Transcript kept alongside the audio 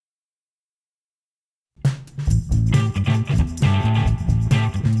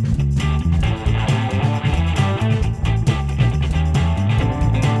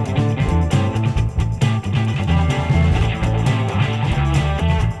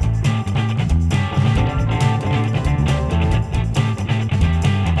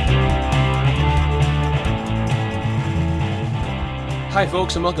Hi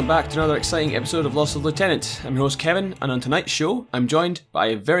folks, and welcome back to another exciting episode of Lost of Lieutenant. I'm your host Kevin, and on tonight's show I'm joined by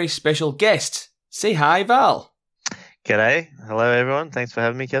a very special guest. Say hi, Val. G'day. Hello everyone. Thanks for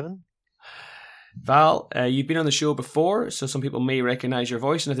having me, Kevin. Val, you've been on the show before, so some people may recognise your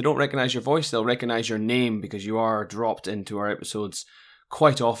voice, and if they don't recognise your voice, they'll recognise your name because you are dropped into our episodes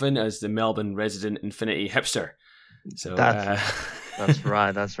quite often as the Melbourne resident Infinity hipster. So That's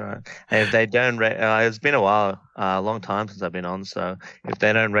right. Hey, if they don't, it's been a while, a long time since I've been on. So if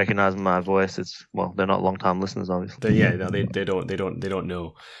they don't recognise my voice, they're not long-time listeners, obviously. They don't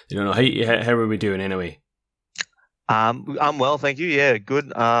know. How are we doing anyway? I'm well, thank you. Yeah,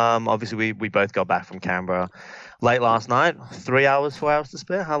 good. Obviously we both got back from Canberra late last night. 3 hours, 4 hours to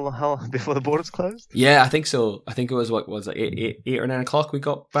spare. How before the borders closed? Yeah, I think so. I think it was eight or 9 o'clock we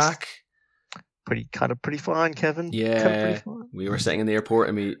got back. Pretty fine, Kevin. Yeah, fine. We were sitting in the airport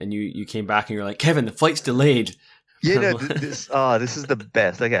and you came back and you're like, Kevin, the flight's delayed. Yeah, no, this is the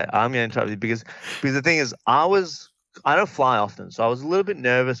best. Okay, I'm going to interrupt you because the thing is, I don't fly often, so I was a little bit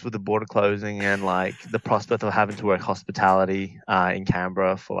nervous with the border closing and like the prospect of having to work hospitality in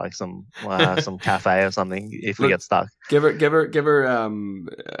Canberra for like some cafe or something if we get stuck. Give her.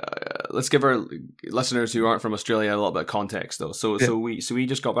 Let's give our listeners who aren't from Australia a little bit of context though. So we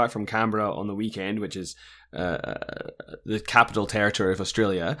just got back from Canberra on the weekend, which is the capital territory of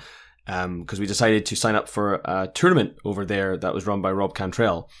Australia, because we decided to sign up for a tournament over there that was run by Rob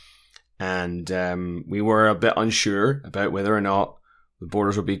Cantrell. And we were a bit unsure about whether or not the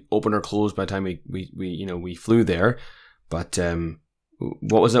borders would be open or closed by the time we flew there. But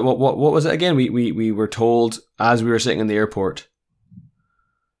what was it? What was it again? We were told as we were sitting in the airport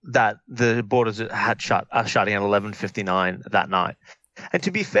that the borders had shutting at 11:59 that night. And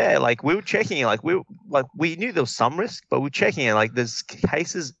to be fair, like we were checking it, we knew there was some risk, but we were checking it. Like there's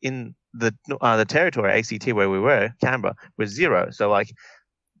cases in the territory ACT where we were, Canberra, was zero. So like.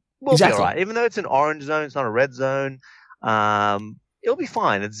 We'll be all right. Even though it's an orange zone, it's not a red zone. It'll be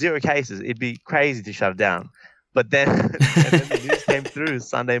fine. It's 0 cases. It'd be crazy to shut it down. But then, the news came through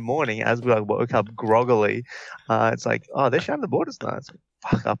Sunday morning as we woke up groggily. It's like, oh, they're shutting the borders now. It's like,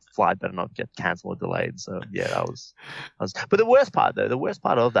 fuck, our flight better not get cancelled or delayed. So yeah, that was. But the worst part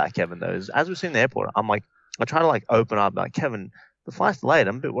of that, Kevin, though, is as we're sitting in the airport, I'm like, I try to like open up, like, Kevin, the flight's delayed.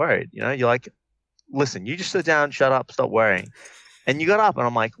 I'm a bit worried. You know, you're like, listen, you just sit down, shut up, stop worrying. And you got up, and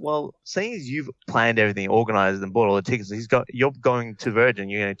I'm like, well, seeing as you've planned everything, organized, and bought all the tickets, you're going to Virgin,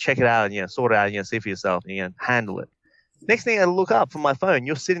 you're going to check it out, and sort it out, and see for yourself, and you're going to handle it. Next thing I look up from my phone,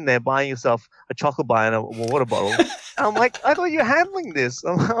 you're sitting there buying yourself a chocolate bar and a water bottle. And I'm like, I thought you were handling this.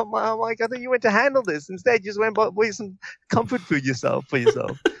 I'm like, I thought you went to handle this. Instead, you just went and bought some comfort food for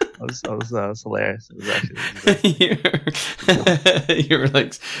yourself. That was hilarious. It was actually. You were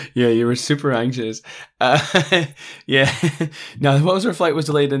like, yeah, you were super anxious. Yeah. Now, what was our flight was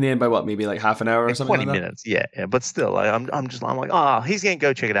delayed in the end by what? Maybe like half an hour or something. 20 minutes. Yeah. But still, like, I'm like, oh, he's gonna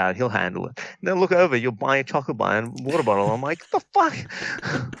go check it out. He'll handle it. And then look over, you're buying a chocolate bar and water bottle. I'm like, the fuck.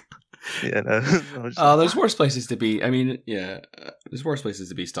 Yeah, no. There's worse places to be. I mean, yeah, there's worse places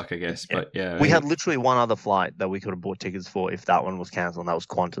to be stuck, I guess. Yeah. But yeah, we had literally one other flight that we could have bought tickets for if that one was cancelled, and that was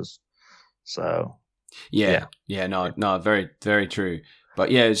Qantas. So, yeah, no, very, very true.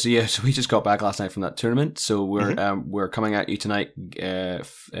 But yeah, so we just got back last night from that tournament. So we're coming at you tonight,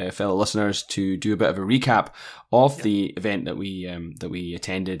 fellow listeners, to do a bit of a recap of the event that we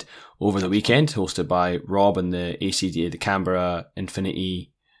attended over the weekend, hosted by Rob and the ACD, the Canberra Infinity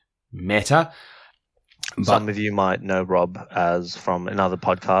Meta. Some of you might know Rob as from another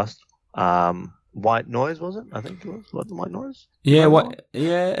podcast. White Noise, was it? I think it was. What, White Noise? Yeah,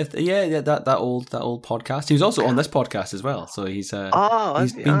 that old podcast. He was also on this podcast as well. So he's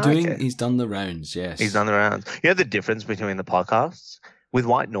he's done the rounds. Yes, he's done the rounds. You know the difference between the podcasts? With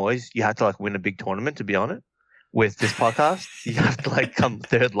White Noise, you had to like win a big tournament to be on it. With this podcast, you have to like come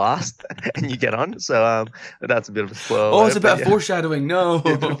third last and you get on. So that's a bit of a spoiler. Oh, it's a bit of foreshadowing. No,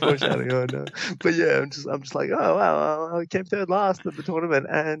 yeah, a bit of foreshadowing. Oh no. But yeah, I'm just like, oh wow, I came third last at the tournament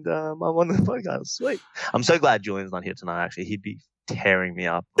and I'm on the podcast. Sweet. I'm so glad Julian's not here tonight. Actually, he'd be tearing me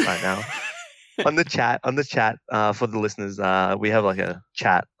up right now. on the chat for the listeners, we have like a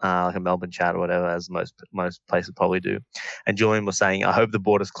chat, like a Melbourne chat or whatever, as most places probably do. And Julian was saying, I hope the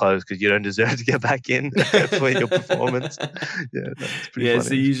borders close because you don't deserve to get back in for your performance. Yeah, that's pretty funny. It's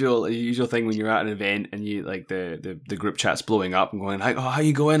the usual thing when you're at an event and you like the group chat's blowing up and going like, oh, how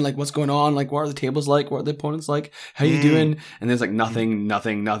you going? Like, what's going on? Like, what are the tables like? What are the opponents like? How you doing? And there's like nothing,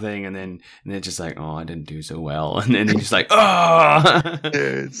 and then it's just like, oh, I didn't do so well, and then you're just like, oh.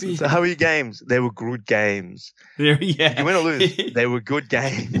 Yeah, so how are your games? They were good games. Yeah. You win or lose, they were good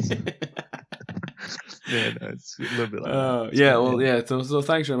games. Yeah, no, it's a little bit like that. So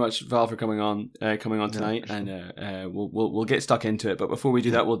thanks very much, Val, for coming on tonight, sure. and we'll get stuck into it. But before we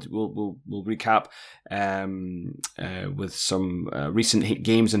do that, we'll recap with some recent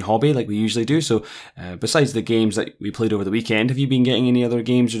games and hobby like we usually do. So besides the games that we played over the weekend, have you been getting any other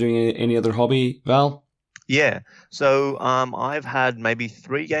games or doing any other hobby, Val? Yeah, so I've had maybe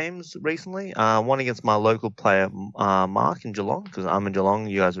 3 games recently. One against my local player, Mark, in Geelong, because I'm in Geelong.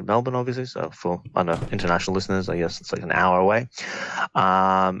 You guys are in Melbourne, obviously. So for international listeners, I guess it's like an hour away.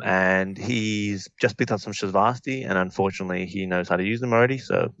 And he's just picked up some Shazvasti, and unfortunately, he knows how to use them already,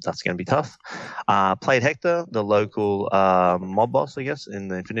 so that's going to be tough. Played Hector, the local mob boss, I guess, in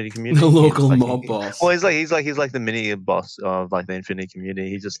the Infinity community. The local mob boss. Well, he's like the mini boss of like the Infinity community.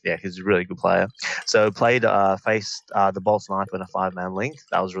 He's a really good player. So played. Faced the Bolt Sniper in a 5-man link.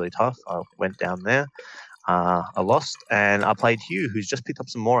 That was really tough. I went down there. I lost, and I played Hugh, who's just picked up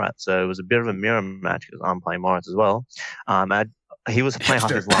some Morats. So it was a bit of a mirror match because I'm playing Morats as well. He was playing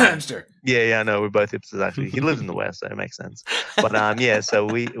half his line. Hamster. Yeah, no, we're both hipsters actually. He lives in the West, so it makes sense. But so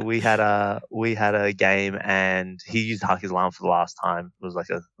we had a game, and he used Hucky's line for the last time. It was like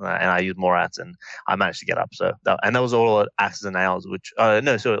and I used Morats, and I managed to get up. So that was all at Axes and Nails, which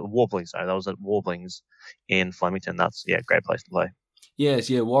Warplings. Sorry, that was at Warplings in Flemington. That's great place to play. Yes,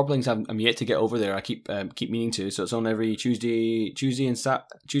 Warplings. I'm yet to get over there. I keep meaning to. So it's on every Tuesday and Saturday.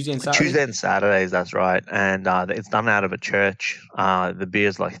 Tuesday and Saturdays. That's right. And it's done out of a church. The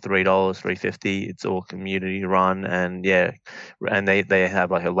beer's like $3, $3.50. It's all community run, and they have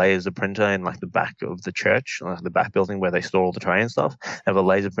like a laser printer in like the back of the church, like the back building where they store all the terrain stuff. They have a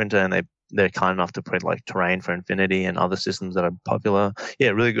laser printer, and they're kind enough to print like terrain for Infinity and other systems that are popular. Yeah,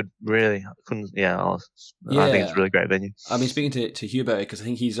 really good. Really, I think it's a really great venue. I've been speaking to Hugh about it because I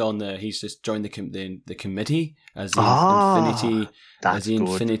think he's just joined the committee as the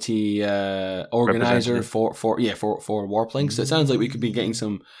Infinity organizer for Warplings. So it sounds like we could be getting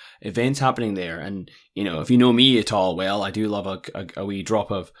some events happening there. And if you know me at all, well, I do love a wee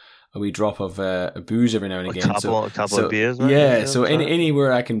drop of booze every now and again. A couple of beers. Right? Yeah, so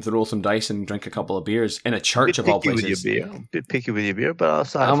anywhere I can throw some dice and drink a couple of beers in a church of all places. A bit picky with your beer, but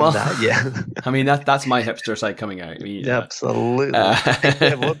aside from that, yeah. I mean, that's my hipster side coming out. Absolutely.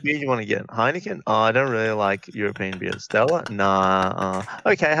 What beer do you want to get? Heineken? Oh, I don't really like European beers. Stella? Nah.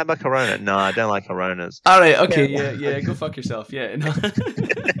 Okay, how about Corona? No, I don't like Coronas. All right, okay, yeah, go fuck yourself. Yeah. No.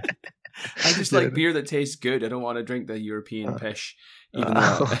 I just like beer that tastes good. I don't want to drink the European pish. Even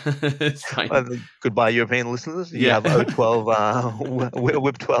though it's fine. Goodbye, European listeners. You have O12,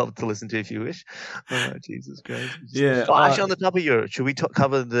 Whip 12 to listen to if you wish. Oh, Jesus Christ. Yeah. Actually, on the top of Europe, should we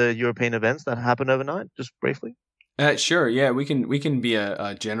cover the European events that happened overnight, just briefly? Sure. Yeah, we can be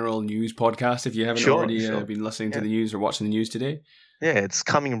a general news podcast if you haven't already been listening to the news or watching the news today. Yeah, it's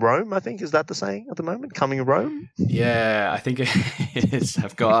Coming Rome, I think. Is that the saying at the moment? Coming Rome? Yeah, I think it is.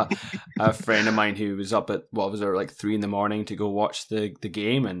 I've got a friend of mine who was up at, like 3 a.m. to go watch the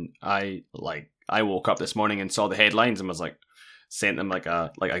game. And I woke up this morning and saw the headlines and was like, sent them like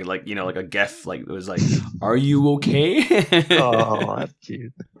a GIF. Like, it was like, are you okay? Oh, that's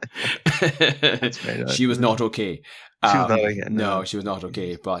cute. That's very nice. She was not okay. She was not okay. No, she was not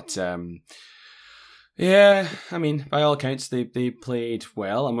okay. But, yeah, I mean, by all accounts, they played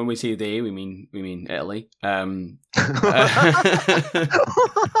well, and when we say they, we mean Italy.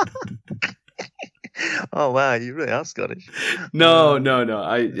 Oh wow, you really are Scottish. No.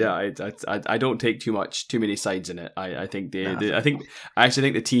 I don't take too many sides in it. I think I actually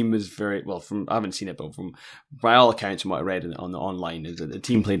think the team is very well. I haven't seen it, but by all accounts, from what I read on the online, is that the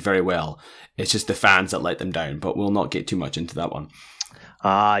team played very well. It's just the fans that let them down. But we'll not get too much into that one.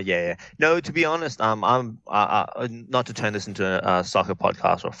 Yeah. No, to be honest, I'm not to turn this into a soccer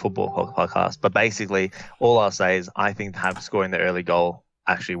podcast or a football podcast, but basically all I'll say is I think scoring the early goal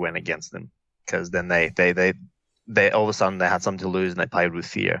actually went against them, because then they all of a sudden they had something to lose and they played with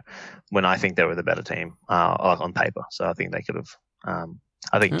fear, when I think they were the better team on paper. So I think they could have.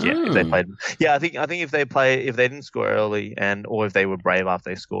 If they played, I think if they didn't score early or if they were brave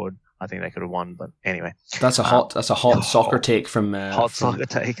after they scored, I think they could have won. But anyway, that's a hot soccer take from soccer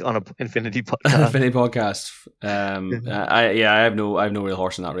take on an Infinity podcast. Infinity podcast. I have no real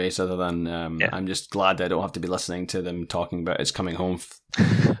horse in that race other than I'm just glad that I don't have to be listening to them talking about it's coming home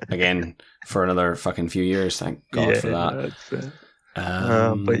again for another fucking few years. Thank God for that.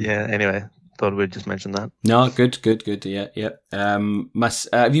 But yeah, anyway. Thought we'd just mention that. No, good. Yeah.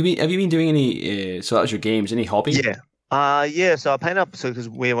 Have you been doing any? So that was your games. Any hobby? Yeah. So I painted up because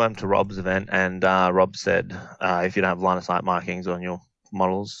we went to Rob's event, and Rob said if you don't have line of sight markings on your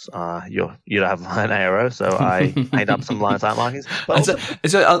models. You'd have an ARO, so I paint up some line of sight markings. But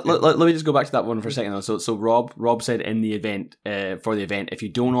let me just go back to that one for a second though. So Rob said in the event, for the event, if you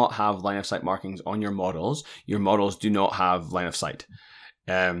do not have line of sight markings on your models do not have line of sight.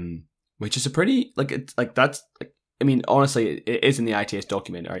 Which is a pretty I mean, honestly, it is in the ITS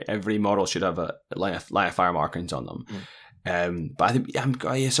document. Right, every model should have a line of fire markings on them. But I think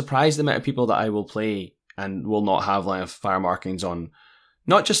I'm surprised the amount of people that I will play and will not have line of fire markings on,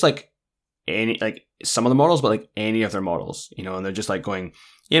 not just like any like some of the models, but like any of their models. You know, and they're just like going,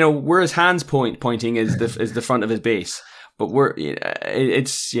 you know, where his hands pointing is the front of his base, but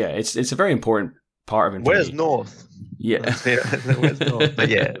it's a very important part of Infinity. Where's North? Yeah. Where's North? But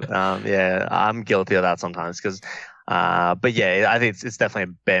yeah, I'm guilty of that sometimes because. But yeah, I think it's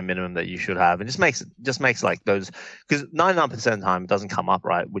definitely a bare minimum that you should have. It just makes like those, because 99% of the time it doesn't come up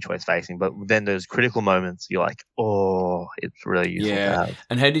right which way it's facing, but then those critical moments you're like, oh, it's really useful to have.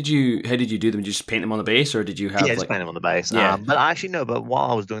 And how did you do them? Did you just paint them on the base, or did you have just paint them on the base? Yeah. But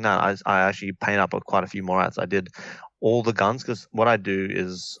while I was doing that, I actually paint up quite a few more outs. I did all the guns, because what I do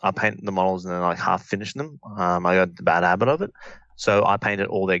is I paint the models and then I half finish them. I got the bad habit of it. So I painted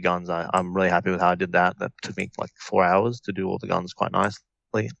all their guns. I'm really happy with how I did that. That took me like 4 hours to do all the guns quite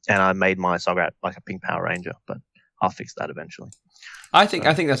nicely. And I made my Sograt like a pink Power Ranger, but I'll fix that eventually. I think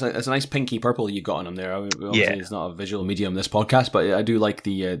that's a nice pinky purple you got on him there. Obviously, it's not a visual medium, this podcast, but I do like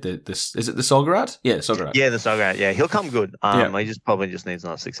the is it the Sograt? Yeah, the Sograt. Yeah, the Sograt. Yeah, he'll come good. He probably just needs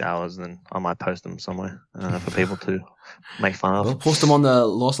another 6 hours, and then I might post him somewhere for people to make fun of. We'll post them on the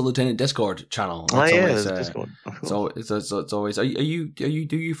Lost Lieutenant Discord channel. There's Discord. So it's always. Do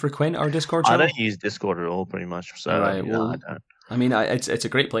you frequent our Discord channel? I don't use Discord at all, pretty much. So I don't. I mean, it's a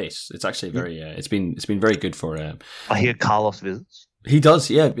great place. It's actually very. It's been very good for. I hear Carlos visits. He does,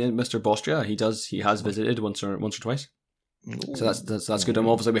 yeah, Mr. Bostria. He does. He has visited once or twice. Ooh. So that's good. And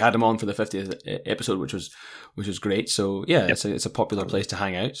obviously, we had him on for the 50th episode, which was great. So yeah, it's a popular place to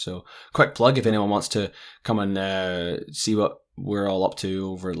hang out. So quick plug: if anyone wants to come and see what we're all up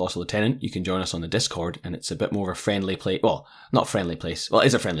to over at Lost Lieutenant, you can join us on the Discord, and it's a bit more of a friendly place. Well, not friendly place. Well, it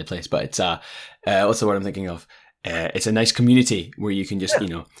is a friendly place, but it's what's the word I'm thinking of? It's a nice community where you can just,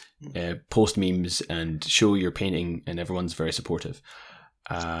 post memes and show your painting, and everyone's very supportive.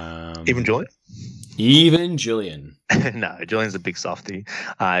 Even Julian? Even Julian. No, Julian's a big softie.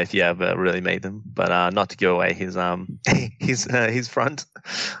 If you ever really made them, but not to give away his front.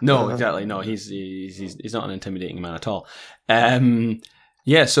 No, exactly. No, he's not an intimidating man at all.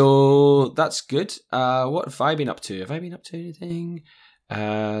 Yeah, so that's good. What have I been up to? Have I been up to anything?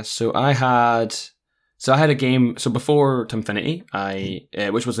 So I had a game. So before Timfinity,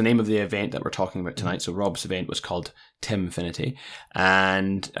 which was the name of the event that we're talking about tonight. So Rob's event was called Timfinity,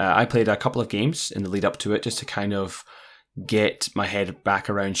 and I played a couple of games in the lead up to it just to kind of get my head back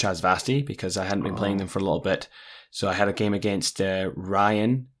around Shazvasti, because I hadn't been playing them for a little bit. So I had a game against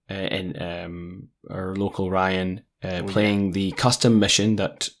Ryan in our local Ryan, playing the custom mission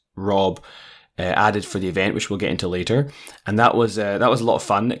that Rob added for the event, which we'll get into later, and that was a lot of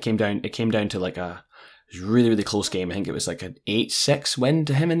fun. It came down to like a really, really close game. I think it was like an 8-6 win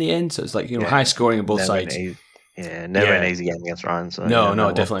to him in the end. So it's like, high scoring on both sides. Never an easy game against Ryan. So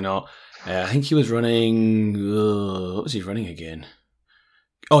no, definitely not. I think he was running. What was he running again?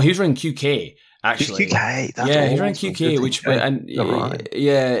 Oh, he was running QK. Actually, QK. He's running QK,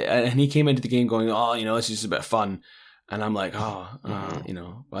 and he came into the game going, this is just a bit of fun. And I'm like, well,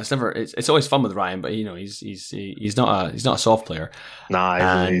 it's always fun with Ryan, but he's not a soft player.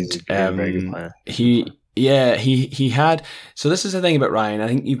 No, he's a very good player. He had. So this is the thing about Ryan. I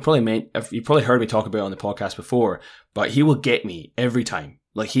think you've probably heard me talk about it on the podcast before, but he will get me every time.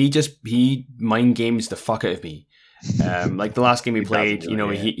 Like he mind games the fuck out of me. Like the last game we played,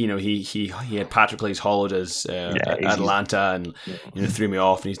 he had Patrick Lee's hollowed as Atlanta, and threw me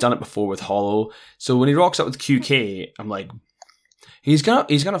off, and he's done it before with hollow. So when he rocks up with QK, I'm like, he's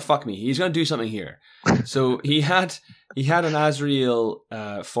gonna fuck me. He's gonna do something here. So he had an Azrael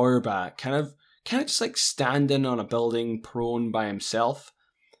Feuerback, kind of just like standing on a building prone by himself,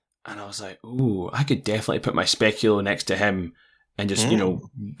 and I was like, ooh, I could definitely put my Speculo next to him and just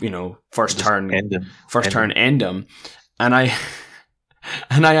first turn end him, and I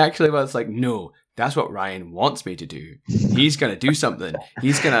actually was like, no, that's what Ryan wants me to do. He's gonna do something.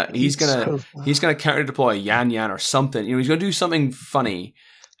 He's gonna counter deploy Yan or something. He's gonna do something funny.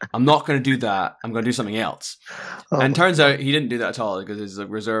 I'm not gonna do that. I'm gonna do something else. And turns out he didn't do that at all, because his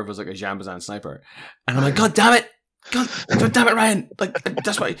reserve was like a Jambazan sniper. And I'm like, God damn it, Ryan! Like,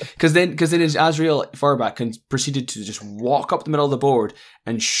 that's why. Because then his Azrael Feuerback proceeded to just walk up the middle of the board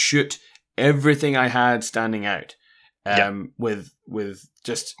and shoot everything I had standing out. with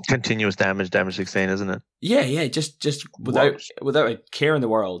just continuous damage 16, isn't it? Yeah, just without a care in the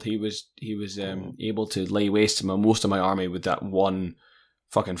world, he was able to lay waste to most of my army with that one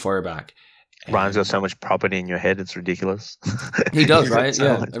fucking fireback. Ryan's got so much property in your head, it's ridiculous. He does, right?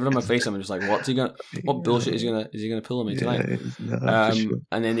 Yeah. Every time I face him, I'm just like, what bullshit is he gonna pull on me tonight? Sure.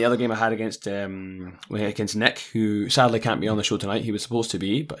 And then the other game I had against Nick, who sadly can't be on the show tonight. He was supposed to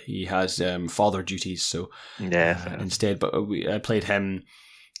be, but he has father duties, so instead. But I played him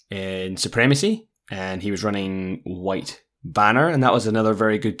in Supremacy, and he was running White Banner, and that was another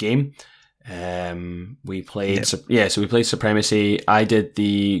very good game. We played so we played Supremacy. I did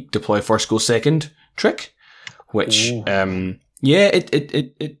the deploy first, go second trick, which it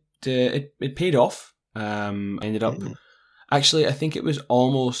paid off. I ended up actually, I think it was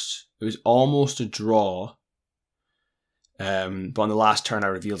almost a draw. But on the last turn, I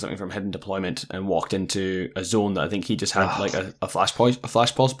revealed something from hidden deployment and walked into a zone that I think he just had like a flash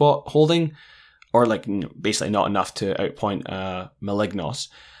pulse bot holding, or like basically not enough to outpoint Malignos.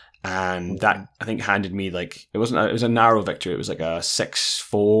 And that, I think, handed me like it was a narrow victory. It was like a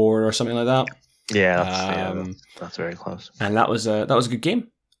 6-4 or something like that. Yeah, that's very close. And that was a good game.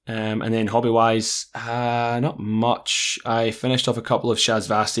 And then hobby wise, not much. I finished off a couple of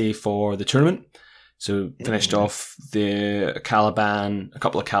Shazvasti for the tournament. So finished off the Caliban, I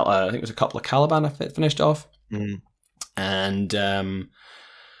think it was a couple of Caliban I finished off. And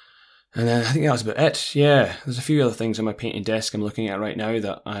then I think that was about it. Yeah, there's a few other things on my painting desk I'm looking at right now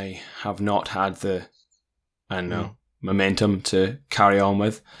that I have not had the, momentum to carry on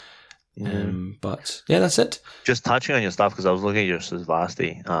with. But yeah, that's it. Just touching on your stuff, because I was looking at your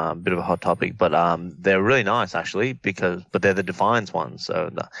Shazvasti, bit of a hot topic, but they're really nice actually, but they're the Defiance ones, so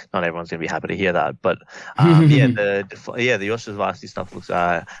not everyone's going to be happy to hear that. But the Shazvasti stuff looks.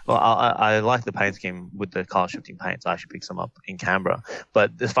 I like the paint scheme with the color shifting paints. I actually picked some up in Canberra.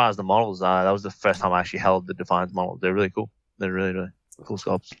 But as far as the models, that was the first time I actually held the Defiance models. They're really cool. They're really, really cool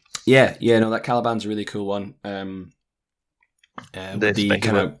sculpts. Yeah, no, that Caliban's a really cool one. With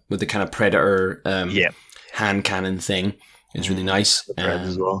the kind of predator hand cannon thing is really nice.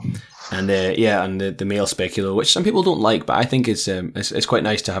 As well. And the male speculo, which some people don't like, but I think it's quite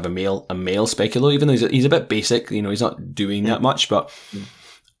nice to have a male speculo, even though he's a bit basic. He's not doing that much, but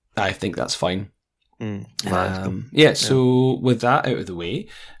I think that's fine. So with that out of the way,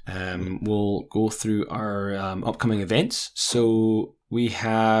 we'll go through our upcoming events. So we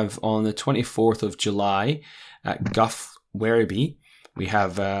have on the 24th of July at Guff Werribee, we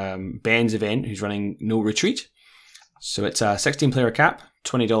have Ben's event, who's running No Retreat. So it's a 16-player cap,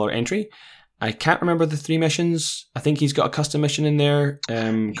 $20 entry. I can't remember the 3 missions. I think he's got a custom mission in there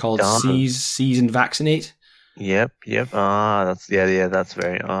called Seize and Vaccinate. Yep. That's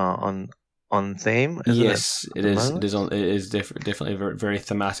very on theme. Yes, it is. It is definitely very, very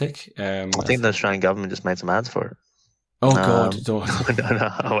thematic. I think the Australian government just made some ads for it. Oh God! No.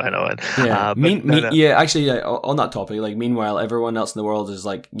 Yeah, actually, on that topic, like, meanwhile, everyone else in the world is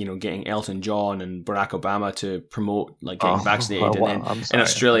like, getting Elton John and Barack Obama to promote like getting vaccinated, and then in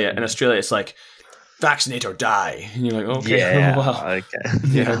Australia, it's like, vaccinate or die, and you're like, okay,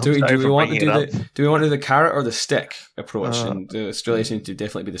 do we want to do the carrot or the stick approach? And Australia seems to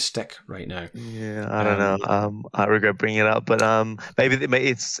definitely be the stick right now. Yeah, I don't know. I regret bringing it up, but maybe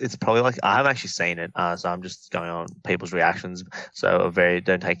it's probably like, I haven't actually seen it, so I'm just going on people's reactions. So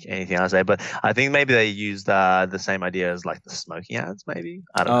don't take anything I say, but I think maybe they used the same idea as like the smoking ads. Maybe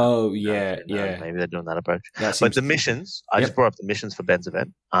I don't know. Oh yeah. Maybe they're doing that approach. But the missions, I just brought up the missions for Ben's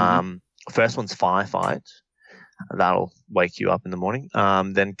event. First one's Firefight. That'll wake you up in the morning.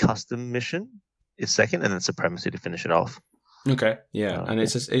 Then Custom Mission is second, and then Supremacy to finish it off. Okay, yeah. And I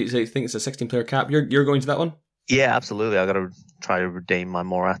think it's a 16-player cap. You're going to that one? Yeah, absolutely. I got to try to redeem my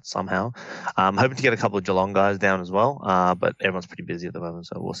Morat somehow. I'm hoping to get a couple of Geelong guys down as well, but everyone's pretty busy at the moment,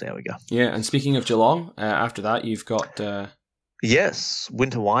 so we'll see how we go. Yeah, and speaking of Geelong, after that you've got... Yes,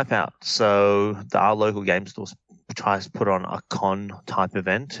 Winter Wipeout. So our local game store tries to put on a con type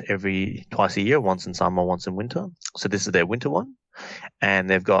event twice a year, once in summer, once in winter. So this is their winter one, and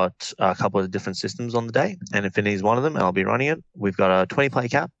they've got a couple of different systems on the day, and Infinity is one of them, and I'll be running it. We've got a 20-play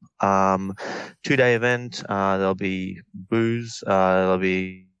cap, 2-day event. There'll be booze. There'll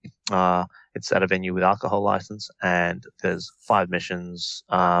be it's at a venue with alcohol license, and there's 5 missions.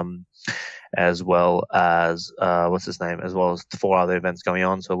 As well as as well as 4 other events going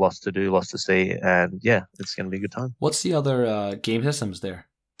on. So lots to do, lots to see, and yeah, it's going to be a good time. What's the other game systems there?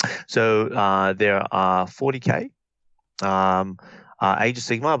 So there are 40k. Age of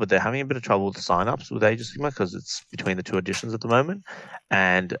Sigmar, but they're having a bit of trouble with the sign-ups with Age of Sigmar because it's between the two editions at the moment.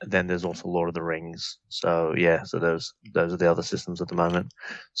 And then there's also Lord of the Rings. So yeah, so those are the other systems at the moment.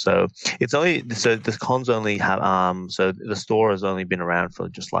 So the cons only have so the store has only been around for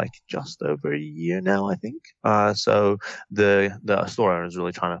just over a year now, I think. So the store owner is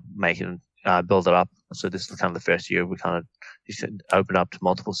really trying to make it and build it up. So this is kind of the first year we kind of just open up to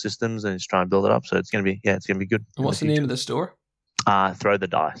multiple systems and just try and build it up. So it's gonna be good. And what's the name of the store? Throw the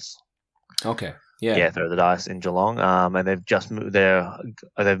Dice. Okay. Yeah, Throw the Dice in Geelong. And they've just moved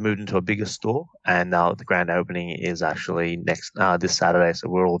they've moved into a bigger store, and now the grand opening is actually this Saturday. So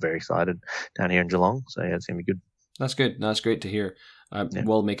we're all very excited down here in Geelong. So yeah, it's gonna be good. That's good. That's great to hear.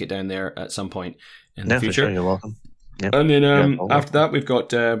 We'll make it down there at some point in the future. For sure. You're welcome. Yep. And then after that, we've got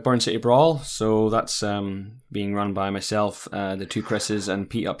Burn City Brawl. So that's being run by myself, the two Chris's, and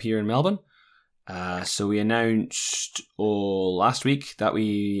Pete up here in Melbourne. So we announced last week that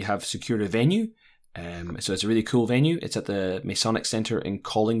we have secured a venue. So it's a really cool venue. It's at the Masonic Centre in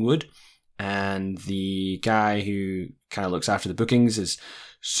Collingwood. And the guy who kind of looks after the bookings is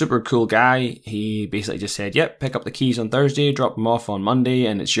super cool guy. He basically just said, yep, pick up the keys on Thursday, drop them off on Monday,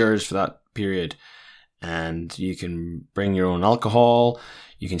 and it's yours for that period. And you can bring your own alcohol.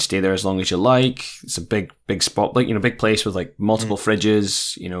 You can stay there as long as you like. It's a big spot, big place with multiple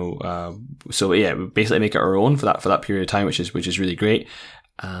fridges. So yeah, we basically make it our own for that period of time, which is really great.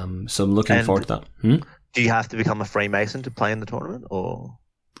 So I'm looking forward to that. Do you have to become a Freemason to play in the tournament, or?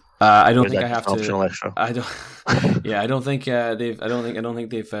 I don't think I have to. Optional extra. I don't. Yeah, I don't think they've. I don't think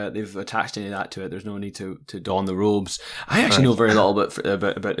they've attached any of that to it. There's no need to don the robes. I actually know very little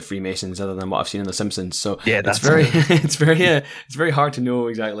about the Freemasons other than what I've seen in The Simpsons. So yeah, that's it's very hard to know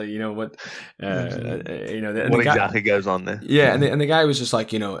exactly. What exactly goes on there. Yeah, and the guy was just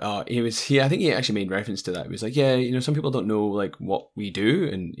like, I think he actually made reference to that. He was like, yeah, some people don't know what we do,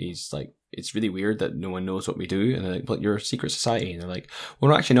 and he's like, it's really weird that no one knows what we do. And they're like, but you're a secret society. And they're like,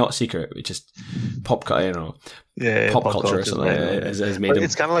 we're actually not secret. We just pop culture or something has made them.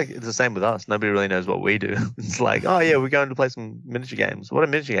 It's kind of like it's the same with us. Nobody really knows what we do. It's like, oh yeah, we're going to play some miniature games. What are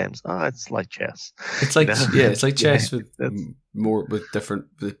miniature games? Oh, it's like chess. It's like it's like chess with different,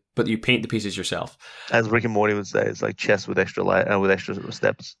 but you paint the pieces yourself. As Rick and Morty would say, it's like chess with extra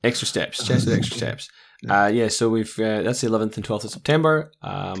steps. Extra steps, chess with extra steps. So we've that's the 11th and 12th of September.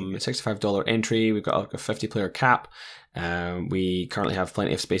 $65 entry. We've got a 50-player cap. We currently have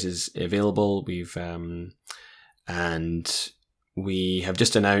plenty of spaces available. And we have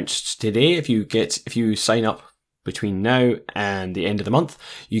just announced today, if you sign up between now and the end of the month,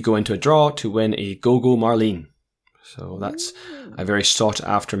 you go into a draw to win a Go-Go Marlene. So that's a very sought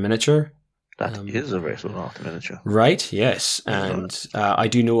after miniature. That is a very sought after miniature. Right, yes. And I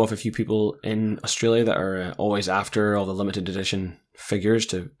do know of a few people in Australia that are always after all the limited edition figures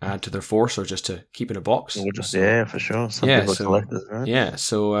to add to their force or just to keep in a box. For sure. Some people are collectors, right? Yeah,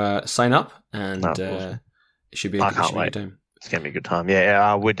 so sign up and it should be a good time. It's going to be a good time.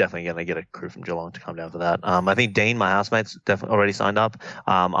 Yeah, we're definitely going to get a crew from Geelong to come down for that. I think Dean, my housemate's definitely already signed up.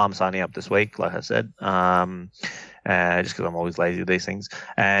 I'm signing up this week, like I said, just because I'm always lazy with these things.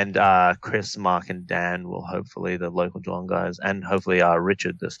 And Chris, Mark, and Dan will hopefully, the local Geelong guys, and hopefully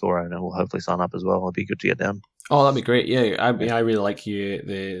Richard, the store owner, will hopefully sign up as well. It'll be good to get down. Oh, that'd be great. Yeah, I really like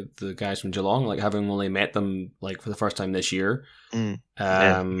the guys from Geelong. Like having only met them for the first time this year.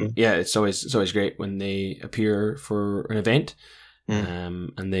 It's always great when they appear for an event.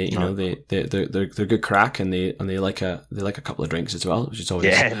 And they they're good crack, and they like a couple of drinks as well, which is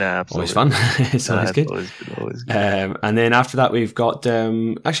always always fun. It's always good. Always good. And then after that we've got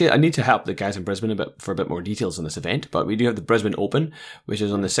actually I need to help the guys in Brisbane for a bit more details on this event, but we do have the Brisbane Open, which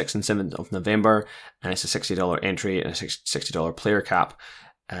is on the 6th and 7th of November, and it's a $60 entry and a $60 player cap.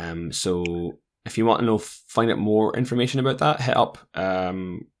 So if you want to find out more information about that, hit up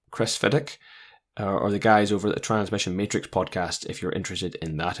Chris Fiddick or the guys over at the Transmission Matrix podcast if you're interested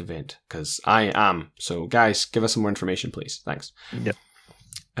in that event, because I am. So guys, give us some more information, please. Thanks. Yep.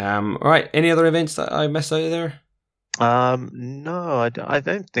 All right. Any other events that I missed out of there? No, I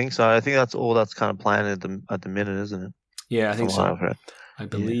don't think so. I think that's all that's kind of planned at the minute, isn't it? Yeah, I think so. I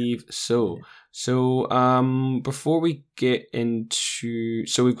believe so. So before we get into,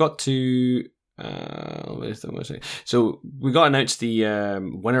 so we've got to. So we got announced the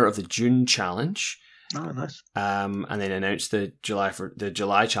winner of the June challenge. Oh, nice. And then announced the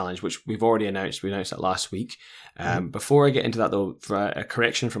July challenge, which we've already announced. We announced that last week. Before I get into that, though, for a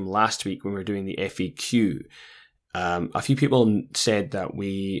correction from last week when we were doing the FAQ, a few people said that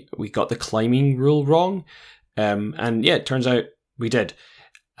we got the climbing rule wrong, and yeah, it turns out we did.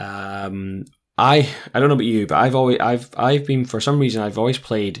 I don't know about you, but I've been, for some reason, I've always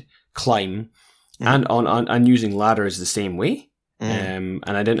played climb and on using ladders the same way. And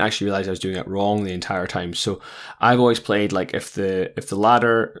I didn't actually realize I was doing it wrong the entire time. So I've always played like if the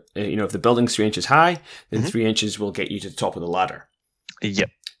ladder, if the building's 3 inches high, then 3 inches will get you to the top of the ladder.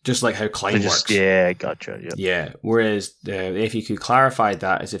 Yep. Just like how climb works. Yeah, gotcha. Yep. Yeah. Whereas the FAQ clarified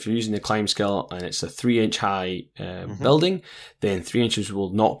that is if you're using the climb skill and it's a 3 inch high building, then 3 inches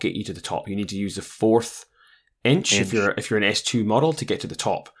will not get you to the top. You need to use the 4th inch. If you're an S2 model to get to the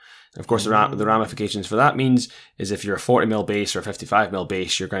top. Of course, the ramifications for that means is if you're a 40mm base or a 55mm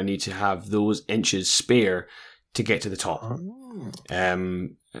base, you're going to need to have those inches spare to get to the top.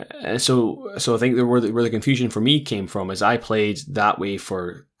 So I think where the confusion for me came from is I played that way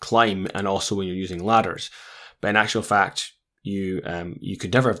for climb and also when you're using ladders. But in actual fact, you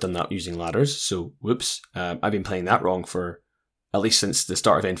could never have done that using ladders. So whoops, I've been playing that wrong for at least since the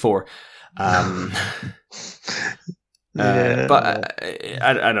start of N4. But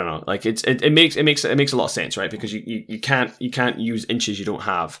I don't know. Like it makes a lot of sense, right? Because you can't use inches you don't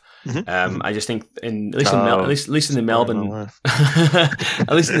have. I just think at least in the Melbourne at least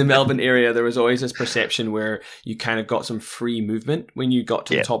in the Melbourne area, there was always this perception where you kind of got some free movement when you got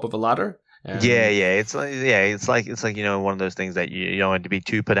to the top of a ladder. It's like one of those things that you don't want to be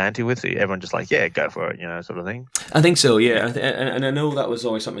too pedantic with. So everyone just like go for it, sort of thing. I think so, yeah. And I know that was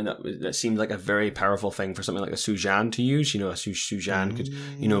always something that seemed like a very powerful thing for something like a Sujan to use. A Sujan could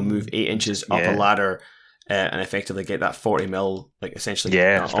move 8 inches up a ladder and effectively get that 40mm, like essentially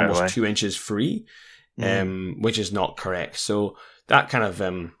almost 2 inches free, which is not correct. So that kind of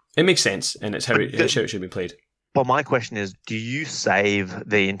it makes sense, and it's how it should be played. But my question is, do you save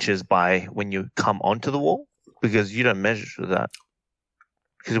the inches by when you come onto the wall? Because you don't measure that.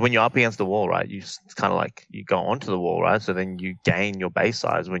 Because when you're up against the wall, right, it's kind of like you go onto the wall, right? So then you gain your base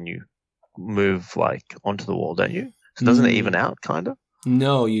size when you move like onto the wall, don't you? So doesn't it even out, kind of?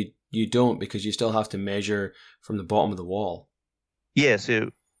 No, you don't, because you still have to measure from the bottom of the wall. Yeah,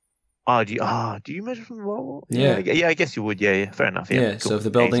 so... do you measure from the wall? Yeah, I guess you would. Yeah, fair enough. Yeah, cool. So if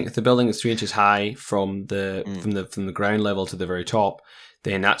the building is 3 inches high from the ground level to the very top,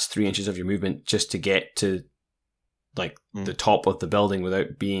 then that's 3 inches of your movement just to get to like the top of the building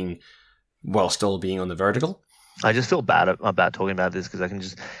while still being on the vertical. I just feel bad about talking about this because I can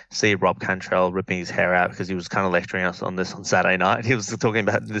just see Rob Cantrell ripping his hair out because he was kind of lecturing us on this on Saturday night. He was talking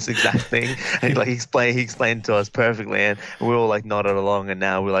about this exact thing, and he explained to us perfectly, and we were all like nodded along. And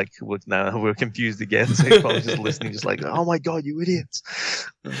now we're confused again. So he's probably just listening, just like, oh my god, you idiots!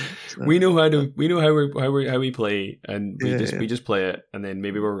 So, we know how we play, and we just play it, and then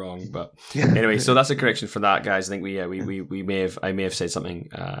maybe we're wrong, but anyway. So that's a correction for that, guys. I think I may have said something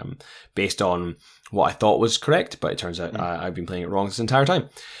based on what I thought was correct, but it turns out I've been playing it wrong this entire time.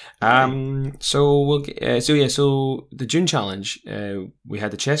 So the June challenge, we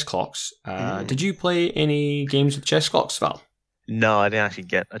had the chess clocks. Did you play any games with chess clocks, Val? No, I didn't actually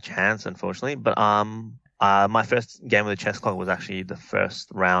get a chance, unfortunately. But my first game with the chess clock was actually the first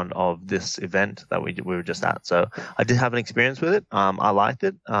round of this event that we were just at. So I did have an experience with it. I liked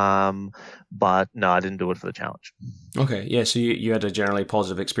it. But no, I didn't do it for the challenge. Okay, yeah. So you had a generally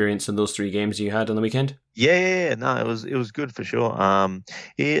positive experience in those 3 games you had on the weekend? Yeah. No, it was good for sure.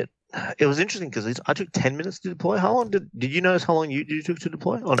 It was interesting because I took 10 minutes to deploy. How long did you notice how long you took to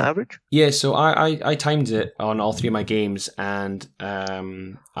deploy on average? Yeah, so I timed it on all 3 of my games, and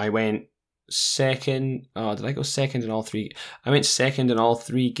I went second. Oh, did I go second in all 3? I went second in all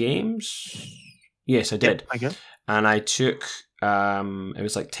 3 games. Yes, I did. Yep, okay. And I took it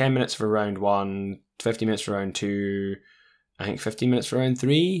was like 10 minutes for round 1, 15 minutes for round 2, I think 15 minutes for round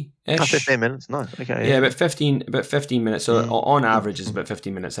 3 ish. 15 minutes, nice. Okay. Yeah, about 15 minutes. So on average is about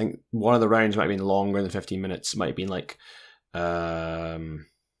 15 minutes. I think one of the rounds might have been longer than 15 minutes. Might have been like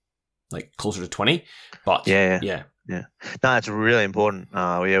closer to 20. But yeah. No, it's really important.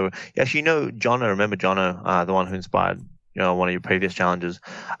 Actually, Jono. Remember Jono, the one who inspired one of your previous challenges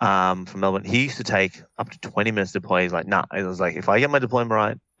from Melbourne. He used to take up to 20 minutes to deploy. He's like, nah. It was like, if I get my deployment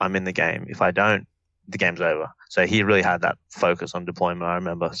right, I'm in the game. If I don't, the game's over. So he really had that focus on deployment, I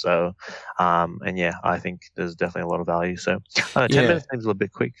remember. So, I think there's definitely a lot of value. So 10 minutes seems a little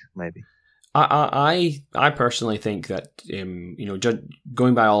bit quick, maybe. I personally think that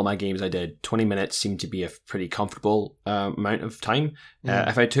going by all my games I did, 20 minutes seemed to be a pretty comfortable amount of time.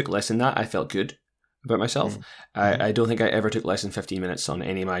 If I took less than that, I felt good about myself. I don't think I ever took less than 15 minutes on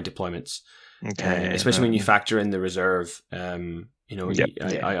any of my deployments. Okay, especially when you factor in the reserve.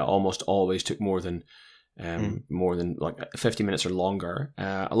 I almost always took more than like 50 minutes or longer.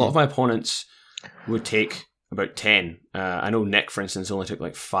 A lot of my opponents would take about 10. I know Nick, for instance, only took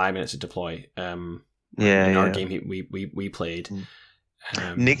like 5 minutes to deploy. In our game we played.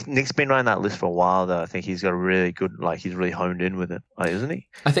 Nick's been running that list for a while though. I think he's got a really good, like he's really honed in with it, isn't he?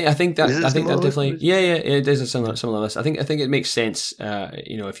 I think that definitely it is a similar list. I think it makes sense.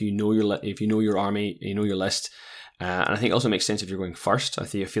 If you know your army, you know your list, and I think it also makes sense if you're going first. I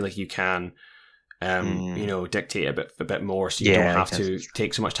feel like you can dictate a bit more, so you don't have to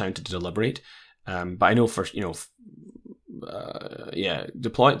take so much time to deliberate. But I know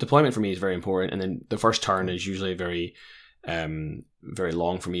deployment for me is very important, and then the first turn is usually very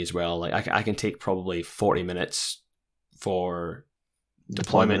long for me as well. Like I can take probably 40 minutes for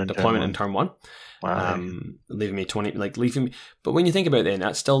deployment in turn one. Wow. Leaving me. But when you think about it, then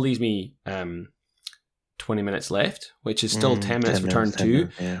that still leaves me 20 minutes left, which is still 10 minutes for turn 2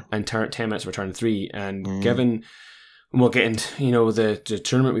 and 10 minutes for turn 3. And given we'll get into the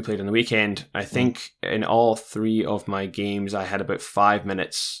tournament we played on the weekend, I think in all 3 of my games I had about 5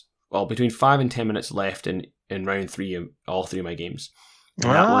 minutes, between 5 and 10 minutes left in round 3 of all 3 of my games.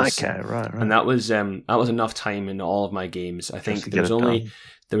 And right. And that was enough time in all of my games. I think there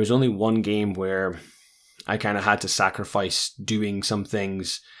was only one game where I kind of had to sacrifice doing some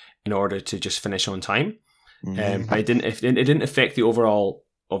things in order to just finish on time. But it didn't affect the overall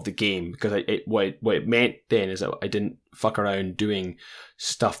of the game, because what it meant then is that I didn't fuck around doing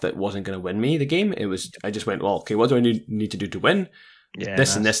stuff that wasn't going to win me the game. I just went, well, okay, what do I need to do to win? And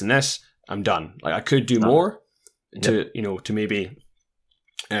this and this. I'm done. Like I could do more to maybe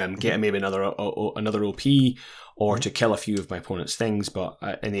get maybe another OP or to kill a few of my opponent's things, but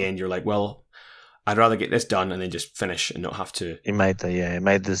in the end you're like, well, I'd rather get this done and then just finish and not have to. It made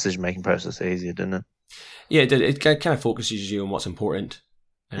the decision making process easier, didn't it? Yeah, it did. It kind of focuses you on what's important.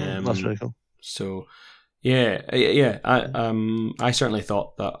 That's really cool. So I certainly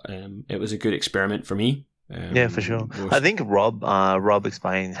thought that it was a good experiment for me. For sure. I think Rob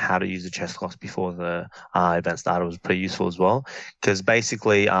explained how to use the chess clocks before the event started was pretty useful as well, because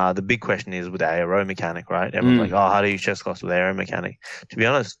basically the big question is with the ARO mechanic, right? Everyone's like, how do you use chess clocks with ARO mechanic? To be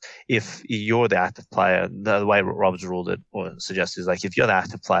honest, if you're the active player, the way Rob's ruled it or suggests is like if you're the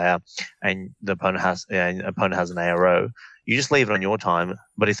active player and the opponent has an ARO, you just leave it on your time.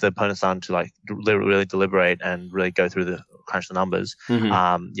 But if the opponent's starting to like really deliberate and really go through crunch the numbers,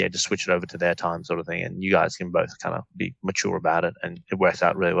 just switch it over to their time, sort of thing, and you guys can both kind of be mature about it, and it works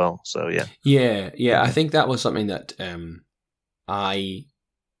out really well. So I think that was something that I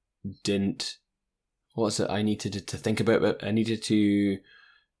didn't. What's it? I needed to think about it. I needed to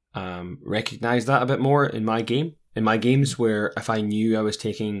recognize that a bit more in my game. In my games, where if I knew I was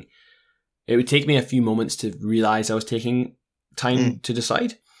taking. It would take me a few moments to realize I was taking time to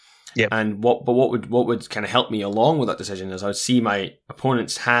decide. Yeah. And what would kind of help me along with that decision is I would see my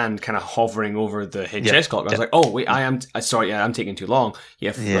opponent's hand kind of hovering over the head chess clock. I was like, oh wait, I'm taking too long.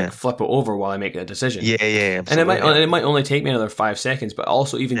 Like flip it over while I make that decision. Yeah. And it might only take me another 5 seconds, but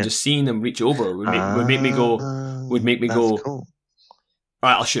also even just seeing them reach over would make me go. Cool. All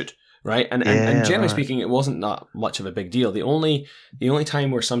right, I'll shoot. Right, and generally speaking, it wasn't that much of a big deal. The only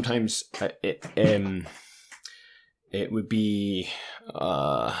time where sometimes it would be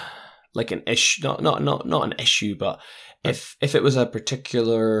like an issue, not an issue, but if it was a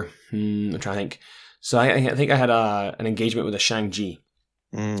particular, I'm trying to think. So I think I had an engagement with a Shang-Chi.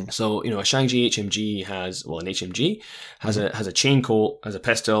 So a Shang-Chi HMG has an HMG has a chain colt, has a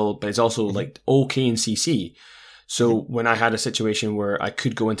pistol, but it's also like OK in CC. So when I had a situation where I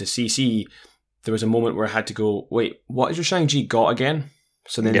could go into CC, there was a moment where I had to go, wait, what has your Shang-Chi got again?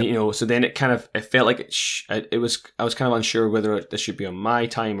 So then, it felt like I was kind of unsure whether this should be on my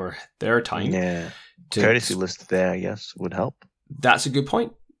time or their time. Yeah. Courtesy list there, I guess, would help. That's a good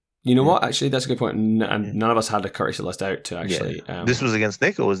point. You know what? Actually, that's a good point. And none of us had a courtesy list out to actually. Yeah. This was against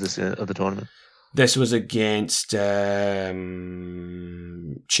Nick, or was this at the tournament? This was against Chibi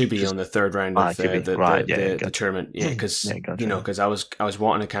on the third round of the tournament. Yeah, because because I was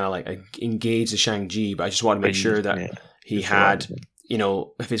wanting to kind of like engage the Shang-Chi, but I just wanted to make sure that he had.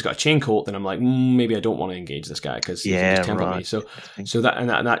 If he's got a chain colt, then I'm like, maybe I don't want to engage this guy because he can just temple me. So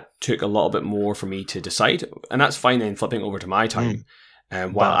that took a little bit more for me to decide, and that's fine. Then flipping over to my time,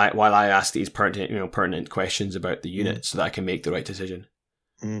 while I ask these pertinent questions about the unit, so that I can make the right decision.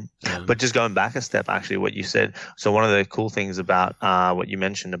 But just going back a step, actually, what you said. So one of the cool things about what you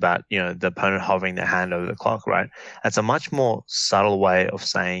mentioned about the opponent hovering their hand over the clock, right? That's a much more subtle way of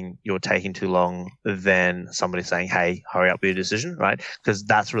saying you're taking too long than somebody saying, "Hey, hurry up with your decision," right? Because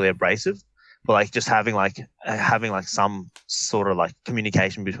that's really abrasive. But like just having some sort of like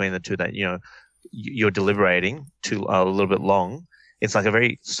communication between the two that you're deliberating too a little bit long. It's like a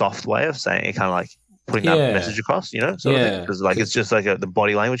very soft way of saying it, kind of like putting that message across, you know, sort of thing. Because like it's just like the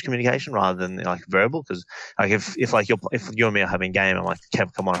body language communication rather than like verbal. Because like if you and me are having a game, I'm like,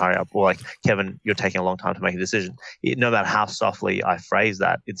 Kev, come on, hurry up, or like, Kevin, you're taking a long time to make a decision. No matter how softly I phrase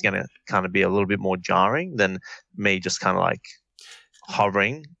that, it's going to kind of be a little bit more jarring than me just kind of like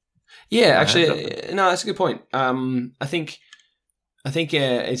hovering. Yeah, actually, no, that's a good point. I think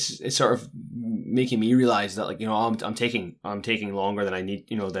it's sort of making me realize that, like, you know, I'm taking longer than I need,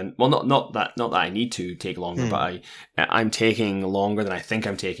 you know, not that I need to take longer, but I'm taking longer than I think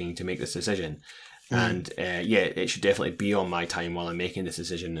I'm taking to make this decision. And it should definitely be on my time while I'm making this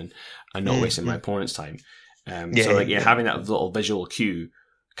decision and not wasting my opponent's time. Having that little visual cue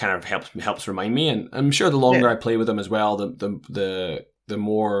kind of helps remind me, and I'm sure the longer I play with them as well, the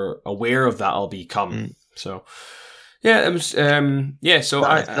more aware of that I'll become. So. Yeah, it was. So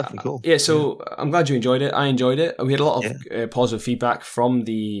that's definitely cool. So I'm glad you enjoyed it. I enjoyed it. We had a lot of positive feedback from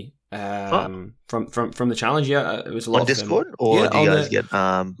the from the challenge. Yeah, it was a lot on Discord, or do you guys get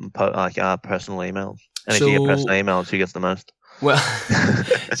personal emails? And if you get personal emails, who gets the most? Well,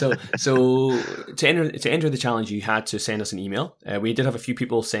 so to enter the challenge, you had to send us an email. We did have a few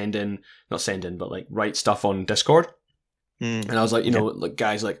people write stuff on Discord, and I was like, you know, look,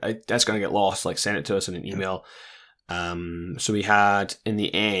 guys, like that's gonna get lost. Like, send it to us in an email. So we had, in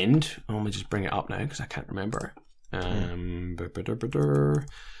the end, let me just bring it up now because I can't remember.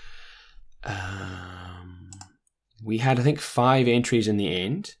 We had, I think, 5 entries in the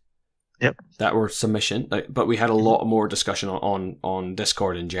end. Yep. That were submission, but we had a lot more discussion on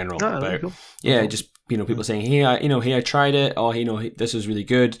Discord in general about, cool. Just, you know, people saying, hey, I tried it. Oh, you know, this was really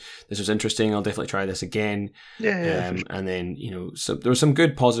good. This was interesting. I'll definitely try this again. Sure. And then, you know, so there was some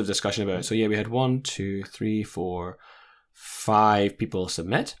good positive discussion about it. So yeah, we had 1, 2, 3, 4, 5 people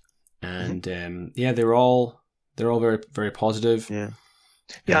submit, and they're all very, very positive.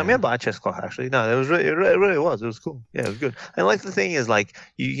 Yeah, I remember Chess Clock actually. No, it really was. It was cool. Yeah, it was good. And like the thing is, like,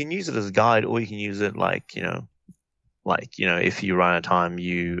 you can use it as a guide, or you can use it like, you know, if you run out of time,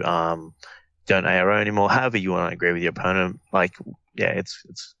 you don't ARO anymore. However you want to agree with your opponent. Like, yeah, it's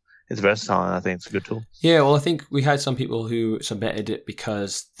versatile, and I think it's a good tool. Yeah, well, I think we had some people who submitted it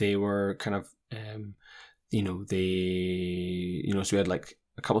because they were kind of, so we had like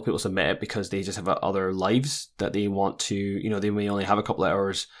a couple of people submit it because they just have other lives that they want to, you know, they may only have a couple of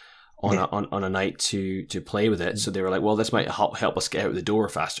hours on a night to play with it. So they were like, well, this might help us get out the door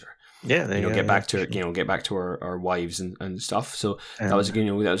faster. Yeah, get back to our wives and stuff. So that was a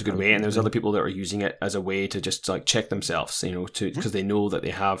good way. And there's other people that are using it as a way to just like check themselves, you know, because they know that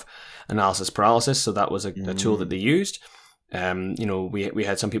they have analysis paralysis. So that was a tool that they used. We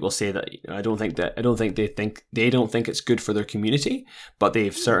had some people say that they don't think it's good for their community, but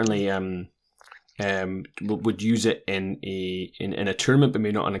they've certainly would use it in a tournament, but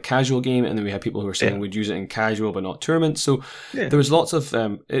maybe not in a casual game. And then we had people who were saying would use it in casual but not tournament. So there was lots of.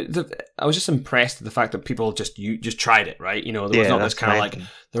 I was just impressed with the fact that people just tried it, right? You know, there was not this kind of like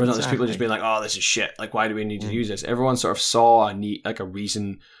there was not this people just being like, oh, this is shit. Like, why do we need to use this? Everyone sort of saw a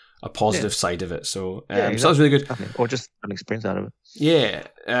reason. A positive side of it, so so that was really good, or just an experience out of it.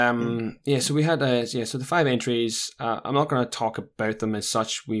 So we had so the 5 entries. I'm not going to talk about them as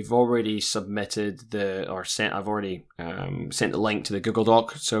such. We've already submitted I've already sent the link to the Google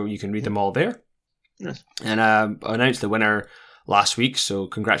Doc, so you can read them all there. Yes. And I announced the winner last week, so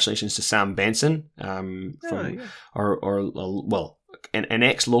congratulations to Sam Benson from an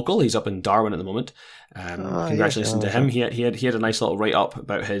ex-local. He's up in Darwin at the moment. Congratulations to him. He had a nice little write-up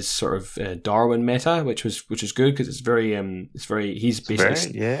about his sort of Darwin meta, which was good because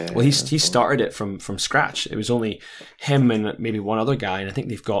he started it from scratch. It was only him and maybe one other guy, and I think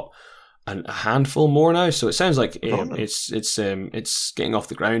they've got a handful more now. So it sounds like it's getting off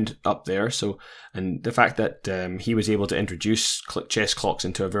the ground up there. So, and the fact that he was able to introduce chess clocks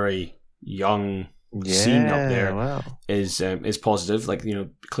into a very young scene up there is positive. Like, you know,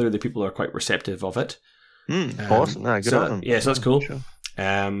 clearly people are quite receptive of it. Awesome. Good on them. Yeah, so that's cool. Sure.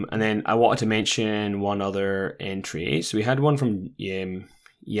 And then I wanted to mention one other entry. So we had one from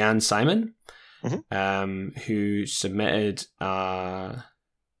Jan Simon, who submitted a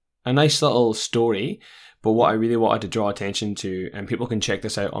nice little story. But what I really wanted to draw attention to, and people can check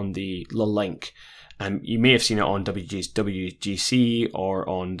this out on the link, and you may have seen it on WGC or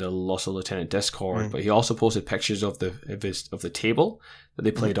on the Lost Lieutenant Discord, but he also posted pictures of the table that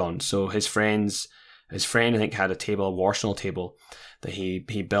they played on. So his friend I think had a Warsaw table that he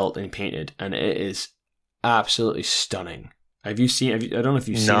built and painted, and it is absolutely stunning. Have you seen? I don't know if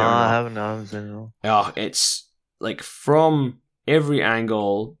you've seen it or not. No, I haven't seen it. Oh, it's like from every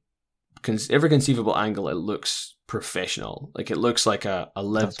angle, every conceivable angle, it looks professional. Like, it looks like a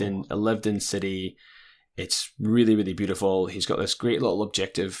lived in city. It's really, really beautiful. He's got this great little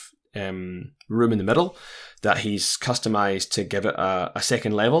objective room in the middle that he's customized to give it a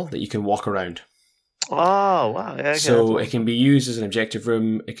second level that you can walk around. Oh wow! Yeah, okay, so it can be used as an objective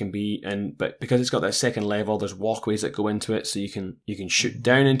room. It can be, but because it's got that second level, there's walkways that go into it, so you can shoot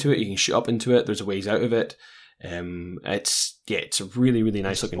down into it, you can shoot up into it. There's ways out of it. It's a really, really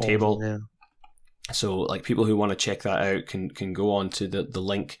nice looking table. Yeah. So like people who want to check that out can go on to the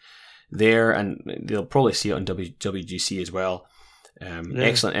link there, and they'll probably see it on WGC as well.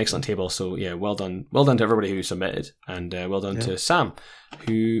 Excellent table. So yeah, well done to everybody who submitted, and well done to Sam,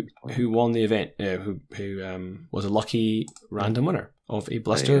 who won the event, who was a lucky random winner of a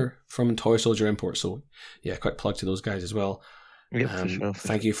blister from Toy Soldier Import. So yeah, quick plug to those guys as well. Yeah, for sure.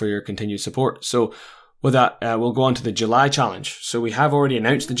 Thank you for your continued support. So with that, we'll go on to the July challenge. So we have already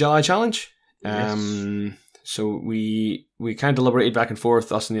announced the July challenge. So we kind of deliberated back and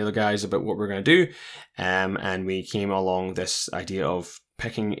forth, us and the other guys, about what we're going to do, and we came along this idea of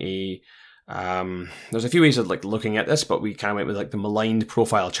picking a. There's a few ways of like looking at this, but we kind of went with like the maligned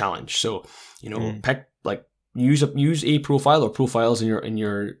profile challenge. So pick like use a profile or profiles in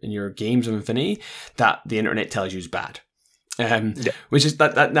your games of Infinity that the internet tells you is bad. Which is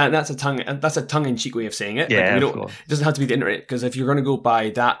that's a tongue in cheek way of saying it. Yeah, like it doesn't have to be the internet, because if you're going to go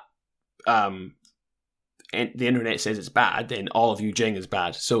by that. And the internet says it's bad, then all of Jing is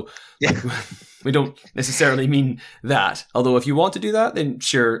bad. So we don't necessarily mean that. Although if you want to do that, then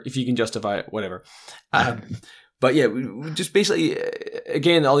sure, if you can justify it, whatever. But yeah, we just basically,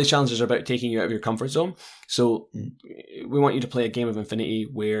 again, all these challenges are about taking you out of your comfort zone. So we want you to play a game of Infinity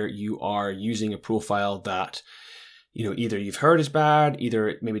where you are using a profile that, either you've heard is bad, either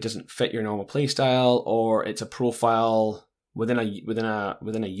it maybe doesn't fit your normal play style, or it's a profile within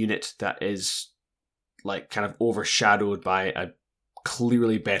a unit that is like kind of overshadowed by a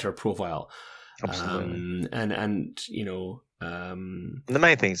clearly better profile. Absolutely. The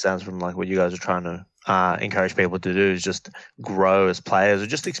main thing sounds from like what you guys are trying to encourage people to do is just grow as players or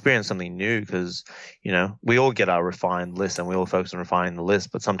just experience something new, because we all get our refined list and we all focus on refining the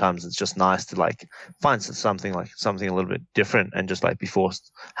list, but sometimes it's just nice to like find something a little bit different and just like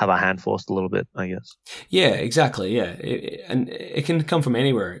have our hand forced a little bit, I guess. Yeah, exactly. Yeah, and it can come from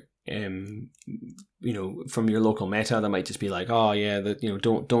anywhere. From your local meta, that might just be like, oh yeah,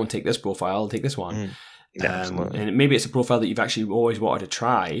 don't take this profile, take this one. And maybe it's a profile that you've actually always wanted to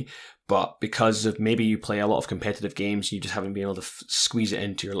try, but because of maybe you play a lot of competitive games, you just haven't been able to squeeze it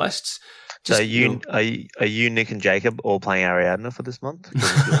into your lists. So are you, Nick and Jacob all playing Ariadna for this month?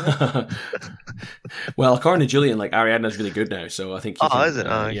 Well, according to Julian, like Ariadna's really good now, so I think. Is it?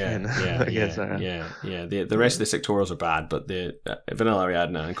 Yeah. The rest of the sectorals are bad, but the Vanilla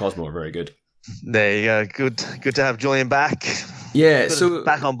Ariadna and Cosmo are very good. There you go. Good to have Julian back. Yeah, so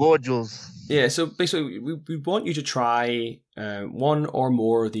back on board, Jules. Yeah, so basically, we want you to try one or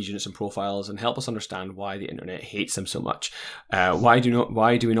more of these units and profiles and help us understand why the internet hates them so much. Why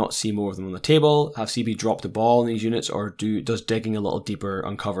do we not see more of them on the table? Have CB dropped the ball on these units, or does digging a little deeper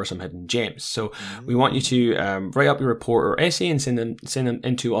uncover some hidden gems? So we want you to write up your report or essay and send them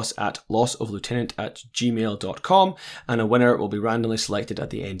into us at lossoflieutenant@gmail.com, and a winner will be randomly selected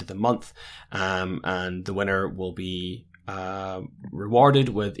at the end of the month, and the winner will be rewarded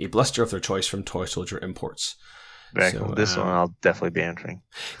with a blister of their choice from Toy Soldier Imports. Very cool. This one I'll definitely be entering.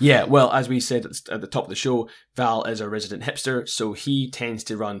 Yeah, well, as we said at the top of the show, Val is a resident hipster, so he tends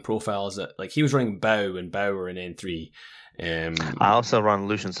to run profiles that, like, he was running Bao when Bao were in N3. I also run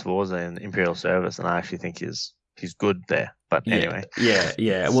Lucian Sforza in Imperial Service, and I actually think he's good there. But anyway.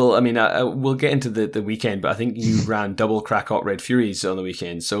 Yeah. Well, I mean, we'll get into the weekend, but I think you ran double Krakot Red Furies on the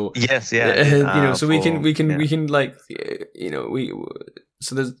weekend. So yes, yeah. So we can like,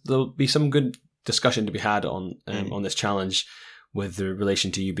 so there'll be some good discussion to be had on this challenge with the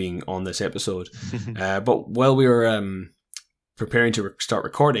relation to you being on this episode. But while we were preparing to start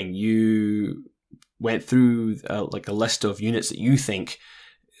recording, you went through like a list of units that you think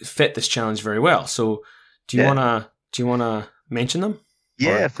fit this challenge very well. So do you wanna mention them?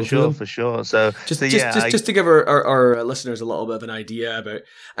 Yeah, for sure. So just to give our listeners a little bit of an idea about,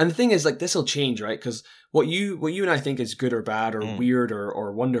 and the thing is, like, this will change, right? Because what you and I think is good or bad or weird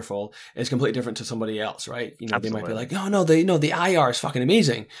or wonderful is completely different to somebody else, right? Absolutely. They might be like, oh no, the IR is fucking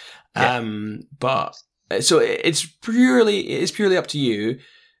amazing. But so it's purely up to you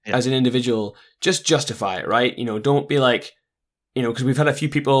as an individual. Just justify it, right? Don't be like, because we've had a few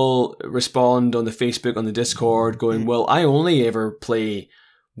people respond on the Facebook, on the Discord, going, well, I only ever play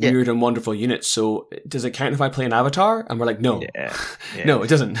weird and wonderful units. So does it count if I play an Avatar? And we're like, no. Yeah. No, it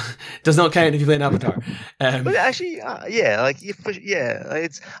doesn't. It does not count if you play an Avatar. But actually,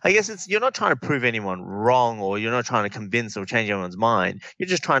 it's. I guess it's. You're not trying to prove anyone wrong, or you're not trying to convince or change anyone's mind. You're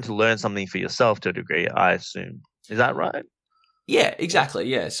just trying to learn something for yourself to a degree, I assume. Is that right? Yeah, exactly.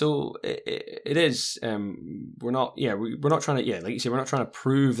 Yeah, so it is. We're not. Yeah, we're not trying to. Yeah, like you say, we're not trying to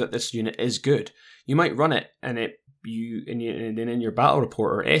prove that this unit is good. You might run it, and then in your battle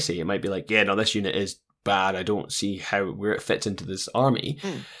report or essay, it might be like, yeah, no, this unit is bad. I don't see where it fits into this army.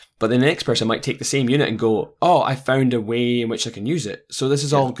 But the next person might take the same unit and go, oh, I found a way in which I can use it. So this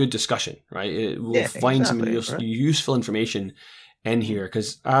is all good discussion, right? We'll find some useful information in here,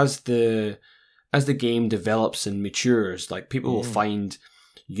 because as the game develops and matures, like people will find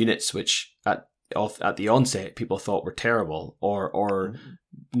units which at the onset people thought were terrible or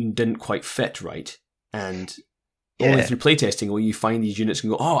didn't quite fit right, and only through playtesting will you find these units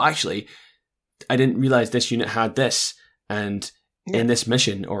and go, oh, actually, I didn't realize this unit had this, and in this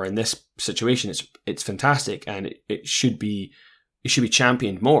mission or in this situation, it's fantastic, and it should be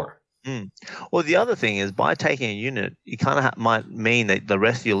championed more. Well, the other thing is, by taking a unit, you kind of might mean that the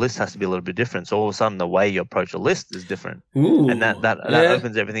rest of your list has to be a little bit different. So all of a sudden, the way you approach a list is different, and that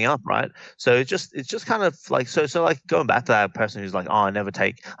opens everything up, right? So it's just kind of like so like going back to that person who's like, oh, I never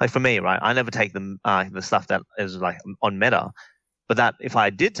take, like for me, right? I never take the stuff that is like on meta. But that if I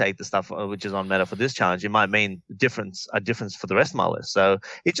did take the stuff which is on meta for this challenge, it might mean a difference for the rest of my list. So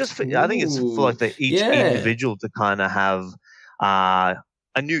it just, I think it's for like each individual to kind of have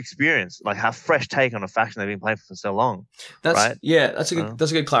a new experience, like have fresh take on a faction they've been playing for so long. Right? Yeah, that's a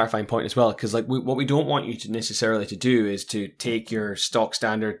good clarifying point as well. Because like what we don't want you to necessarily to do is to take your stock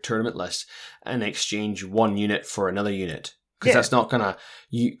standard tournament list and exchange one unit for another unit. Because that's not gonna.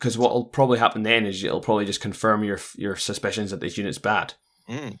 Because what will probably happen then is it'll probably just confirm your suspicions that this unit's bad,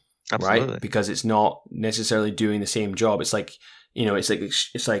 absolutely. Right? Because it's not necessarily doing the same job. It's like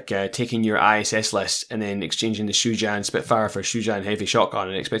it's like taking your ISS list and then exchanging the Shujan Spitfire for Shujan Heavy Shotgun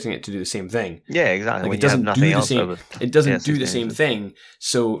and expecting it to do the same thing. Yeah, exactly. Like it doesn't do the same. It doesn't do the same thing.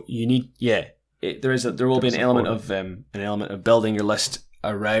 So you need. There will be an element of building your list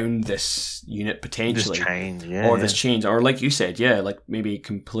around this unit potentially, this change, or like you said, like maybe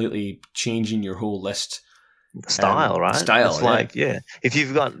completely changing your whole list style, right? It's like if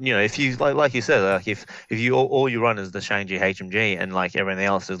you've got if you like you said, like if you all you run is the Shang-Chi HMG and like everything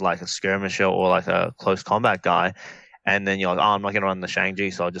else is like a skirmisher or like a close combat guy, and then you're like, oh, I'm not going to run the Shang-Chi,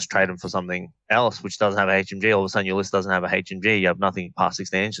 so I'll just trade him for something else which doesn't have a HMG. All of a sudden your list doesn't have a HMG, you have nothing past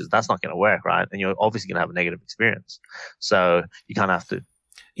 16 inches. That's not going to work, right? And you're obviously going to have a negative experience, so you kind of have to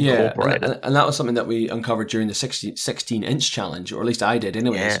incorporate it. And that was something that we uncovered during the 16-inch challenge, or at least I did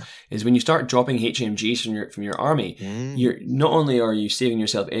anyways, is when you start dropping HMGs from your army, you're not only are you saving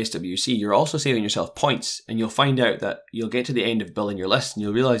yourself SWC, you're also saving yourself points, and you'll find out that you'll get to the end of building your list and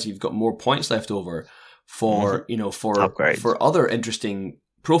you'll realize you've got more points left over for for other interesting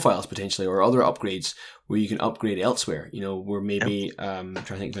profiles potentially, or other upgrades where you can upgrade elsewhere, where maybe I'm trying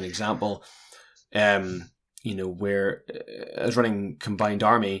to think of an example, where I was running combined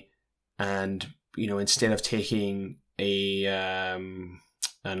army, and instead of taking the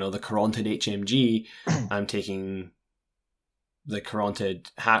Caronted HMG, I'm taking the Caronted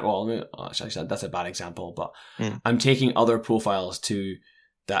hack. Well, actually, that's a bad example, but I'm taking other profiles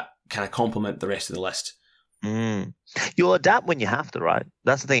that kind of complement the rest of the list. You'll adapt when you have to, right?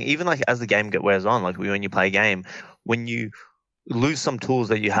 That's the thing. Even like as the game wears on, like when you play a game, when you lose some tools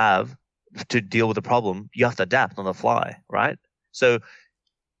that you have to deal with the problem, you have to adapt on the fly, right? So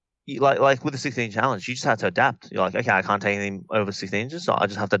like with the 16 challenge, you just have to adapt. You're like, okay, I can't take anything over 16 inches, so I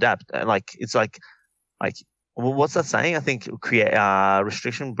just have to adapt. And like it's like well, what's that saying? I think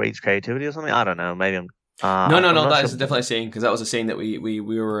restriction breeds creativity or something. I don't know. Maybe I'm no. That is definitely a saying, because that was a saying that we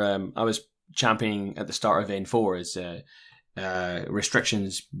were I was championing at the start of N4 is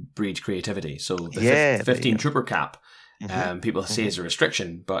restrictions breed creativity. So the 15 trooper cap. People say it's a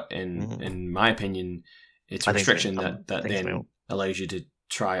restriction, but in my opinion, it's a restriction that then allows you to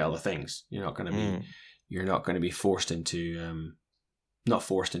try other things. You're not going to be forced into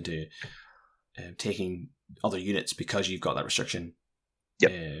taking other units because you've got that restriction.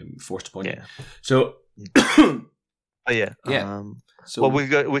 Forced upon you. So. So we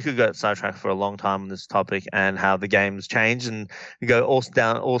could go sidetrack for a long time on this topic and how the game's changed, and go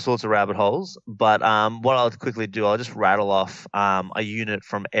down all sorts of rabbit holes. But what I'll quickly do, I'll just rattle off a unit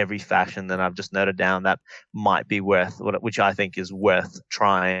from every faction that I've just noted down that might be which I think is worth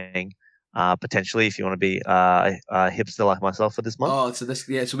trying potentially, if you want to be a hipster like myself for this month. Oh,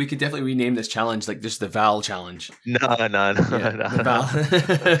 so we could definitely rename this challenge like just the Val challenge. No. The Val.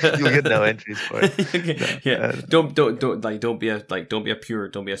 You'll get no entries for it. Don't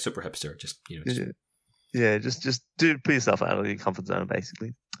be a super hipster. Just put yourself out of your comfort zone,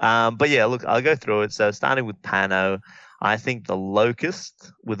 basically. But yeah, look, I'll go through it. So starting with Pano, I think the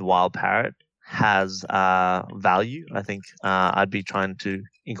Locust with Wild Parrot has value. I think I'd be trying to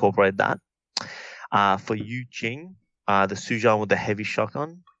incorporate that. For Yu Jing, the Sujan with the heavy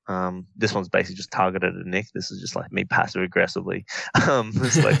shotgun. This one's basically just targeted at Nick. This is just like me passive aggressively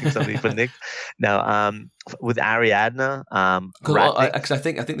selecting something for Nick. Now, with Ariadna, because I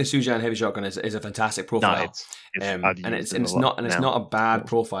think the Sujan heavy shotgun is a fantastic profile. No, it's not a bad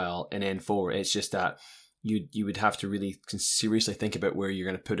profile in N4. It's just that you would have to really seriously think about where you're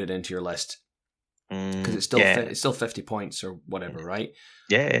going to put it into your list. Because it's still 50 points or whatever, right?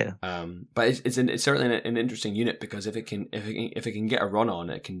 Yeah. But it's certainly an interesting unit because if it can get a run on,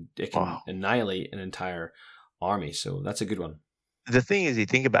 it can annihilate an entire army. So that's a good one. The thing is, you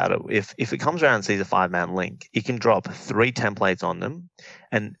think about it. If it comes around and sees a 5-man link, it can drop 3 templates on them,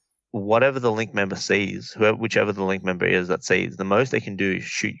 and whatever the link member sees, whichever the link member is that sees, the most they can do is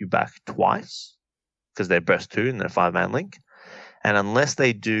shoot you back twice because they're burst 2 and they're 5-man link. And unless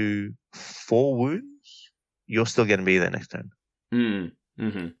they do 4 wounds, you're still going to be there next turn.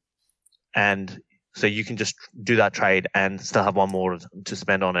 Mm-hmm. And so you can just do that trade and still have 1 more to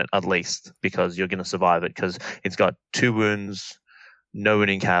spend on it at least because you're going to survive it because it's got 2 wounds, no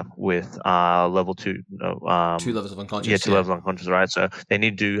wounding cap with level 2. 2 levels of unconscious. Yeah, 2 levels of unconscious, right? So they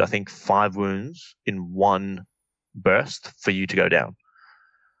need to do, I think, 5 wounds in 1 burst for you to go down.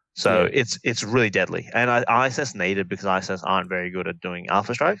 So it's really deadly. And ISS needed because ISS aren't very good at doing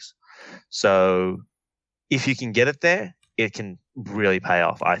alpha strikes. So if you can get it there, it can really pay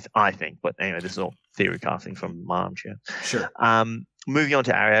off, I think. But anyway, this is all theory casting from my armchair. Sure. Moving on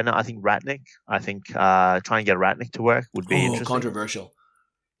to Ariadna, I think Ratnik. I think trying to get a Ratnik to work would be interesting. Controversial.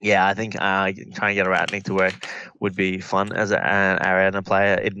 Yeah, I think trying to get a Ratnik to work would be fun as an Ariadna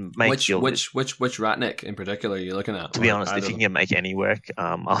player. It makes which Ratnik in particular are you looking at? To be honest, if you can make any work,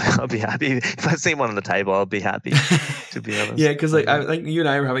 I'll be happy. If I see one on the table, I'll be happy. To be honest, yeah, because I think you and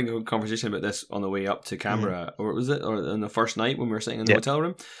I were having a conversation about this on the way up to Canberra, or was it, or on the first night when we were sitting in the hotel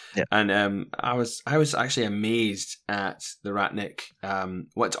room? Yeah, and I was actually amazed at the Ratnik.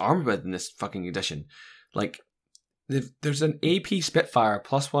 What's armed with in this fucking edition, like. There's an AP Spitfire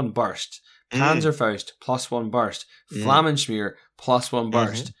 +1 burst, Panzerfaust +1 burst, Flammenschmier +1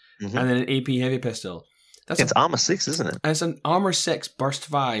 burst, and then an AP heavy pistol. It's armor 6, isn't it? And it's an armor 6 burst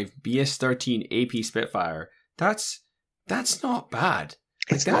 5 BS13 AP Spitfire. That's not bad.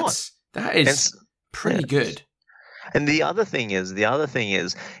 That is pretty good. And the other thing is,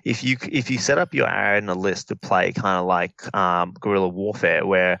 if you set up your Ariadna list to play kind of like guerrilla warfare,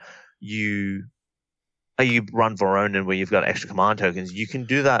 where you run Voronin where you've got extra command tokens, you can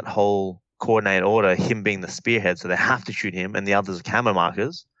do that whole coordinate order, him being the spearhead, so they have to shoot him, and the others are camo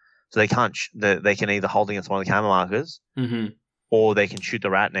markers, so they can't. They can either hold against one of the camo markers, or they can shoot the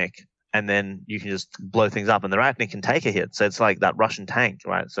Ratnik, and then you can just blow things up, and the Ratnik can take a hit. So it's like that Russian tank,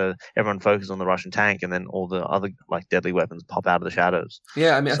 right? So everyone focuses on the Russian tank, and then all the other like deadly weapons pop out of the shadows.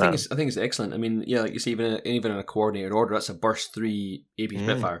 Yeah, I mean, I think it's excellent. I mean, yeah, like you see, even in a coordinated order, that's a burst 3 AP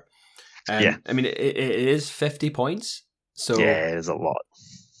Spitfire. I mean, it is 50 points. So yeah, it is a lot.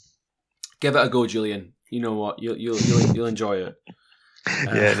 Give it a go, Julian. You know what? You'll enjoy it.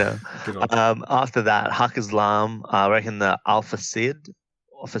 After that, Haq Islam, I reckon the Alpha Seed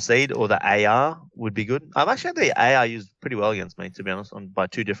or the AR would be good. I've actually had the AR used pretty well against me, to be honest, by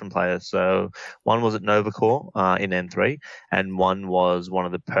 2 different players. So one was at Novacore in N3, and one was one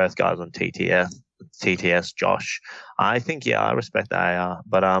of the Perth guys on TTS, Josh. I think, I respect the AR.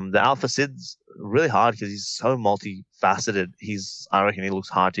 But the Alpha Sid's really hard because he's so multifaceted. I reckon he looks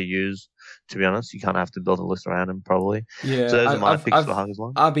hard to use, to be honest. You kind of have to build a list around him, probably. Yeah, so those are my picks for Haq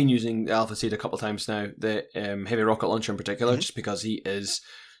Islam. I've been using the Alpha Sid a couple of times now, the heavy rocket launcher in particular, just because he is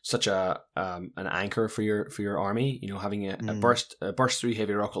such an anchor for your army. You know, having a burst 3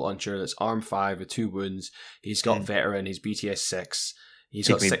 heavy rocket launcher that's arm 5 with 2 wounds. He's got veteran. He's BTS 6. He's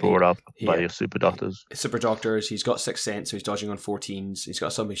got brought up by your super doctors. Super doctors. He's got 6th sense, so he's dodging on 14s. He's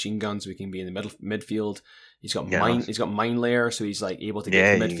got submachine guns, so he can be in the midfield. He's got mine. He's got mine layer, so he's like able to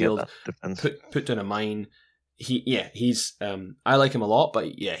get to midfield, put down a mine. He's I like him a lot, but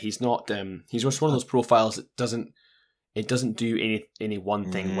he's not. He's just one of those profiles that doesn't do any one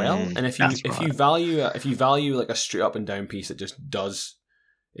thing well. And if you value like a straight up and down piece that just does.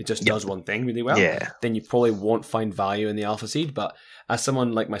 It just does one thing really well. Then you probably won't find value in the Alpha Seed. But as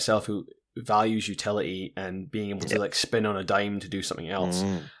someone like myself who values utility and being able to like spin on a dime to do something else,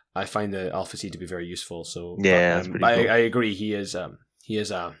 I find the Alpha Seed to be very useful. So yeah, that's pretty cool. I agree. He is a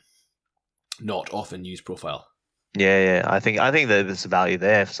not often used profile. Yeah. I think that there's a value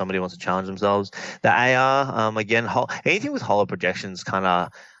there if somebody wants to challenge themselves. The AR, again, anything with hollow projections kind of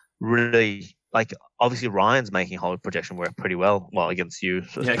really, like, obviously Ryan's making hollow projection work pretty well against you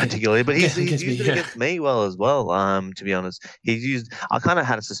particularly, but he's used it against me well as well. To be honest, I kind of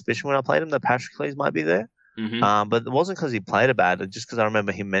had a suspicion when I played him that Patrocles might be there, but it wasn't because he played it bad. Just because I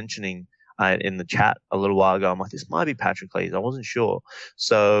remember him mentioning in the chat a little while ago, I'm like, this might be Patrocles. I wasn't sure.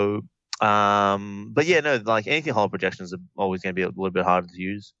 So, but yeah, no, like anything hollow projections are always going to be a little bit harder to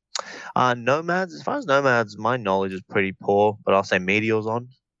use. Nomads, as far as Nomads, my knowledge is pretty poor, but I'll say Meteor's on.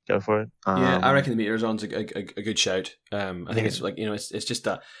 Go for it. Yeah, I reckon the Meteor's on's a good shout. I think it's like, it's just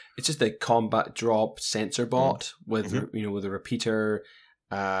the combat drop sensor bot with with a repeater.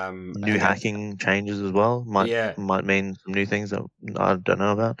 New hacking changes as well might mean some new things that I don't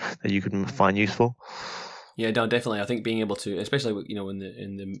know about that you could find useful. Yeah, no, definitely. I think being able to, especially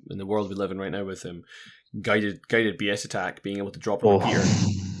in the world we live in right now with guided BS attack, being able to drop a repeater,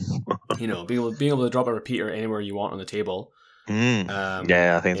 being able to drop a repeater anywhere you want on the table.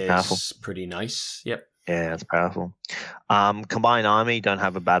 I think it's powerful. Pretty nice. Yep. Yeah, it's powerful. Combined Army don't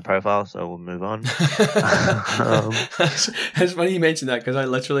have a bad profile, so we'll move on. It's funny you mentioned that because I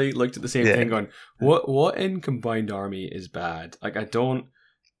literally looked at the same thing, going, "What in Combined Army is bad?" Like I don't.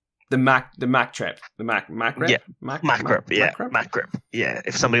 The Mac Trip. Mac Grip. Yeah,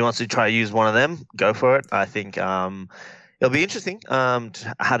 if somebody wants to try to use one of them, go for it. I think it'll be interesting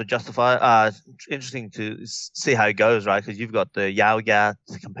how to justify. Interesting to see how it goes, right? Because you've got the Yaogat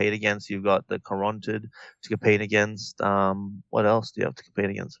to compete against. You've got the Corontid to compete against. What else do you have to compete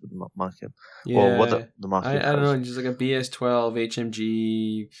against with the market? Yeah, or what the market? I don't know. Just like a BS12,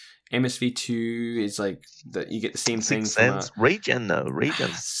 HMG, MSV2 is like that. You get the same thing. 6 Sense regen though.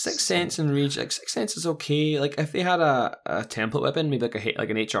 6 Sense and regen. Like 6 Sense is okay. Like if they had a template weapon, maybe like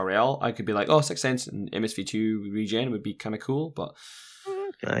an HRL, I could be like, 6 Sense and MSV2 regen would be kind of cool. But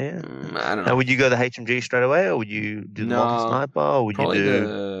okay, yeah. I don't know. Now, would you go the HMG straight away, or would you do the multi-sniper, or would you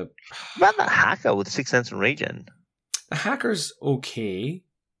do about the hacker with 6 Sense and regen? The hacker's okay.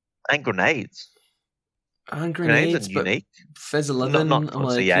 And grenades. And grenades are but unique. Fizz 11, not I'm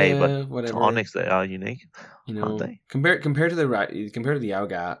like, CA, but whatever. Onyx, they are unique, aren't they? Compared to the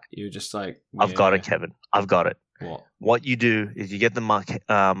Yaogat, you're just like, I've got it, Kevin. I've got it. What you do is you get the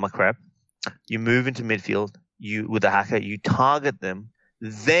Macrep, you move into midfield, with the hacker, you target them,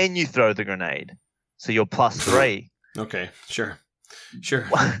 then you throw the grenade. So you're +3. Okay, sure.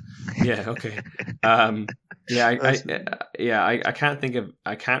 Yeah, okay. I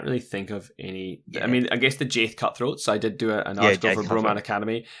can't really think of any. I mean, I guess the Jaith Cutthroats. I did do an article for Broman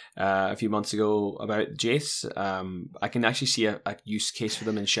Academy a few months ago about Jaiths. I can actually see a use case for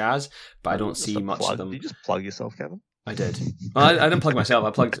them in Shaz, but I don't see much of them. Did you just plug yourself, Kevin? I did. Well, I didn't plug myself.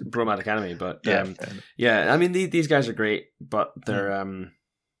 I plugged Broman Academy, but I mean, these guys are great, but they're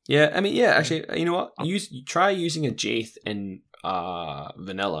actually, you know what? Try using a Jaith in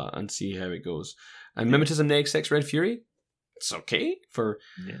vanilla and see how it goes. And Mimetism Neg 6 Red Fury, it's okay but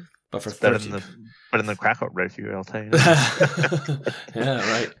for 30 better than the Crackot Red Fury, I'll tell you. Yeah,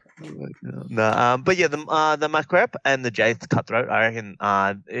 right. No, but yeah, the Macrep and the Jaith Cutthroat, I reckon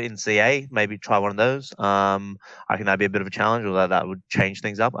in CA, maybe try one of those. I reckon that'd be a bit of a challenge, although that would change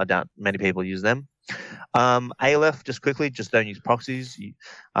things up. I doubt many people use them. ALF, just quickly, just don't use proxies. So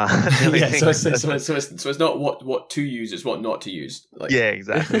it's not what to use, it's what not to use. Like. Yeah,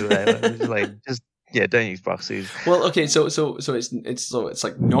 exactly. Don't use proxies. Well, okay, so it's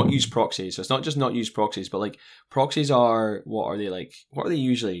like not use proxies. So it's not just not use proxies, but like proxies are what are they like? What are they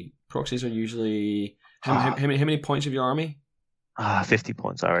usually? Proxies are usually how many points of your army? 50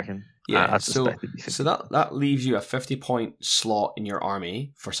 points, I reckon. Yeah, so that leaves you a 50-point slot in your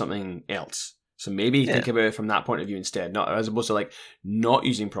army for something else. So maybe think about it from that point of view instead, not as opposed to like not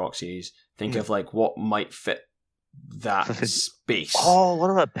using proxies. Think of like what might fit that space. Oh, what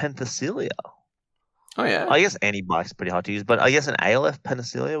about Penthesilea? Oh yeah, I guess anti-bike's pretty hard to use, but I guess an ALF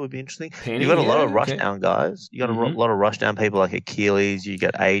Penthesilea would be interesting. You've got a lot of rushdown guys. You got a lot of rushdown people like Achilles. You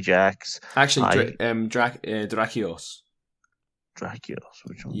get Ajax. Actually, Drakios. Drakios,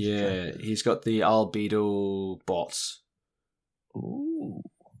 which one? Yeah, he's got the albedo bots. Ooh.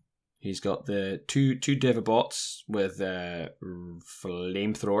 He's got the two Deva bots with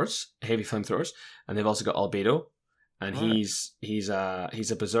flamethrowers, heavy flamethrowers, and they've also got albedo. And he's a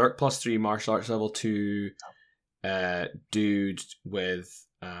berserk +3 martial arts level 2 dude with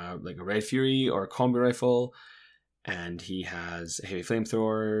like a red fury or a combi rifle, and he has a heavy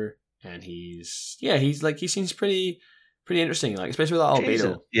flamethrower. and he seems pretty interesting, like especially with that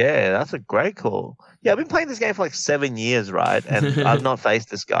albedo. Yeah, that's a great call. Yeah, I've been playing this game for like 7 years, right? And I've not faced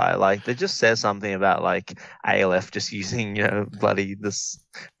this guy. Like, that just says something about like ALF just using, bloody this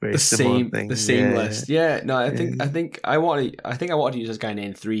very similar thing. The same list. Yeah, no, I think I wanted to use this guy in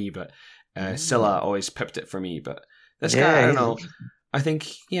N3, but Scylla always pipped it for me. But this guy, I don't know. I think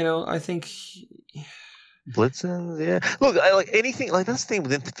Blitzen, yeah. Look, I like anything. Like, that's the thing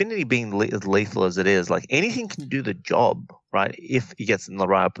with Infinity being as lethal as it is. Like, anything can do the job, right? If he gets in the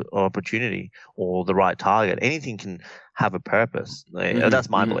right opportunity or the right target, anything can have a purpose. That's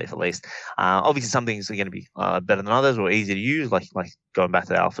my belief, at least. Obviously, some things are going to be better than others or easier to use. Like going back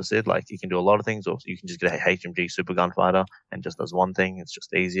to Alpha Sid, like you can do a lot of things, or you can just get a HMG Super Gunfighter and just does one thing. It's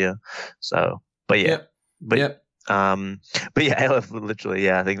just easier. So, but yeah, but yeah, ALF literally,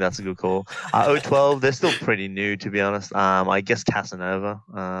 yeah, I think that's a good call. O12, they're still pretty new, to be honest. I guess Casanova.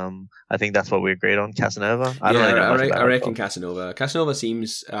 I think that's what we agreed on. Casanova. I reckon Casanova. Casanova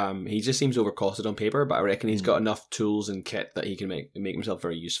seems he just seems overcosted on paper, but I reckon he's got enough tools and kit that he can make himself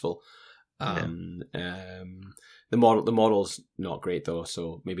very useful. The model's not great though,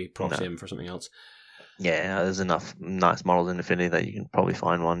 so maybe props him for something else. Yeah, there's enough nice models in Infinity that you can probably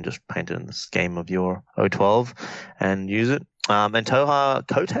find one just painted in the scheme of your O12 and use it. And Toha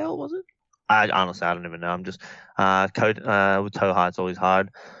Coattail, was it? I don't even know. I'm just with Toha, it's always hard.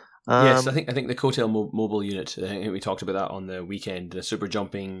 Yes, I think the Coattail mobile unit. I think we talked about that on the weekend. The super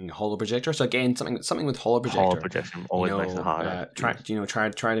jumping holo projector. So again, something with holo projector. Holo projection always makes it hard.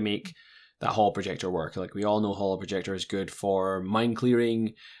 Try to make that holo projector work. Like we all know, holo projector is good for mine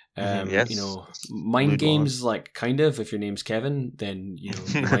clearing. Mind games, like kind of. If your name's Kevin, then you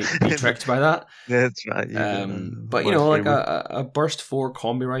might be tricked by that. That's right. But like a burst 4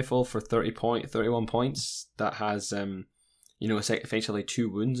 combi rifle for 31 points that has essentially 2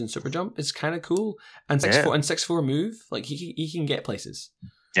 wounds and super jump is kind of cool. And 6'4" move, like he can get places.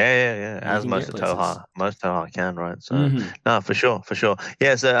 Yeah. As most of Toha can, right? So no, for sure.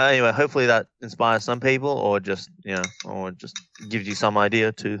 Yeah. So anyway, hopefully that inspires some people, or just gives you some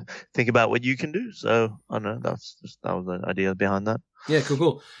idea to think about what you can do. So I don't know. That was the idea behind that. Yeah,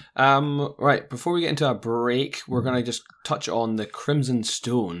 cool. Right, before we get into our break, we're gonna just touch on the Crimson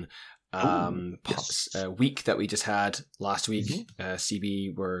Stone week that we just had last week.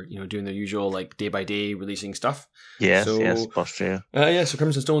 CB were doing their usual like day by day releasing stuff. Yes, Austria. So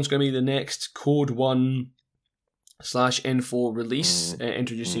Crimson Stone's going to be the next Code 1/N4 release,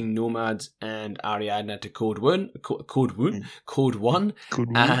 introducing Nomads and Ariadna to Code 1,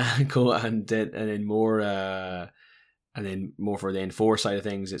 and then more for the N4 side of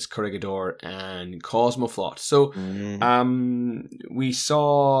things, it's Corregidor and Cosmoflot. So we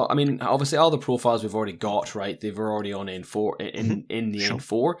saw, obviously all the profiles we've already got, right? They've already on N4 in the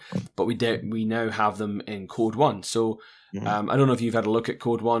N4, but we now have them in Code 1. So I don't know if you've had a look at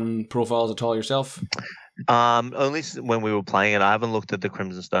Code 1 profiles at all yourself. Only when we were playing it. I haven't looked at the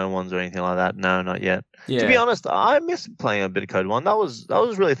Crimson Stone ones or anything like that. No, not yet. Yeah. To be honest, I miss playing a bit of Code 1. That was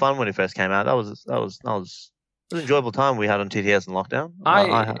really fun when it first came out. It was an enjoyable time we had on TTS and lockdown.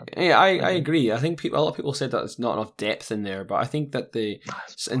 I agree. I think a lot of people said that there's not enough depth in there, but I think that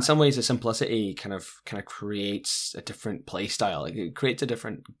in some ways the simplicity kind of creates a different play style. Like it creates a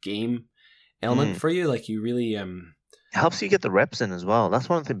different game element for you. Like you really it helps you get the reps in as well. That's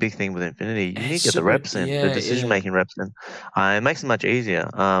one of the big thing with Infinity. You need to get the reps in, the decision making reps in. It makes it much easier.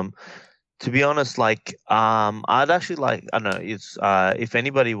 To be honest, I'd actually like, I don't know, it's if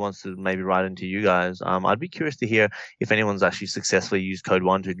anybody wants to maybe write into you guys, I'd be curious to hear if anyone's actually successfully used Code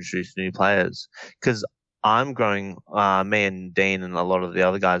 1 to introduce new players. Because I'm growing, me and Dean and a lot of the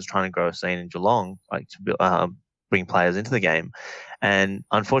other guys are trying to grow a scene in Geelong, like to bring players into the game. And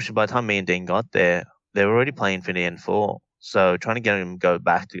unfortunately, by the time me and Dean got there, they were already playing Infinity N4. So trying to get them to go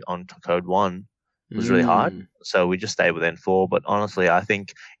back onto Code 1 was really hard. So we just stayed with N4. But honestly, I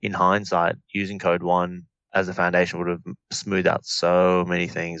think in hindsight, using Code 1 as a foundation would have smoothed out so many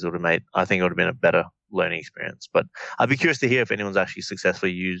things. I think it would have been a better learning experience. But I'd be curious to hear if anyone's actually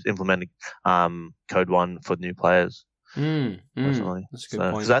successfully implemented Code 1 for new players. Personally. That's a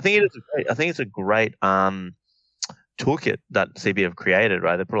good point. I think it's a great toolkit that CB have created,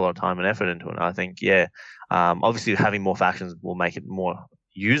 right? They put a lot of time and effort into it. And I think, obviously having more factions will make it more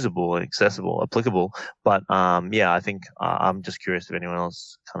usable and accessible, applicable. But I think I'm just curious if anyone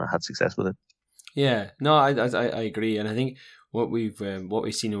else kind of had success with it. Yeah, no, I agree, and I think what we've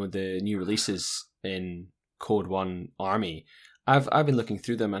seen with the new releases in Code 1 Army, I've been looking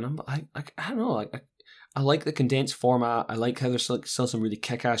through them, and I don't know, I like the condensed format. I like how there's still some really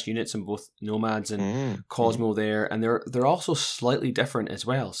kick-ass units in both Nomads and Cosmo there, and they're also slightly different as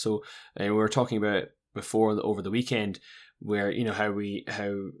well. So we were talking about before over the weekend, where how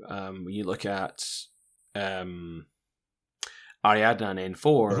you look at Ariadna and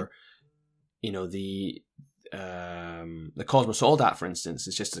N4, the Cosmo Soldat, for instance,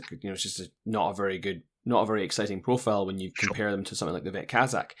 is just not a very exciting profile when you compare them to something like the Vet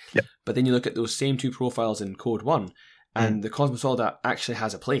Kazakh. Yep. But then you look at those same two profiles in Code 1, and the Cosmo Soldat actually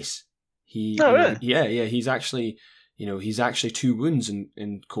has a place. Really? He's actually 2 wounds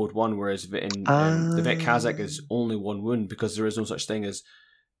in Code 1, whereas in the Vet Kazakh is only 1 wound because there is no such thing as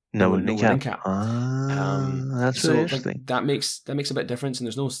no wound cap. That's really interesting. That makes a bit of difference, and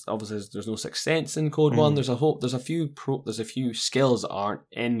there's no Sixth Sense in Code 1. There's a few skills that aren't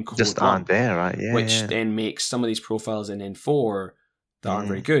in Code 1. Just aren't there, right? Yeah. Which then makes some of these profiles in N4 that aren't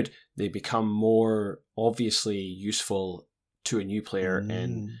very good. They become more obviously useful to a new player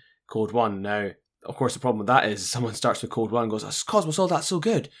in Code 1. Now, of course, the problem with that is someone starts with Code 1 and goes, "Oh, Cosmo Soldat's so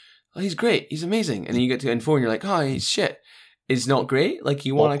good. Oh, he's great. He's amazing." And then you get to N4 and you're like, "Oh, he's shit. It's not great." Like,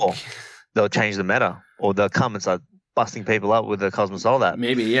 you want to... They'll change the meta, or they'll come and start busting people up with the Cosmo Soldat.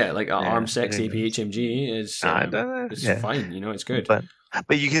 Maybe, yeah. Like, Arm 6 APHMG is fine. It's good.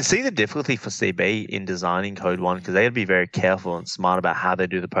 But you can see the difficulty for CB in designing Code 1, because they have to be very careful and smart about how they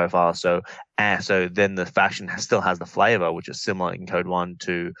do the profile. So then the faction still has the flavor, which is similar in Code 1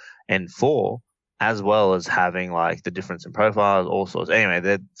 to N4, as well as having like the difference in profiles, all sorts. Anyway,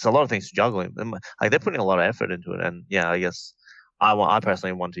 there's a lot of things to juggle. Like, they're putting a lot of effort into it, and yeah, I guess I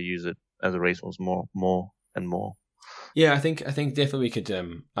personally want to use it as a resource more and more. Yeah, I think definitely we could.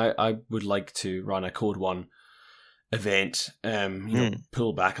 I would like to run a Code 1 event.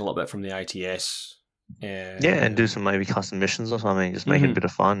 Pull back a little bit from the ITS. And do some maybe custom missions or something. Just make it a bit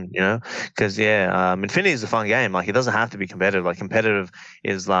of fun, because Infinity is a fun game. Like, it doesn't have to be competitive. Like, competitive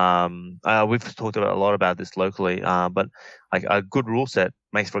is we've talked a lot about this locally. But like, a good rule set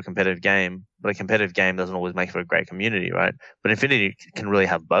makes for a competitive game, but a competitive game doesn't always make for a great community, right? But Infinity can really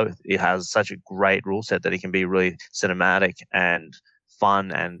have both. It has such a great rule set that it can be really cinematic and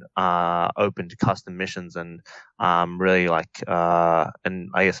fun and open to custom missions, and really and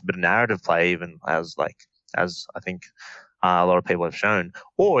I guess a bit of narrative play, even as I think a lot of people have shown.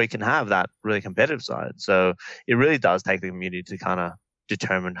 Or it can have that really competitive side. So it really does take the community to kind of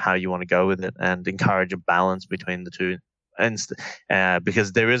determine how you want to go with it and encourage a balance between the two. And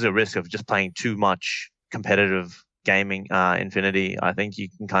because there is a risk of just playing too much competitive gaming, Infinity, I think you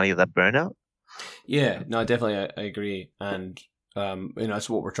can kind of get that burnout. Yeah, no, definitely, I agree. And that's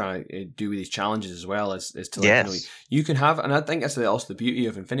what we're trying to do with these challenges as well, is to you can have, and I think that's also the beauty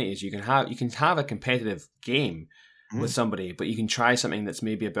of Infinity, is you can have a competitive game with somebody, but you can try something that's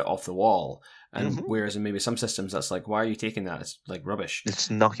maybe a bit off the wall. And whereas in maybe some systems, that's like, why are you taking that? It's like rubbish. It's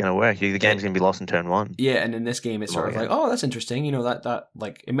not going to work. The game's going to be lost in turn 1. Yeah, and in this game, it's sort of like, oh, that's interesting. That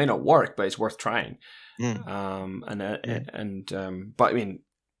like, it may not work, but it's worth trying. But I mean,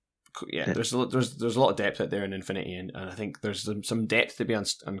 yeah, there's a lot of depth out there in Infinity, and I think there's some depth to be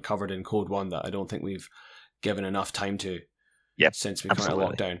uncovered in Code 1 that I don't think we've given enough time to. Yep, since we come out of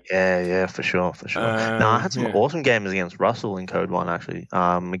lockdown. Yeah, for sure. No, I had some awesome games against Russell in Code 1, actually.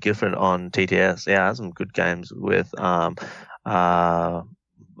 McGifford on TTS. Yeah, I had some good games with Pano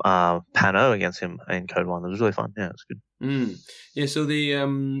against him in Code 1. It was really fun. Yeah, it was good. Yeah, so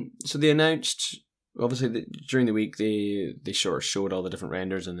they announced, obviously, during the week they sort of showed all the different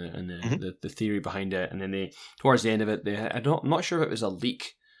renders and the theory behind it, and then they, towards the end of it, I'm not sure if it was a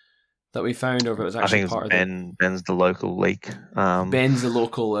leak that we found, or if it was actually part of Ben's the local leak. Ben's the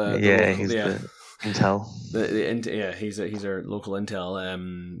local. He's the intel. He's our local intel.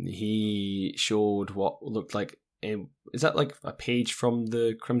 He showed what looked like. Is that like a page from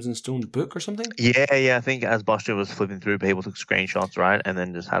the Crimson Stone book or something? Yeah. I think as Bostria was flipping through, people took screenshots, right, and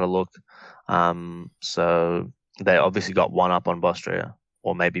then just had a look. So they obviously got one up on Bostria.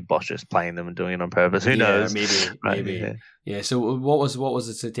 Or maybe Bostria's playing them and doing it on purpose. Who knows? Maybe. Yeah. So what was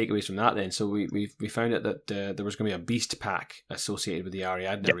the takeaways from that then? So we found out that there was going to be a beast pack associated with the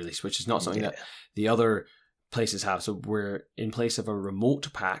Ariadna release, which is not something that the other places have. So we're in place of a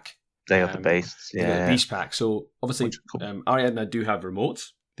remote pack. They have the beasts. Yeah. The beast pack. So obviously, cool. Ariadna do have remotes.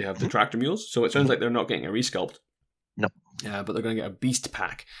 They have the tractor mules. So it sounds like they're not getting a resculpt. No. But they're going to get a beast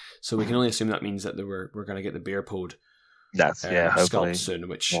pack. So we can only assume that means that we're going to get the bear pod. That's hopefully sculpt soon,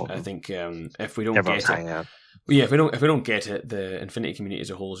 which I think if we don't get it, if we don't get it, the Infinity community as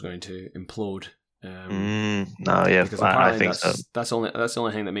a whole is going to implode. Because I think that's the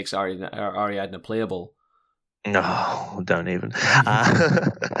only thing that makes Ariadna playable No, don't even.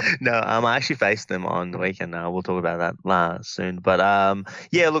 No, I actually faced them on the weekend. We'll talk about that soon. But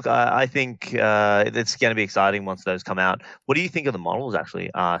yeah, look, I think it's going to be exciting once those come out. What do you think of the models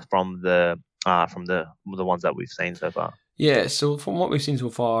actually from the ones that we've seen so far? Yeah, so from what we've seen so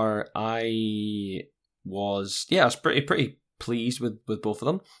far, I was pretty pleased with both of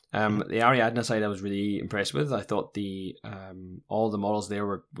them. The Ariadne side I was really impressed with. I thought the all the models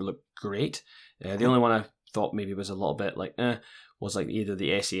there looked great. The only one I thought maybe was a little bit like was like either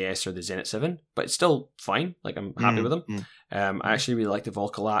the SAS or the Zenit 7, but it's still fine. Like I'm happy with them. I actually really like the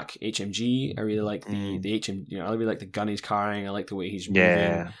Volkolak HMG. I really like the HM. I really like the gun he's carrying. I like the way he's moving.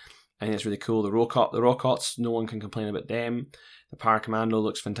 I think it's really cool. The Rokots, no one can complain about them. The Paracommando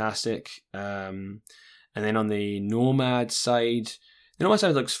looks fantastic. And then on the Nomad side,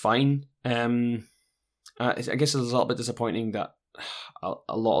 looks fine. I guess it's a little bit disappointing that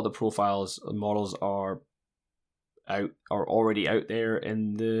a lot of the profiles and models are already out there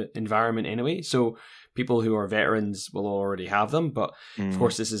in the environment anyway. So people who are veterans will already have them. But of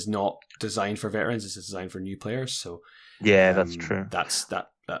course, this is not designed for veterans. This is designed for new players. So yeah, that's true.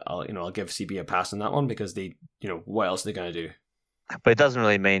 I'll give CB a pass on that one because they, what else are they going to do? But it doesn't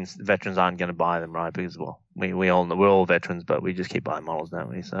really mean veterans aren't going to buy them, right? Because we all know, we're all veterans, but we just keep buying models, don't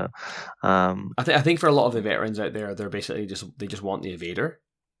we? So I think for a lot of the veterans out there, they're basically just want the Evader,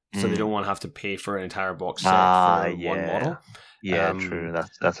 so they don't want to have to pay for an entire box set for one model. Yeah, true.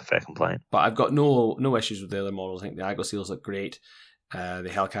 That's a fair complaint. But I've got no issues with the other models. I think the Agoseals look great. The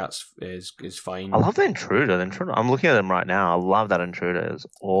Hellcats is fine. I love the Intruder. I'm looking at them right now. I love that Intruder. It's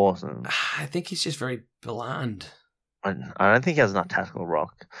awesome. I think he's just very bland. I don't think he has enough tactical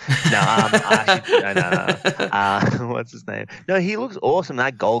rock. No, no. What's his name? No, he looks awesome.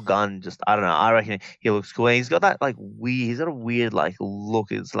 That gold gun, just I don't know. I reckon he looks cool. And he's got that he's got a weird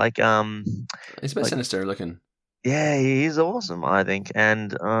look. It's like He's a bit sinister looking. Yeah, he's awesome. I think,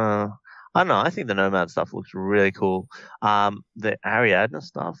 and I don't know. I think the Nomad stuff looks really cool. The Ariadne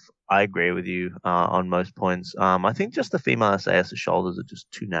stuff, I agree with you on most points. I think just the female SAS shoulders are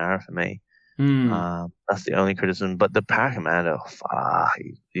just too narrow for me. That's the only criticism. But the Paracommando,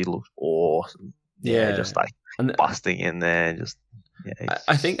 he looks awesome. Yeah, just busting in there. Just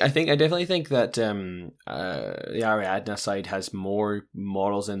I definitely think that the Ariadne side has more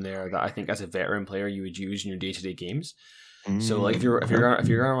models in there that I think as a veteran player you would use in your day-to-day games. So like if you're going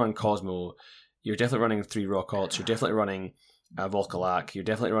to run Cosmo, you're definitely running 3 Rokots. You're definitely running Volkolak. You're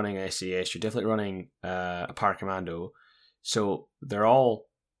definitely running SAS. You're definitely running a Paracommando. So they're all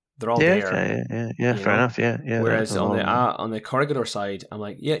there. Okay, yeah, fair enough. Yeah. Whereas on the Corregidor side, I'm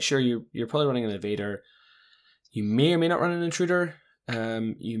like, yeah, sure, you're probably running an Evader. You may or may not run an Intruder.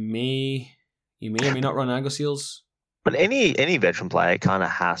 You may or may not run Agoseals. But any veteran player kind of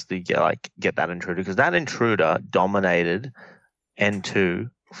has to get that Intruder because that Intruder dominated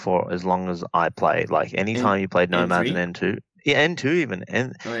N2 for as long as I played. Like anytime you played Nomads and N2, N2 even,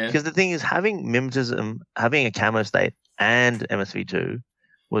 because the thing is having mimetism, having a camo state and MSV2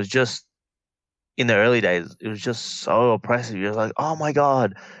 was just in the early days. It was just so oppressive. You're like, oh my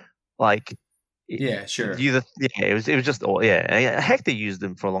god, like. Yeah, sure. It was just Hector used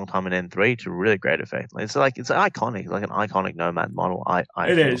them for a long time in N3 to really great effect. It's iconic, like an iconic Nomad model.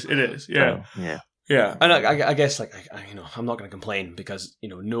 It is. Yeah, so, yeah. And I guess I'm not going to complain because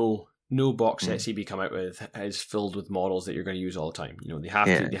no box set CB come out with is filled with models that you're going to use all the time. They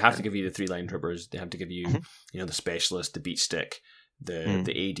have to give you the 3-line troopers. They have to give you the specialist, the beat stick, the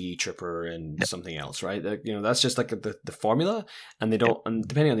AD trooper, and something else, right? That's just like the formula, and they don't. And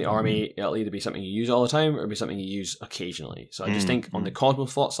depending on the army, it'll either be something you use all the time or it'll be something you use occasionally. So I just think on the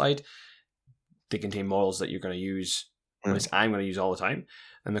Cosmos Flot side, they contain models that you're going to use, which I'm going to use all the time.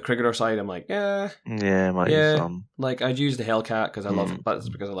 And the Cricketer side, I'm like, use some. Like I'd use the Hellcat because I love, but it's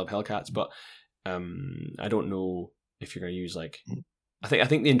because I love Hellcats. But I don't know if you're going to use I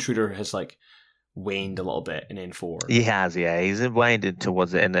think the Intruder has waned a little bit in N4. He has, yeah. He's waned it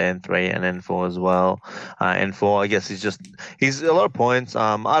towards the end of N3 and N4 as well. N4, I guess he's a lot of points.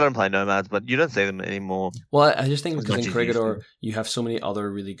 I don't play Nomads, but you don't see them anymore. Well, I just think because in Corregidor you have so many other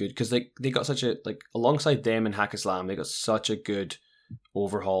really good, because they got such a, alongside them and Hack Islam, they got such a good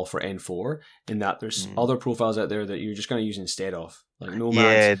overhaul for N4 in that there's other profiles out there that you're just going to use instead of. Like Nomads,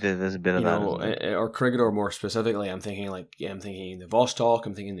 yeah, there's a bit of that. Or Corregidor more specifically, I'm thinking the Vostok,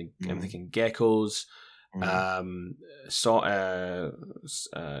 I'm thinking Geckos,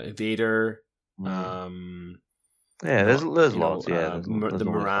 Evader, there's lots. The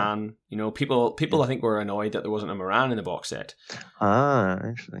Moran. People I think were annoyed that there wasn't a Moran in the box set.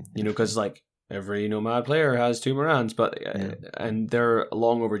 Interesting. Because every Nomad player has 2 Morans, and they're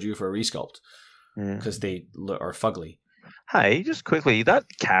long overdue for a resculpt. because they are fugly. Hey, just quickly, that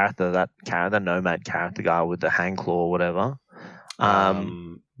nomad character guy with the hang claw or whatever.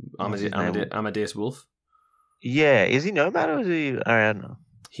 Amadeus Wolf. Yeah, is he nomad or is he Ariadna?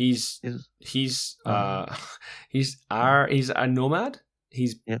 He's a nomad.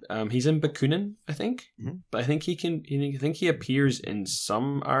 He's in Bakunin, I think, but I think he appears in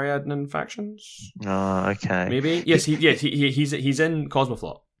some Ariadnan factions. Oh, okay. Maybe he's in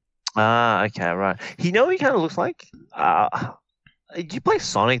Cosmoflot. Ah, okay, right. You know what he kind of looks like? Do you play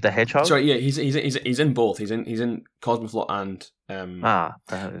Sonic the Hedgehog? Sorry, yeah, he's in both. He's in Cosmoflot and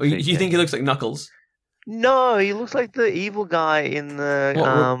you think he looks like Knuckles? No, he looks like the evil guy in the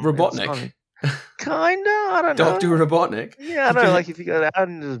Robotnik. Kinda, I don't know. Dr. Robotnik. Yeah, I don't know. Like if you go out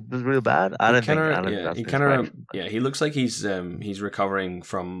and it was real bad, he looks like he's recovering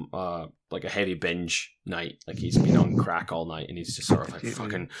from like a heavy binge night. Like he's been on crack all night and he's just sort of like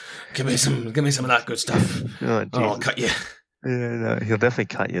fucking give me some of that good stuff. I'll cut you. Yeah, no, he'll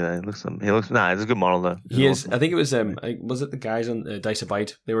definitely cut you. Though. It's a good model though. He is. I think it was was it the guys on Dice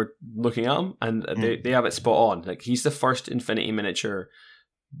Abide? They were looking at him and they have it spot on. Like he's the first Infinity miniature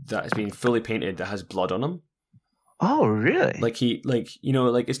that has been fully painted that has blood on him. Oh, really?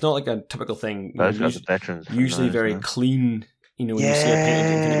 It's not like a typical thing. Those guys are veterans. Usually very clean. When you see a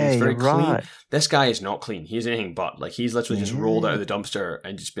painted Infinity, it's very clean. Right. This guy is not clean. He's anything but. Like he's literally just rolled out of the dumpster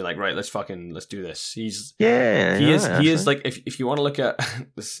and just be like, right, let's do this. He is like if you want to look at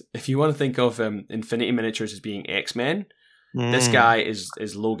this, if you want to think of Infinity miniatures as being X-Men, this guy is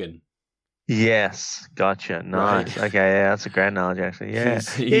Logan. Yes, gotcha. Nice. Right. Okay, yeah, that's a great analogy, actually. Yeah,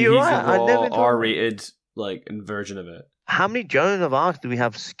 you're right. I never R-rated version of it. How many Joan of Arc do we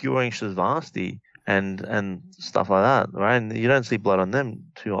have skewering Shazvasti and stuff like that? Right, and you don't see blood on them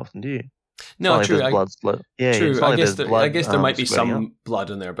too often, do you? No, true. Blood. Yeah, true. I guess there might be some blood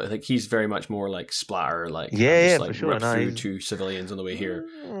in there, but like he's very much more like splatter. Like for sure. Rip through two civilians on the way here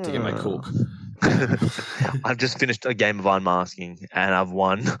to get my Coke. I've just finished a game of unmasking and I've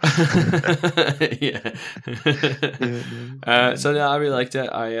won. Yeah. So I really liked it.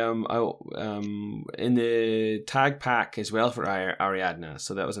 I in the tag pack as well for Ariadna.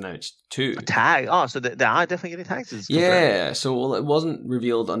 So that was announced too. A tag. Oh, so they are definitely getting tags. Yeah. So it wasn't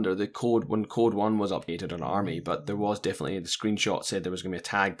revealed under the code when Code 1 was updated on Army, but there was definitely the screenshot said there was going to be a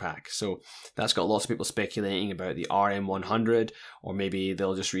tag pack. So that's got lots of people speculating about the RM100, or maybe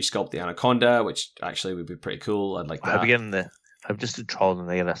they'll just resculpt the Anaconda, which actually would be pretty cool. I'd like that. I've just trolled and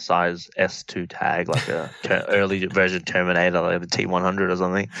they get a size S2 tag, like a early version Terminator, like the T100 or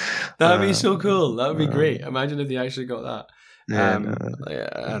something. That'd be so cool. That would be great. Imagine if they actually got that. I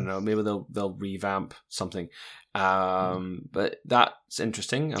don't know. Maybe they'll revamp something. But that's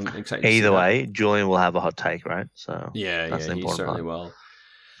interesting. I'm excited. Either way, Julian will have a hot take, right? So he certainly will.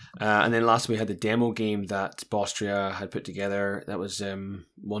 And then last we had the demo game that Bostria had put together that was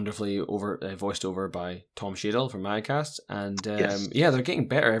wonderfully voiced over by Tom Shadle from Mayacast, and they're getting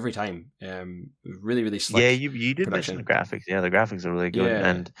better every time. Really, really slick. Yeah, you did mention the graphics. Yeah, the graphics are really good,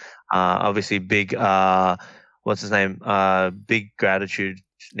 and obviously big. What's his name? Big gratitude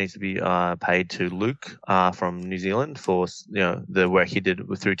needs to be paid to Luke from New Zealand for the work he did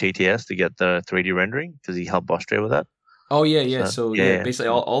through TTS to get the 3D rendering, because he helped Bostria with that. Oh yeah. So basically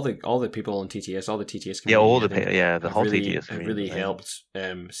all the people on TTS, all the TTS community, the whole TTS community really helped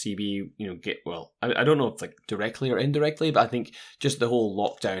CB get well. I don't know if like directly or indirectly, but I think just the whole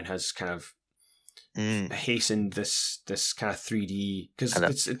lockdown has kind of hastened this kind of 3D,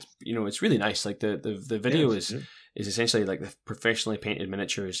 because it's really nice. Like the video is essentially like the professionally painted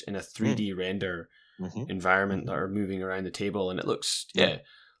miniatures in a 3D render environment that are moving around the table, and it looks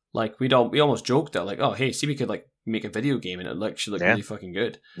like we almost joked that like, oh hey, CB could like make a video game and it should look really fucking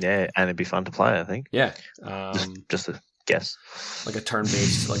good. Yeah, and it'd be fun to play, I think. Yeah. Just a guess. Like a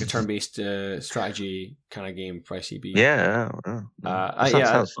turn-based strategy kind of game for ICB. Yeah.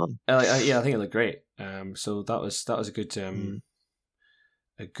 Sounds fun. I think it looked great. So that was a good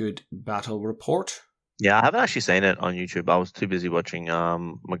a good battle report. Yeah, I haven't actually seen it on YouTube. I was too busy watching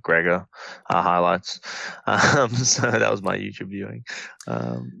McGregor highlights, so that was my YouTube viewing.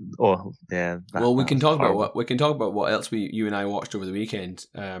 We can talk about what else you and I watched over the weekend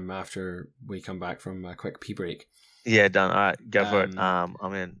after we come back from a quick pee break. Yeah, done. All right, go for it. I'm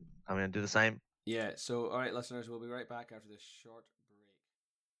gonna do the same. Yeah. So, all right, listeners, we'll be right back after this short break.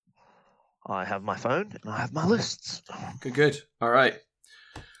 I have my phone and I have my lists. Good. All right.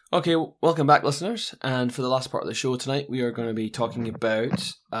 Okay, welcome back, listeners. And for the last part of the show tonight, we are going to be talking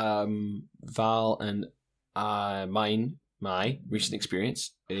about Val and my recent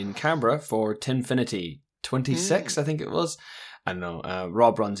experience in Canberra for Tinfinity 26, I think it was. I don't know.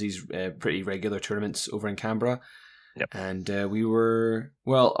 Rob runs these pretty regular tournaments over in Canberra. Yep. And we were,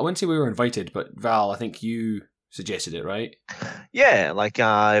 well, I wouldn't say we were invited, but Val, I think you suggested it, right? Yeah, like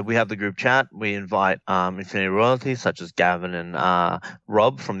we have the group chat. We invite Infinity royalties such as Gavin and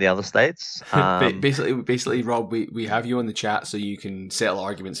Rob from the other states. Basically, Rob, we have you on the chat so you can settle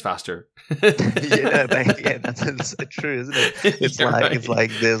arguments faster. Yeah, that's true, isn't it? It's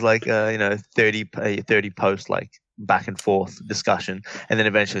like there's like 30 posts like back and forth discussion, and then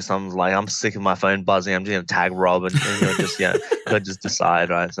eventually someone's like, I'm sick of my phone buzzing, I'm just gonna tag Rob and just decide,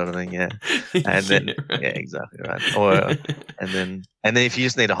 right, sort of thing. Yeah. And then yeah, exactly right. Or and then if you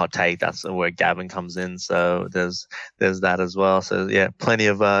just need a hot take, that's where Gavin comes in. So there's that as well. So yeah, plenty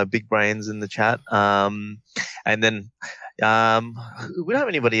of big brains in the chat. And then we don't have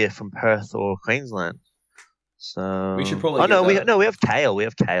anybody here from Perth or Queensland. So we should probably we have Kale. We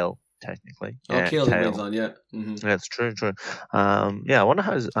have Kale. Technically, Kale in Queensland, yeah. Mm-hmm. Yeah, that's true. I wonder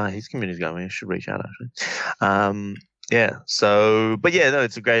how his community's going. I should reach out actually. Yeah. So, but yeah, no,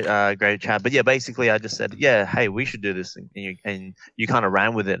 it's a great chat. But yeah, basically, I just said, yeah, hey, we should do this, and you kind of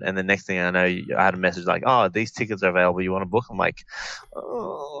ran with it. And the next thing I know, I had a message like, oh, these tickets are available. You want to book? I'm like,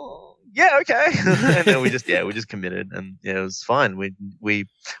 oh, yeah, okay. And then we just committed, and yeah, it was fine. We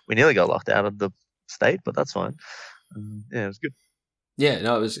nearly got locked out of the state, but that's fine. Yeah, it was good. Yeah,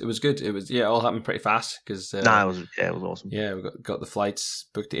 no, it was good. It was all happened pretty fast because it was awesome. Yeah, we got the flights,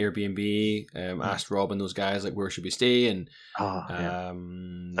 booked the Airbnb, asked Rob and those guys like where should we stay, and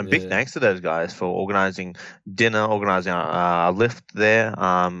and big thanks to those guys for organizing dinner, organizing a lift there,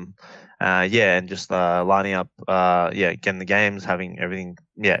 and just lining up, getting the games, having everything.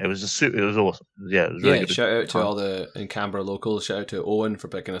 Yeah, it was it was awesome. Yeah, it was really good. Shout out to all the in Canberra locals. Shout out to Owen for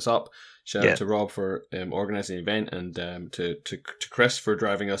picking us up. Shout out to Rob for organising the event, and to Chris for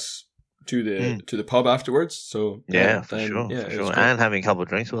driving us to the pub afterwards. So for sure. And having a couple of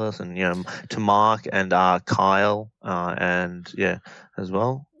drinks with us, and to Mark and Kyle, and as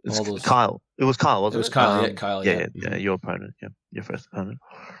well. Kyle. It was Kyle, wasn't it? It was Kyle. Kyle. Yeah, your opponent. Yeah, your first opponent.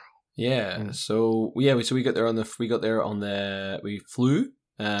 Yeah. So we got there we flew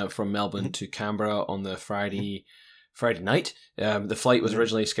from Melbourne to Canberra on the Friday night. The flight was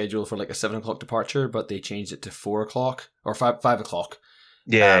originally scheduled for like a 7:00 departure, but they changed it to 4:00 or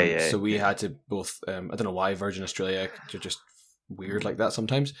 5:00. So we had to both. I don't know why Virgin Australia, they're just weird like that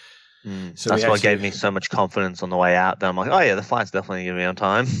sometimes. So that's what gave me so much confidence on the way out. That I'm like, oh yeah, the flight's definitely going to be on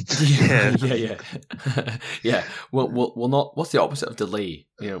time. Yeah. Well, not. What's the opposite of delay?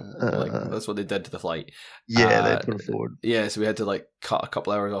 That's what they did to the flight. Yeah, they put it forward. Yeah, so we had to like cut a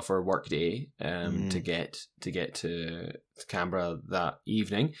couple hours off our work day to get to Canberra that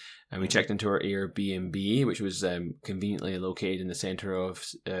evening, and we checked into our Airbnb, which was conveniently located in the centre of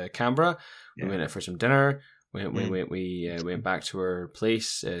Canberra. We went out for some dinner. We went back to our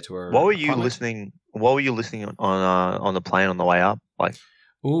place to our. What were you listening? What were you listening on the plane on the way up? Like,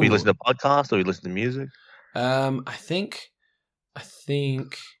 were you listening to podcasts or were you listening to music? I think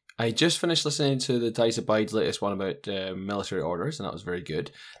I just finished listening to the Dice Abide's latest one about military orders, and that was very good.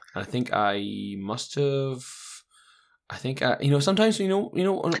 And I think I must have. Sometimes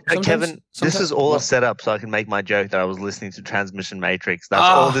Kevin, this is all a setup so I can make my joke that I was listening to Transmission Matrix. That's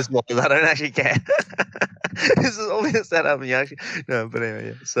all this was. I don't actually care. This is all a setup, and you actually but anyway.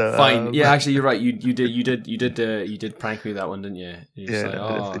 Yeah. So fine. Actually, you're right. You did prank me that one, didn't you?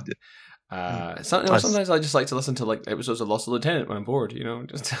 I did. Sometimes I just like to listen to like episodes of Lost Lieutenant when I'm bored.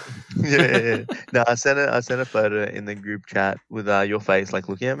 Just yeah. No, I sent a photo in the group chat with your face like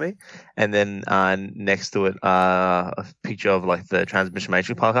looking at me, and then next to it a picture of like the Transmission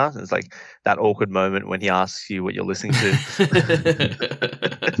Matrix podcast. And it's like that awkward moment when he asks you what you're listening to.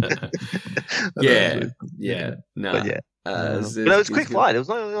 But it was a quick flight. It was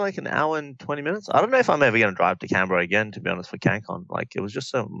only like an hour and 20 minutes. I don't know if I'm ever going to drive to Canberra again, to be honest, for CanCon. Like, it was just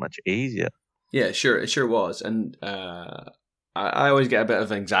so much easier. Yeah, sure. It sure was. And I always get a bit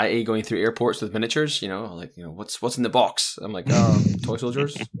of anxiety going through airports with miniatures, what's in the box? I'm like, toy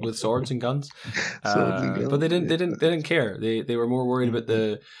soldiers with swords and guns. But they didn't care. They were more worried about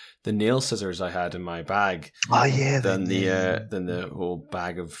the nail scissors I had in my bag. Oh yeah. Than the whole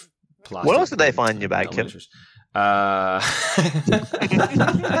bag of plastic. What else did they find in your bag, Kim? Well,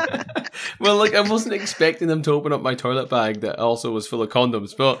 I wasn't expecting them to open up my toilet bag that also was full of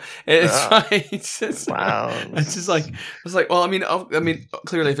condoms, but it's fine. Wow. It's just like, well, I mean,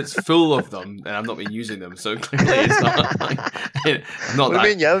 clearly if it's full of them, then I'm not been using them, so clearly it's not like, I'm not. What do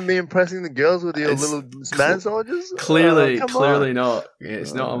you mean? You haven't been impressing the girls with your little man soldiers? Clearly not.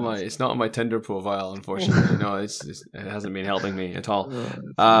 It's not on my Tinder profile, unfortunately. No, it hasn't been helping me at all.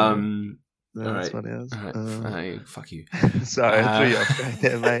 No, All that's right. what it is. All right. Fuck you. Sorry, I threw you off track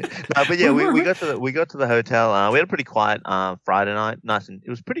there, mate. No, but yeah, we got to the hotel. We had a pretty quiet Friday night. Nice, and it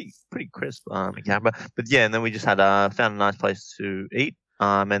was pretty crisp in Canberra. But yeah, and then we just had found a nice place to eat.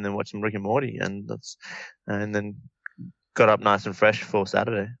 And then watched some Rick and Morty, and then got up nice and fresh for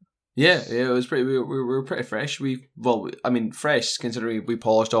Saturday. Yeah, it was pretty. We were pretty fresh. Fresh considering we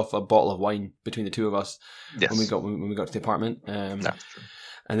polished off a bottle of wine between the two of us when we got to the apartment. That's true.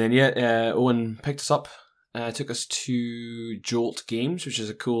 And then Owen picked us up, took us to Jolt Games, which is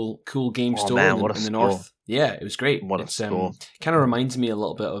a cool game store in the north. Yeah, it was great. What a store! Kind of reminds me a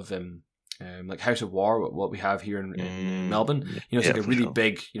little bit of like House of War, what we have here in Melbourne. You know, it's like a really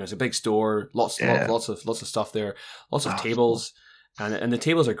big. You know, it's a big store. Lots of stuff there. Lots of tables. And the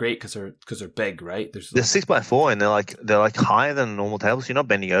tables are great because they're big, right? They're 6x4 and they're like higher than normal tables. So you're not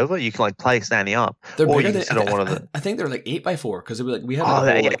bending over. You can like play standing up. They're or bigger you can sit on one of the. I think they're like 8x4 because we had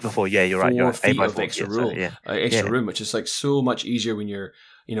they're 8x4. Yeah, you're right. You're right. 4 feet 8x4, of extra room, which is like so much easier when you're,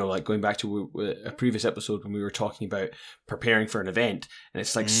 you know, like going back to a previous episode when we were talking about preparing for an event, and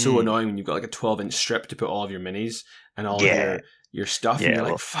it's like so annoying when you've got like a 12-inch strip to put all of your minis and all of your stuff, and you're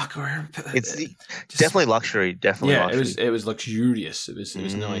like, fuck, where put that? It's definitely luxury. Definitely, luxury. It was luxurious. It was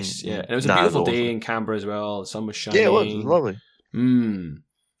nice. Yeah, and it was a beautiful day in Canberra as well. The sun was shining. Yeah, it was lovely.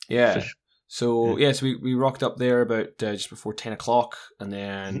 Yeah. So we rocked up there about just before 10 o'clock, and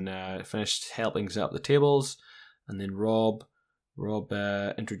then finished helping set up the tables, and then Rob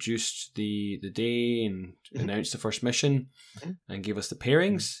introduced the day and announced the first mission and gave us the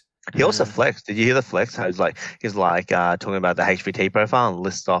pairings. He also flexed. Did you hear the flex? How he's like talking about the HVT profile and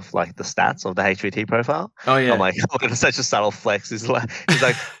lists off like the stats of the HVT profile. Oh yeah. I'm like, it's such a subtle flex. He's like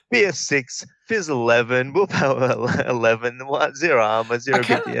BS6, Fizz 11, Willpower 11, 0 armor, 0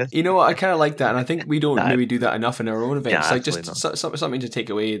 BTS. You know what? I kind of like that, and I think we don't maybe do that enough in our own events. No, like just something to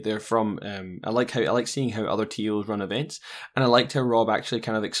take away there from. I like seeing how other TOs run events, and I liked how Rob actually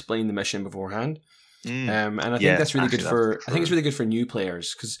kind of explained the mission beforehand. And I think that's really good for. I think it's really good for new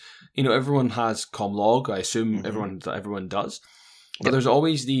players because you know everyone has Comlog. I assume everyone does, but there's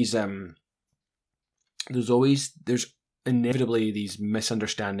always these. There's inevitably these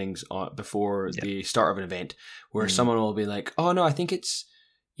misunderstandings before the start of an event where someone will be like, "Oh no, I think it's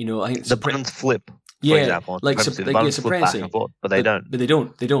I think the buttons flip." For example, like Supremacy, but they don't. But they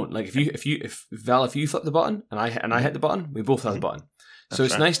don't. Like if you flip the button and I hit the button, we both have the button. So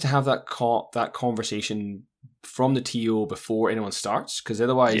it's nice to have that conversation from the TO before anyone starts, because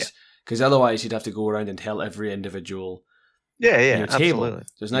otherwise you'd have to go around and tell every individual table. Absolutely.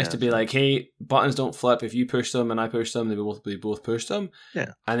 So it's nice to be like, hey, buttons don't flip. If you push them and I push them, they both push them.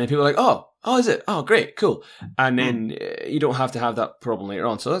 Yeah. And then people are like, oh, is it? Oh, great, cool. And then you don't have to have that problem later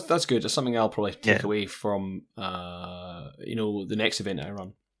on. So that's good. That's something I'll probably take away from the next event I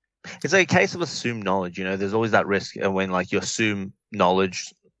run. It's like a case of assumed knowledge, there's always that risk when like you assume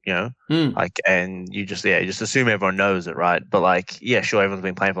knowledge, like, and you just assume everyone knows it, right? But like, yeah, sure, everyone's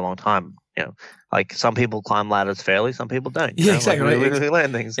been playing for a long time, like some people climb ladders fairly, some people don't. Yeah, exactly. Like, we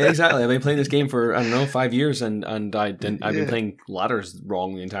learn things. Yeah, exactly. I've been playing this game for, 5 years and I've been playing ladders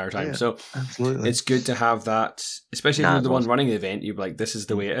wrong the entire time. So absolutely. It's good to have that, especially if you're the one running the event, you're like, this is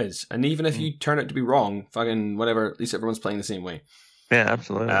the way it is. And even if you turn it to be wrong, fucking whatever, at least everyone's playing the same way. Yeah,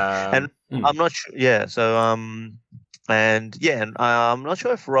 absolutely. And I'm not sure. Yeah. So, and I'm not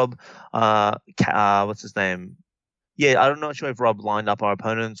sure if Rob, what's his name? Yeah, I'm not sure if Rob lined up our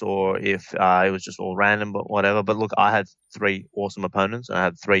opponents or if it was just all random, but whatever. But look, I had 3 awesome opponents and I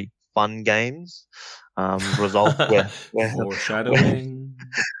had 3 fun games. Result where foreshadowing.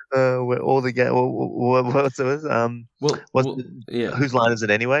 Where all the game. What's it? Whose line is it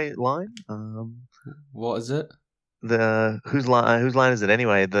anyway? Line. What is it? The whose line is it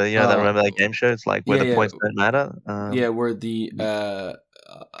anyway? Remember that game show? It's like where the points don't matter. Where the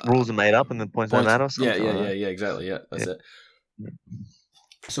rules are made up and the points don't matter. Yeah, exactly. Yeah, that's it.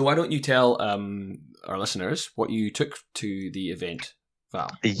 So why don't you tell our listeners what you took to the event, Val?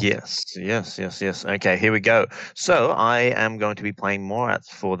 Yes. Okay, here we go. So I am going to be playing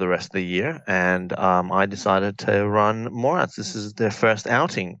Morats for the rest of the year, and I decided to run Morats. This is their first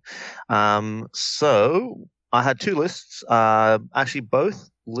outing. So I had 2 lists. Actually, both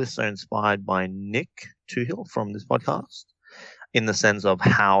lists are inspired by Nick Toohill from this podcast, in the sense of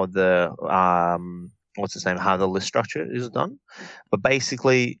how the how the list structure is done. But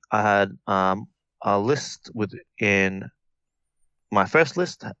basically, I had a list within my first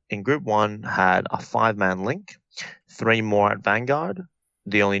list in Group 1 had a 5-man link, 3 more at Vanguard.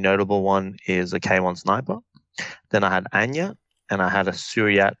 The only notable one is a K1 sniper. Then I had Anya, and I had a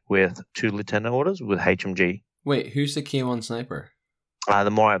Suryat with 2 lieutenant orders with HMG. Wait, who's the K1 sniper?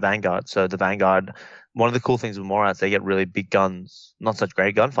 The Morat Vanguard. So the Vanguard, one of the cool things with Morats, they get really big guns. Not such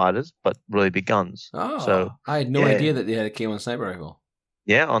great gunfighters, but really big guns. Oh, so I had no idea that they had a K1 sniper rifle.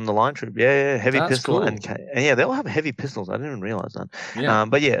 Yeah, on the line troop. Yeah, heavy That's pistol cool. and yeah, they all have heavy pistols. I didn't even realize that. Yeah.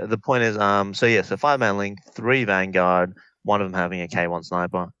 But yeah, the point is, so 5-man link, 3 Vanguard, one of them having a K1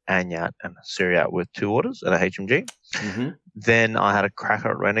 sniper, Anyat and Syriat with 2 orders and a HMG. Mm-hmm. Then I had a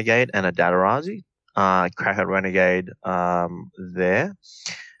Krakot Renegade and a Datarazi. Krakot Renegade there.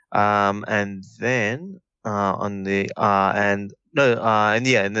 And then and then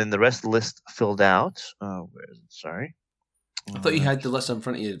the rest of the list filled out. Where is it? Sorry. I thought you had the list in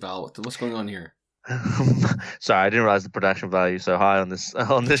front of you, Val. What's going on here? Sorry, I didn't realize the production value so high on this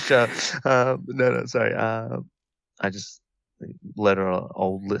show. No, sorry. I just let her an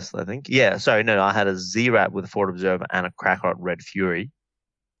old list, I think. Yeah, sorry, no, I had a Z-Rat with a Fort Observer and a Krakot Red Fury.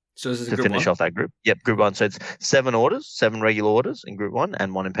 So this is to finish off that group. Yep, group 1. So it's 7 orders, 7 regular orders in group 1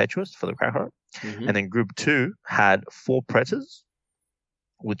 and 1 impetuous for the Krakot. Mm-hmm. And then group 2 had 4 Predators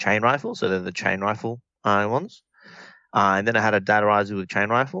with chain rifle. So they're the chain rifle ones. And then I had a Datarazi with chain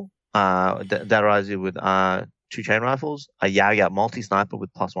rifle, Datarazi with 2 chain rifles, a Yagat multi-sniper with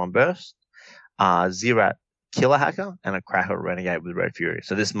 +1 burst, Z-Rat killer hacker, and a Krakot Renegade with Red Fury.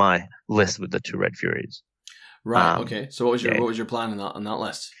 So this is my list with the 2 Red Furies. Right, okay. So what was your plan on that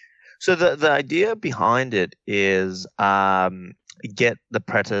list? So the idea behind it is get the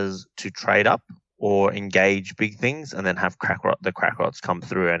Predators to trade up or engage big things and then have the Krakots come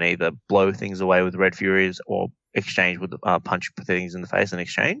through and either blow things away with Red Furies or exchange with punch things in the face in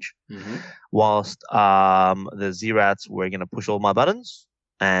exchange. Mm-hmm. Whilst the Z-Rats were going to push all my buttons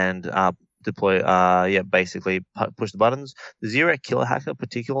and deploy, basically push the buttons. The Z-Rat killer hacker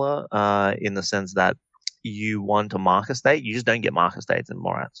particular in the sense that you want a marker state. You just don't get marker states in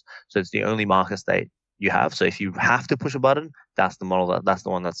Morats. So it's the only marker state you have. So if you have to push a button, that's the model that's the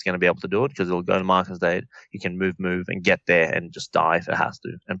one that's going to be able to do it because it'll go to marker state. You can move and get there and just die if it has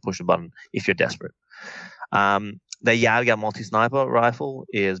to and push a button if you're desperate. The Yagat multi-sniper rifle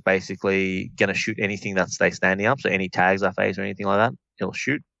is basically going to shoot anything that stays standing up. So any tags I face or anything like that, it'll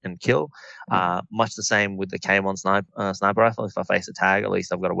shoot and kill. Much the same with the K1 sniper rifle. If I face a tag, at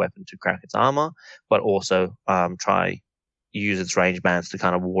least I've got a weapon to crack its armor, but also try use its range bands to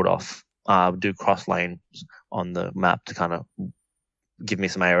kind of ward off, do cross lanes on the map to kind of give me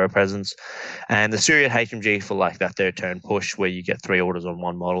some aero presence. And the Syriat HMG for like that 3rd turn push where you get 3 orders on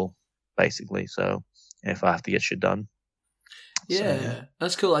one model, basically. So if I have to get shit done. Yeah,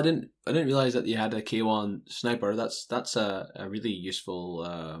 that's cool. I didn't realize that you had a K1 sniper. That's a really useful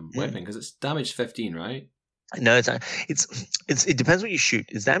weapon because it's damage 15, right? No, it depends what you shoot.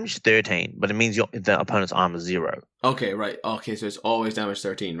 It's damage 13, but it means the opponent's armor 0. Okay, right. Okay, so it's always damage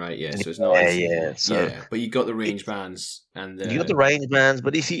 13, right? Yeah. So it's not. But you got the range bands and you got the range bands.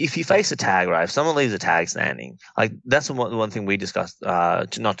 But if you face a tag, right? If someone leaves a tag standing, like that's one thing we discussed.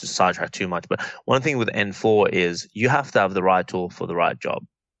 Not to sidetrack too much, but one thing with N4 is you have to have the right tool for the right job.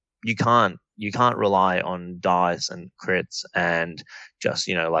 You can't rely on dice and crits and just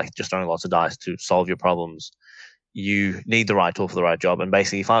throwing lots of dice to solve your problems. You need the right tool for the right job. And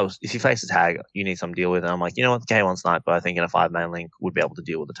basically, if you face a tag, you need some deal with it. I'm like, you know what, the K1 sniper, I think in a 5-man link would be able to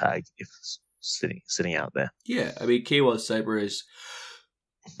deal with the tag if it's sitting out there. Yeah, I mean, K1 sniper is,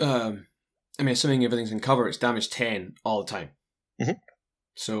 assuming everything's in cover, it's damage 10 all the time. Mm-hmm.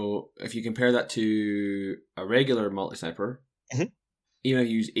 So if you compare that to a regular multi-sniper, mm-hmm. even if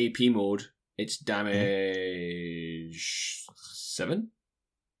you use AP mode, it's damage 7?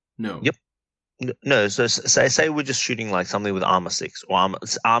 No. Yep. No, so say we're just shooting like something with armor 6 or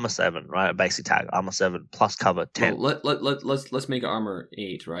armor 7, right? A basic tag, armor 7 plus cover 10. Well, let's make it armor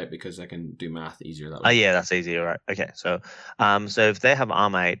 8, right? Because I can do math easier that way. Oh yeah, that's easier, right? Okay, so if they have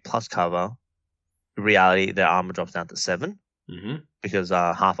armor 8 plus cover, in reality their armor drops down to 7 mm-hmm. because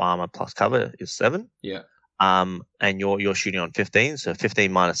half armor plus cover is 7. Yeah. And you're shooting on 15, so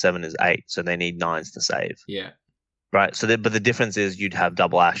 15 minus 7 is 8, so they need 9s to save. Yeah. Right. So, but the difference is you'd have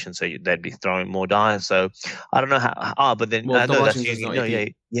double action, so they'd be throwing more dice. So, I don't know how. But then double action is not AP.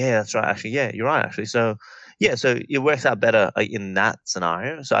 Yeah, that's right. Actually, yeah, you're right. Actually, so it works out better in that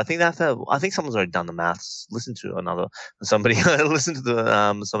scenario. So I think someone's already done the maths. Listen to somebody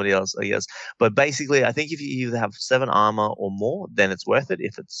else, I guess. But basically, I think if you either have 7 armor or more, then it's worth it.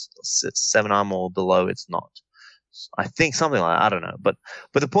 If it's 7 armor or below, it's not. I think something like that. I don't know, but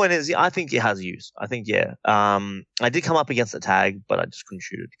the point is, I think it has use. I think I did come up against the tag, but I just couldn't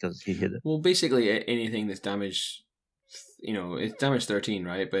shoot it because he hit it. Well, basically anything that's damage, it's damage 13,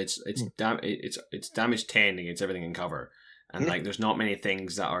 right? But it's damage 10 against everything in cover, And like, there's not many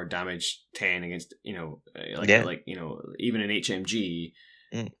things that are damage 10 against, even an HMG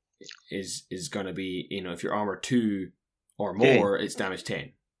is going to be, if you're armor 2 or more, it's damage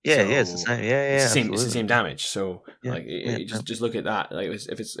 10. Yeah, so it's the same. It's the same damage. So just look at that. Like,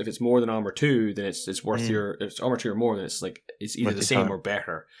 if it's more than armor 2, then it's worth your. If it's armor 2 or more, then it's like it's either the same or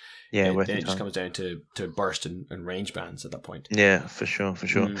better. Yeah, then it just comes down to burst and range bands at that point. Yeah, for sure.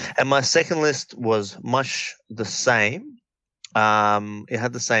 And my second list was much the same. It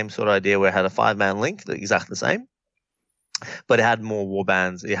had the same sort of idea where it had a 5-man link, exactly the same, but it had more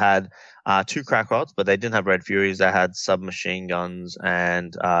warbands. It had 2 crack rods, but they didn't have Red Furies. They had submachine guns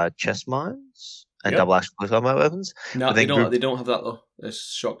and chest mines and double action combat weapons. No, they don't have that though.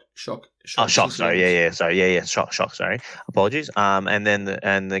 It's shock. Oh, shock. Sorry, yeah. Shock. Sorry, apologies. And then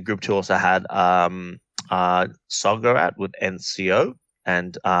the group 2 also had Sogarat with NCO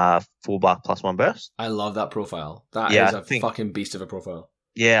and full bark +1 burst. I love that profile. That is a fucking beast of a profile.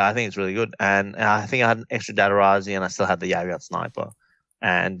 Yeah, I think it's really good. And I think I had an extra Datarazi, and I still had the Yagat Sniper.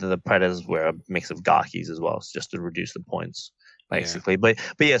 And the Predators were a mix of Garkis as well, so just to reduce the points, basically. Yeah.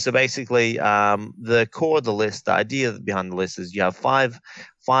 But yeah, so basically, the core of the list, the idea behind the list is you have five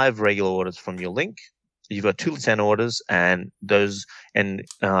regular orders from your link. You've got 2 lieutenant orders, and those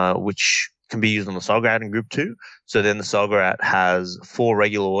which can be used on the Sogarat in Group 2. So then the Sogarat has 4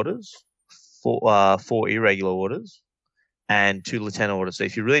 regular orders, 4 irregular orders, and 2 lieutenant orders. So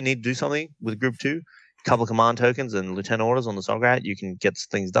if you really need to do something with Group 2, a couple of command tokens and lieutenant orders on the Sogarat, you can get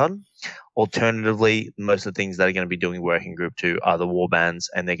things done. Alternatively, most of the things that are going to be doing work in Group 2 are the warbands,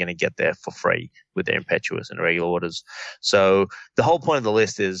 and they're going to get there for free with their impetuous and irregular orders. So the whole point of the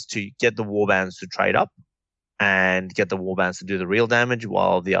list is to get the warbands to trade up and get the warbands to do the real damage,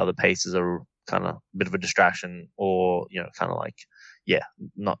 while the other paces are kind of a bit of a distraction, or kind of like,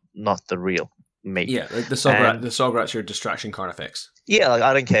 not the real meat. Yeah, like the Sogarat's your distraction carnifex. Yeah, like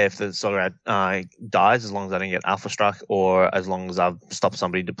I don't care if the Sogarat dies, as long as I don't get alpha struck, or as long as I've stopped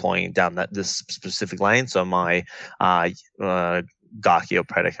somebody deploying down this specific lane, so my Garki or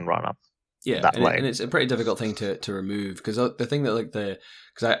Predator can run up. Yeah, and it's a pretty difficult thing to remove, because the thing that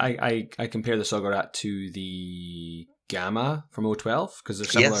because I compare the Sogarat to the Gamma from O12, because they're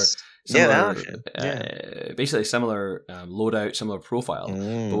similar. Basically similar loadout, similar profile.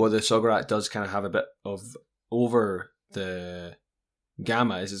 But what the Sogarat does kind of have a bit of over the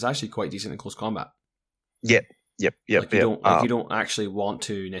Gamma is it's actually quite decent in close combat. Yep. You don't actually want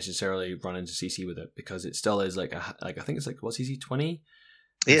to necessarily run into CC with it, because it still is like I think it's like, what's CC 20?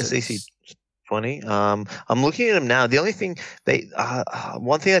 Yes, CC 20. I'm looking at him now. The only thing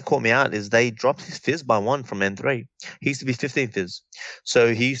one thing that caught me out is they dropped his fizz by 1 from N3. He used to be 15 fizz,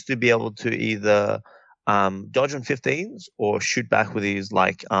 so he used to be able to either dodge on 15s or shoot back with his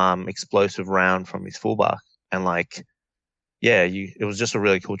explosive round from his fullback, and it was just a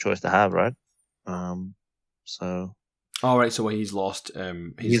really cool choice to have, right? So. All right, so he's lost.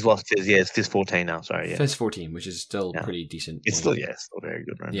 He's lost his it's Fizz 14 now. Sorry, Fizz 14, which is still pretty decent. It's still very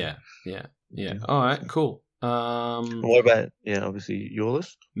good, right? Yeah. All right, cool. What about obviously your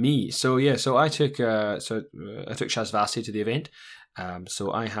list? Me. So I took Shaz Vasti to the event.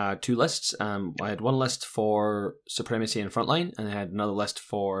 So I had 2 lists. I had one list for Supremacy and Frontline, and I had another list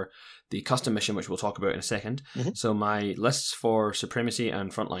for the custom mission, which we'll talk about in a second. Mm-hmm. So my lists for Supremacy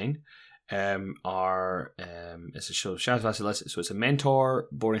and Frontline it's a Shaz Vasti list. So it's a Mentor,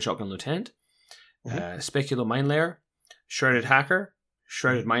 Boarding Shotgun Lieutenant, Specular Mine Layer, Shredded Hacker,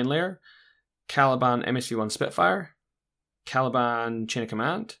 Shredded Mine Layer, Caliban MSV1 Spitfire, Caliban Chain of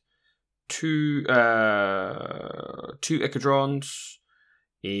Command, 2 Echidrons,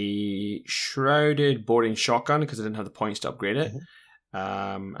 a Shrouded Boarding Shotgun because I didn't have the points to upgrade it,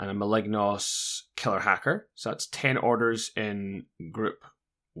 and a Malignos Killer Hacker. So that's 10 orders in Group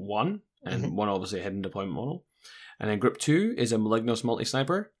 1, and 1 obviously a hidden deployment model. And then Group 2 is a Malignos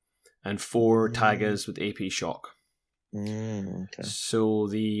Multi-Sniper, and 4 Tagas with AP Shock. Okay. So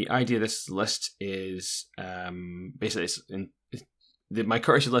the idea of this list is basically my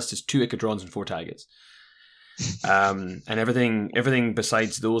courtesy list is 2 Echidrons and 4 Tagas. And everything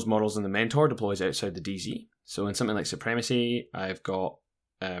besides those models in the Mentor deploys outside the DZ. So in something like Supremacy, I've got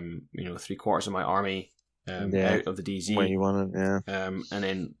 3/4 of my army out of the DZ where you want it, and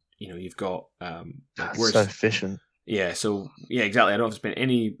then you've got that's so efficient. Yeah, so exactly. I don't have to spend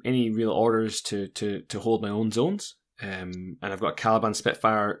any real orders to hold my own zones. And I've got Caliban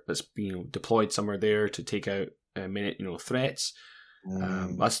Spitfire that's deployed somewhere there to take out threats.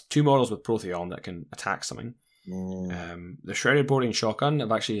 That's 2 models with Protheon that can attack something. The Shredded Boarding Shotgun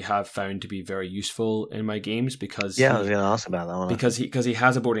I've actually found to be very useful in my games because I was going to ask about that one because he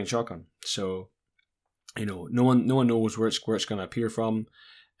has a boarding shotgun. So no one knows where it's going to appear from.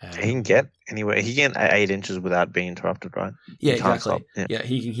 He can get anywhere. He can get 8 inches without being interrupted, right? Yeah, exactly. Yeah,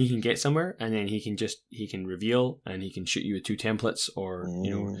 he can get somewhere, and then he can reveal, and he can shoot you with 2 templates, or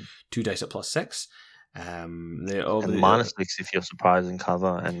 2 dice at +6. And -6 if you're surprised in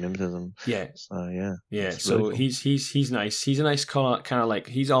cover and mimetism. Yeah. So yeah. Yeah. So really cool. He's nice. He's a nice kind of like,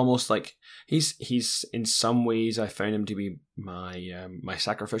 he's almost like he's in some ways I found him to be my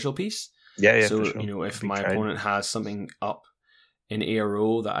sacrificial piece. Yeah. So sure. if my opponent has something up in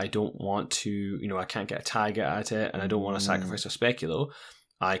ARO that I don't want to, I can't get a tag at it, and I don't want to sacrifice a speculo,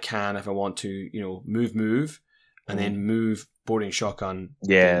 I can, if I want to, move, and then move boarding shotgun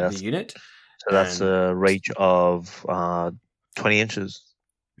the unit. So that's a reach of 20 inches.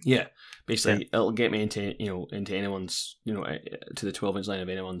 Yeah, basically, it'll get me into anyone's, to the 12-inch line of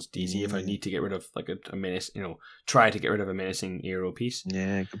anyone's DZ if I need to get rid of like a menace, try to get rid of a menacing ARO piece.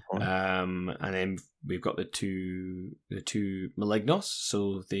 Yeah, good point. And then we've got the two Malignos.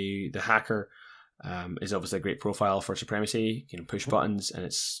 So the hacker is obviously a great profile for supremacy. You can push buttons, and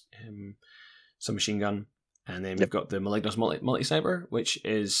it's some machine gun. And then we've got the Malignos multi-sniper, which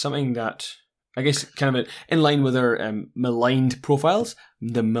is something that, I guess, kind of in line with our maligned profiles,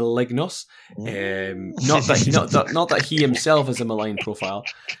 the Malignos. Not that he himself is a maligned profile,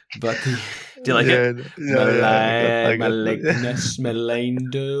 but do you like it?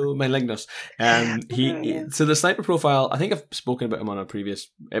 Malignos. So the sniper profile, I think I've spoken about him on a previous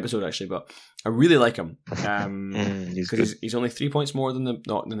episode actually, but I really like him because he's only 3 points more than the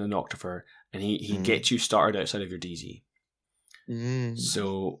Noctifer, and he gets you started outside of your DZ.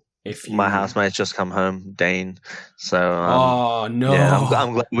 So. My housemate's just come home, Dane. So oh no! Yeah,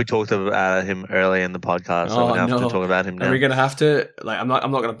 I'm glad we talked about him early in the podcast. So we have to talk about him now. Are we gonna have to? Like, I'm not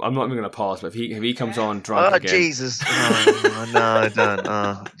even gonna pause. But if he comes on drunk again, Jesus! No,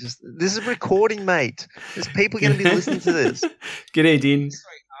 don't. This is recording, mate. There's people gonna be listening to this. G'day, Dean.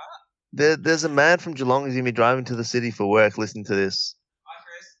 There's a man from Geelong who's gonna be driving to the city for work, listening to this.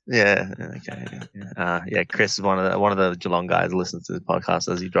 Yeah. Okay. Yeah. Chris is one of the Geelong guys who listens to the podcast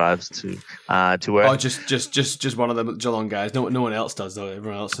as he drives to work. Oh, just one of the Geelong guys. No one else does though.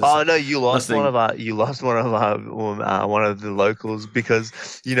 Everyone else is. Oh no, you lost one of the locals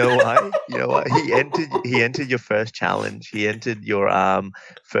because you know why? He entered your first challenge. He entered your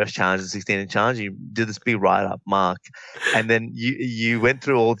first challenge, the 16-inch challenge. You did this big write-up, Mark, and then you went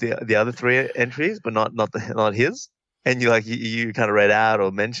through all the other 3 entries, but not his. And you kind of read out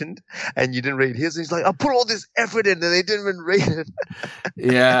or mentioned, and you didn't read his. And he's like, I put all this effort in, and they didn't even read it.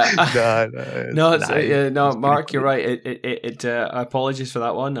 Yeah. No, Mark, you're right. Apologies for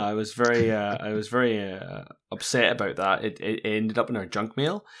that one. I was very upset about that. It ended up in our junk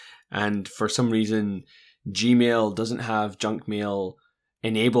mail, and for some reason, Gmail doesn't have junk mail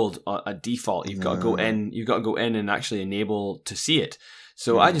enabled at default. You've got to go in. You've got to go in and actually enable to see it.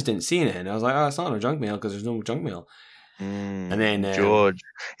 So I just didn't see anything. I was like, it's not in our junk mail because there's no junk mail. And then George,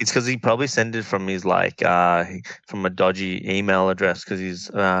 it's because he probably sent it from his from a dodgy email address because he's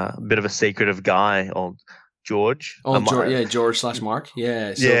a bit of a secretive guy. Old George. George/Mark.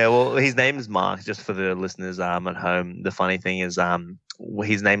 Yeah. So. Yeah. Well, his name is Mark. Just for the listeners at home, the funny thing is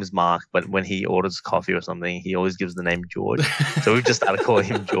his name is Mark, but when he orders coffee or something, he always gives the name George. So we've just started calling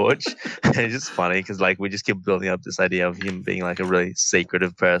him George. And it's just funny because we just keep building up this idea of him being like a really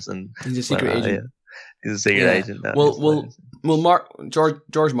secretive person. He's a secret agent. Yeah. He's a secret agent. Now.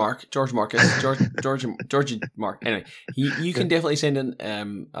 George Mark. Anyway, you can definitely send in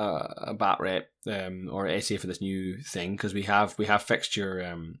a bat rep or essay for this new thing because we have fixed your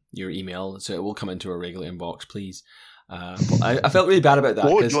email, so it will come into our regular inbox, please. I felt really bad about that.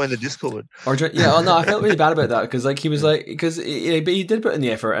 Or join the Discord. I felt really bad about that because he was because he did put in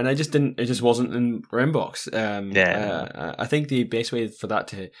the effort, and it just wasn't in our inbox. I think the best way for that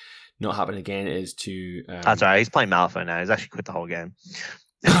to not happen again is to. That's all right. He's playing Malifaux now. He's actually quit the whole game.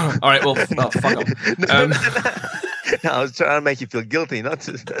 All right. Well, fuck him. No, I was trying to make you feel guilty, not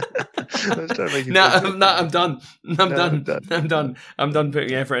to. I was trying to make you. I'm done. I'm done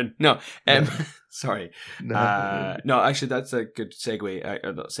putting effort in. No. Sorry. No, actually, that's a good segue.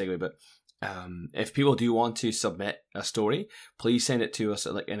 Not segue, but if people do want to submit a story, please send it to us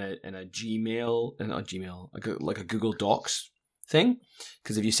in a Gmail, not Gmail, like a Google Docs thing.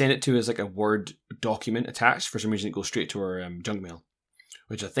 Because if you send it to us like a Word document attached, for some reason it goes straight to our junk mail,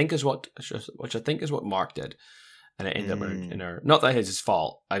 which I think is what Mark did. And it ended up in our. Not that it's his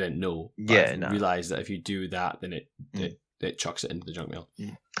fault. I didn't know. But I realized that if you do that, then it chucks it into the junk mail.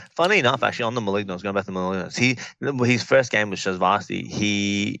 Funny enough, actually, on the Malignos, going back to the Malignos, his first game was Shazvasti.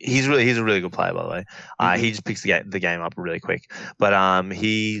 He's a really good player, by the way. He just picks the game up really quick. But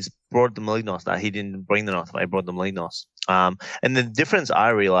he's brought the Malignos. That he didn't bring the Noctify, he brought the Malignos. And the difference I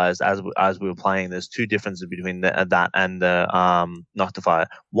realized as we were playing, there's two differences between that and the Noctifier.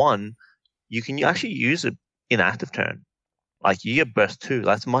 One, you can actually use it in active turn. Like you get burst 2.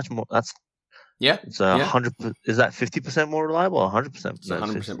 That's much more. It's 100. Is that 50% more reliable or 100%? It's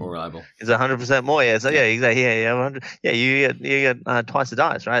 100% more reliable. It's 100% more. Yeah. So exactly. Yeah. 100. Yeah. You get twice the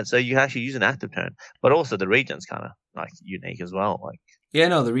dice, right? So you can actually use an active turn, but also the regen's kind of like unique as well. Like. Yeah,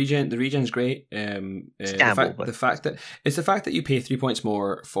 no, the regen's great. The fact that you pay 3 points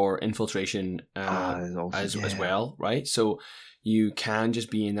more for infiltration as well, right? So you can just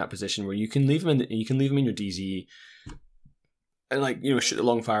be in that position where you can leave them in your DZ and like shoot the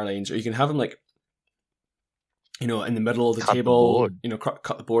long fire lanes, or you can have them like in the middle of the table,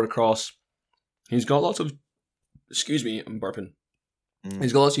 cut the board across. He's got lots of. Excuse me, I'm burping.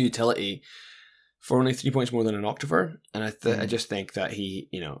 He's got lots of utility. For only 3 points more than an Octifer, and I just think that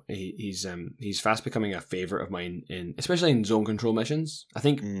he's fast becoming a favorite of mine especially in zone control missions. I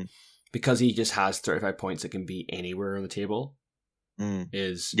think because he just has 35 points that can be anywhere on the table.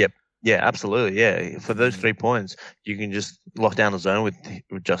 Yep. Yeah, absolutely. Yeah, for those 3 points, you can just lock down the zone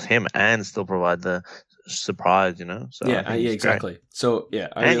with just him and still provide the surprise. So exactly. Great. So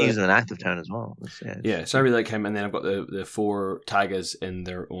and use an active turn as well. So I really like him, and then I've got the 4 Tagas in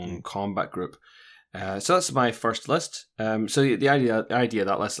their own combat group. So that's my first list. So the idea of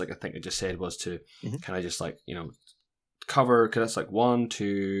that list, like I think I just said, was to kind of just like cover, because that's like 1,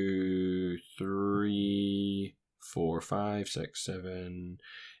 2, 3, 4, 5, 6, 7,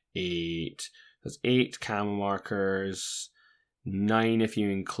 8. That's 8 camo markers, 9 if you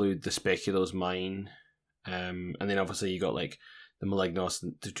include the Speculo's Mine, and then obviously you got like the Malignos,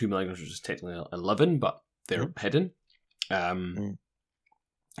 the 2 Malignos, which is technically 11, but they're hidden. So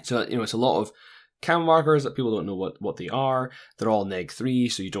it's a lot of camo markers that people don't know what they are. They're all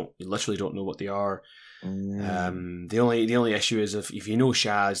 -3, so you literally don't know what they are. The only issue is if you know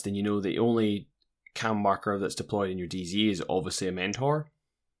Shaz, then you know the only camo marker that's deployed in your DZ is obviously a mentor.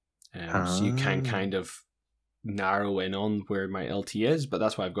 So you can kind of narrow in on where my LT is, but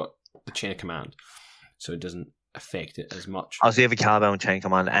that's why I've got the chain of command, so it doesn't affect it as much. So you have a Caliban with chain of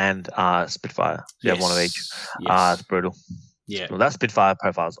command and Spitfire. You have one of each. Yes. It's brutal. Yeah, well, that Spitfire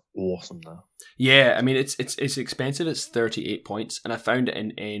profile is awesome though. Yeah, I mean it's expensive. It's 38 points, and I found it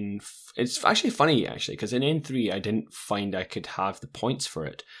in it's actually funny because in N3 I didn't find I could have the points for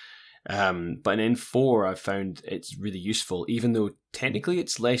it, but in N4 I found it's really useful, even though technically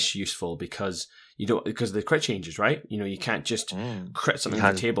it's less useful because of the crit changes, right? You can't just crit something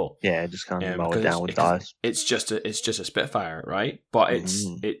on the table. Yeah, just kind of mow it down with dice. It's just a Spitfire, right? But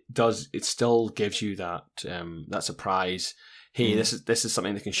it still gives you that that surprise. Hey, this is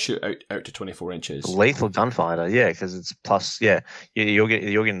something that can shoot out to 24 inches. Lethal gunfighter, yeah, because it's plus, yeah. You're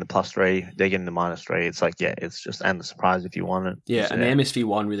getting the +3, they're getting the -3. It's like, yeah, it's just, and the surprise if you want it. Yeah, and the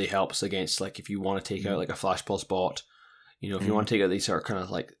MSV1 really helps against, like, if you want to take out like a Flash Pulse bot. If you want to take out these sort of kind of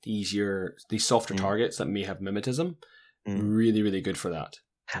like these softer targets that may have mimetism, really, really good for that.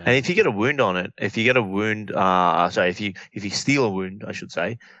 And if you get a wound on it, if you steal a wound, I should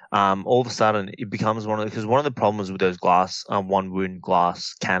say, all of a sudden it becomes one of the problems with those glass, one wound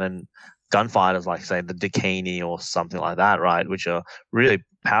glass cannon gunfighters, like say the Dakini or something like that, right? Which are really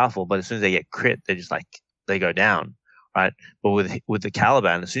powerful, but as soon as they get crit, they're just like, they go down, right? But with the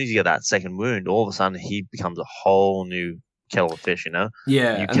Caliban, as soon as you get that second wound, all of a sudden he becomes a whole new kettle of fish,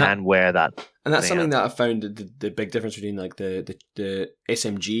 Yeah, you can wear that, and that's something that I found the big difference between like the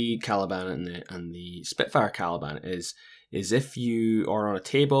SMG Caliban and the Spitfire Caliban is if you are on a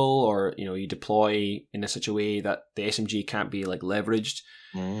table or you deploy in such a way that the SMG can't be like leveraged,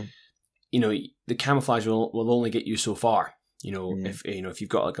 the camouflage will only get you so far. If you've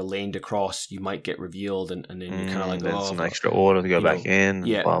got like a lane to cross, you might get revealed, and then you kind of like there's an extra order to go back in.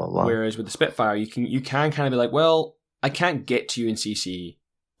 Yeah. Blah, blah, blah. Whereas with the Spitfire, you can kind of be like, well, I can't get to you in CC,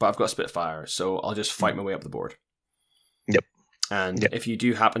 but I've got Spitfire, so I'll just fight my way up the board. Yep. And if you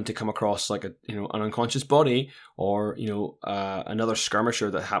do happen to come across like an unconscious body or another skirmisher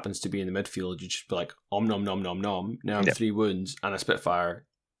that happens to be in the midfield, you just be like, om nom nom nom nom. Now I'm 3 wounds and a Spitfire.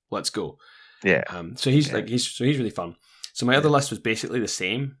 Let's go. Yeah. So he's really fun. So my other list was basically the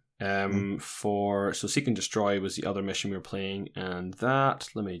same. So Seek and Destroy was the other mission we were playing, and that,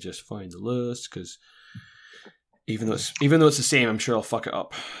 let me just find the list because even though it's the same, I'm sure I'll fuck it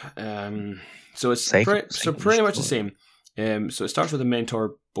up. So it's pretty much the same. So it starts with a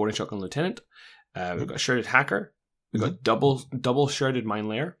mentor, boarding shotgun lieutenant. We've got a shredded hacker, We've got double shrouded mine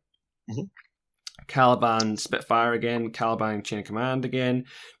layer. Mm-hmm. Caliban Spitfire again. Caliban Chain of Command again.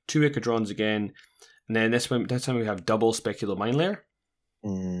 2 Ichadrons again. And then this time we have double Specular Mine Layer.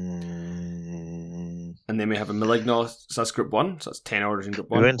 Mm. And then we have a Malignos, so that's Group 1. So that's 10 orders in Group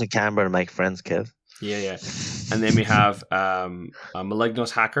 1. We went to Canberra to make friends, Kev. Yeah. And then we have a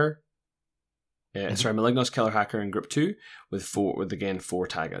Malignos Hacker. Malignos Killer Hacker in Group 2 with 4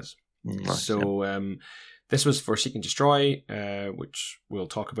 taggers. Nice, so this was for Seek and Destroy, which we'll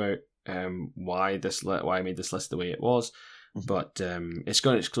talk about why I made this list the way it was. But it's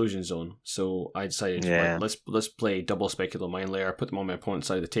got an exclusion zone, so I decided let's play double Specular Mine Layer, put them on my opponent's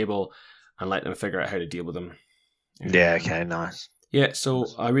side of the table, and let them figure out how to deal with them. Yeah. Okay. Nice. Yeah. So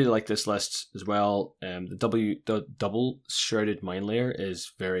I really like this list as well. The double shrouded Mine Layer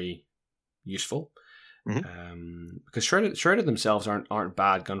is very useful. Because shrouded themselves aren't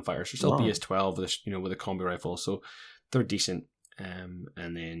bad gunfighters. They're still BS-12 with a combi rifle, so they're decent. And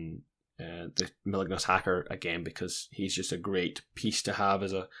then the Malignos Hacker again, because he's just a great piece to have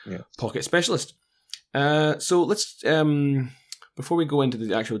as a pocket specialist. So let's before we go into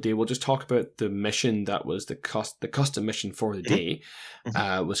the actual day, we'll just talk about the mission that was the custom mission for the day.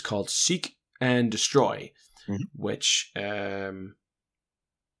 Was called Seek and Destroy, which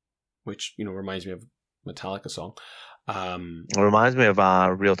reminds me of Metallica song. It reminds me of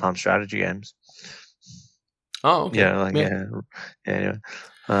real-time strategy games. Oh, okay. Yeah, anyway.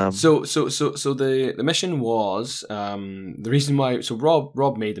 So the mission was the reason why. So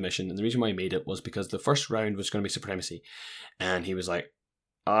Rob made the mission, and the reason why he made it was because the first round was going to be Supremacy, and he was like,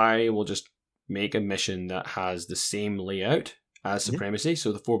 I will just make a mission that has the same layout as Supremacy,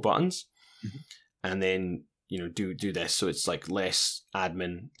 so the 4 buttons, and then do this, so it's like less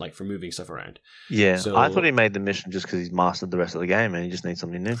admin, like for moving stuff around. Yeah, so I thought he made the mission just because he's mastered the rest of the game and he just needs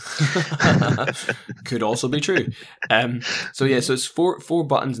something new. Could also be true. So it's four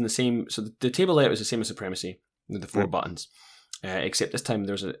buttons in the same. So the table layout is the same as Supremacy with the 4 buttons, except this time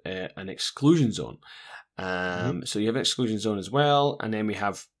there's an exclusion zone. So you have an exclusion zone as well, and then we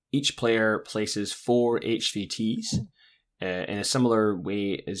have each player places 4 HVTs in a similar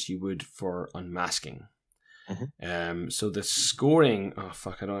way as you would for unmasking. So the scoring. Oh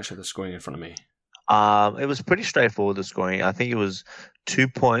fuck! I don't actually have the scoring in front of me. It was pretty straightforward. The scoring. I think it was 2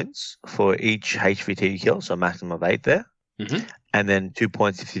 points for each HVT you kill, so a maximum of 8 there, and then 2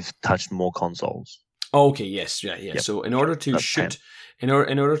 points if you've touched more consoles. Oh, okay. Yes. Yeah. Yep. So in order to in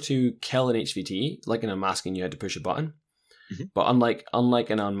order to kill an HVT, like in unmasking, you had to push a button. But unlike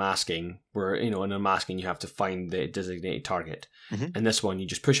an unmasking, where in unmasking you have to find the designated target, in this one you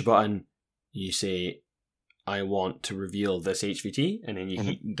just push a button, you say, I want to reveal this HVT, and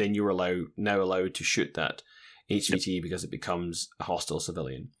then then you're now allowed to shoot that HVT because it becomes a hostile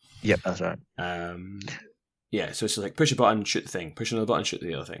civilian. Yep, that's right. So it's like push a button, shoot the thing. Push another button, shoot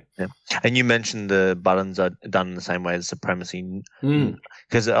the other thing. Yeah, and you mentioned the buttons are done in the same way as Supremacy.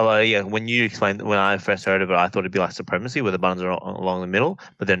 Because when you explained, when I first heard of it, I thought it'd be like Supremacy where the buttons are along the middle,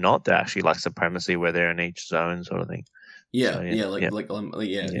 but they're not. They're actually like Supremacy where they're in each zone, sort of thing. You thought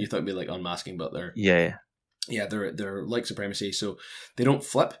it'd be like unmasking, but they're they're like Supremacy, so they don't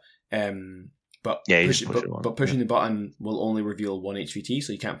flip. But pushing the button will only reveal 1 HVT,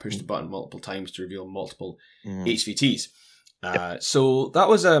 so you can't push the button multiple times to reveal multiple HVTs. So that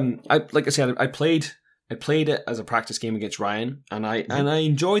was I played it as a practice game against Ryan, and I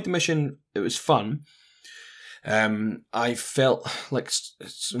enjoyed the mission. It was fun. I felt like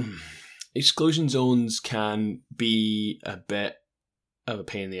exclusion zones can be a bit of a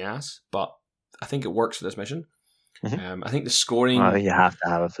pain in the ass, but I think it works for this mission. I think the scoring. I think you have to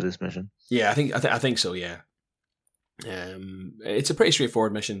have it for this mission. Yeah, I think so. Yeah, it's a pretty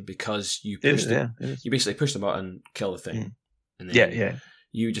straightforward mission because you basically push the button, kill the thing, and then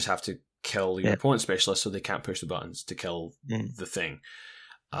you just have to kill your opponent's specialist so they can't push the buttons to kill the thing.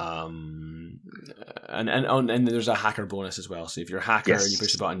 And there's a hacker bonus as well. So if you're a hacker and you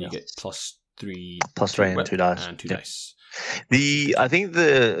push the button, you get +3 and 2 dice. And 2 dice. I think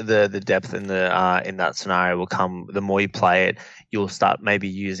the depth in that scenario will come the more you play it. You'll start maybe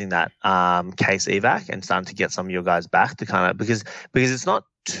using that case evac and starting to get some of your guys back to kind of because it's not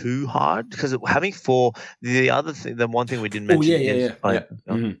too hard because having 4. The one thing we didn't mention.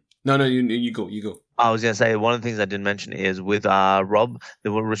 No, you go. I was going to say one of the things I didn't mention is with Rob,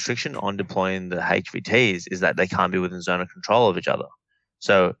 the restriction on deploying the HVTs is that they can't be within zone of control of each other.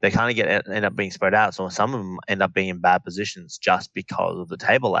 So they kind of end up being spread out. So some of them end up being in bad positions just because of the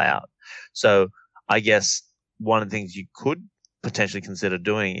table layout. So I guess one of the things you could potentially consider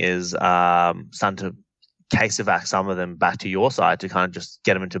doing is starting to case evac some of them back to your side to kind of just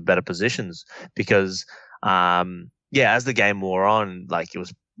get them into better positions because as the game wore on, like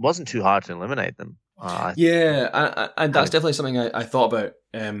wasn't too hard to eliminate them. And that's definitely something I thought about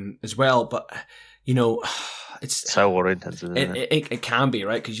as well. But it's so water intensive. It can be,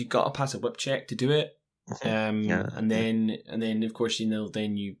 right, because you got to pass a whip check to do it. And then of course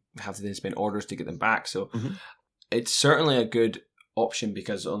then you have to then spend orders to get them back. So it's certainly a good option,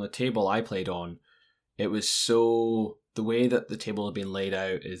 because on the table I played on, it was the way that the table had been laid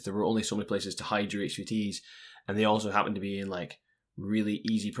out is there were only so many places to hide your HVTs, and they also happened to be in like really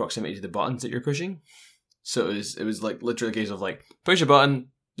easy proximity to the buttons that you're pushing. So it was like literally a case of like push a button,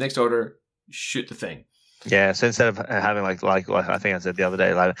 next order, shoot the thing. Yeah, so instead of having like I think I said the other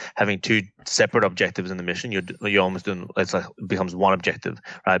day, like having two separate objectives in the mission, you're almost doing, it's like it becomes one objective,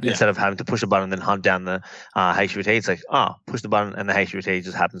 right? Yeah. Instead of having to push a button and then hunt down the HVT, it's like push the button and the HVT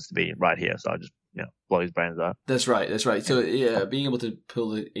just happens to be right here. So I just blow his brains out. That's right. So yeah, being able to pull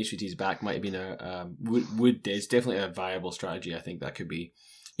the HVTs back might have been is definitely a viable strategy. I think that could be,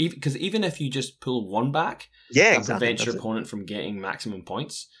 because even if you just pull one back, that prevents your opponent from getting maximum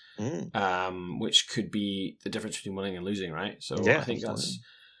points. Which could be the difference between winning and losing, right? So I think so I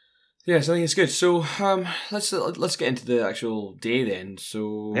think it's good. So let's get into the actual day then.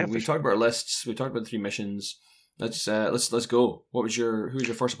 So we've talked about our lists, we talked about the 3 missions. Let's go. Who's your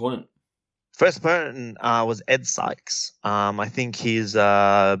first opponent? First opponent was Ed Sykes. I think he's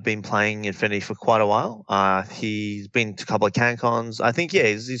been playing Infinity for quite a while. He's been to a couple of CanCons. I think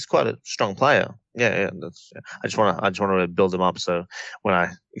he's quite a strong player. I just want to build him up, so when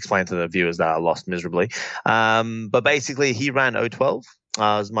I explain to the viewers that I lost miserably. But basically, he ran O12. It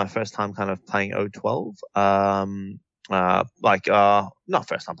was my first time kind of playing O12. Not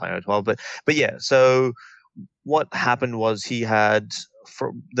first time playing O12, but yeah. So what happened was he had,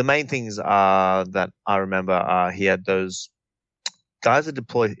 for the main things that I remember, he had those guys that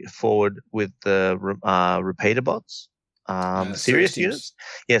deploy forward with the repeater bots. Serious units.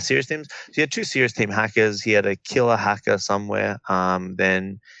 Yeah, serious teams. So he had 2 serious team hackers. He had a killer hacker somewhere.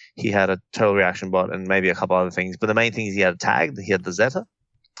 Then he had a total reaction bot and maybe a couple other things. But the main thing is he had a tag. He had the Zeta.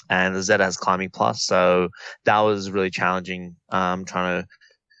 And the Zeta has climbing plus. So that was really challenging, trying to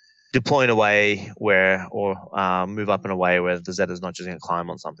deploy in a way move up in a way where the Zeta is not just going to climb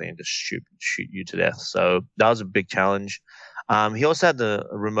on something and just shoot you to death. So that was a big challenge. He also had the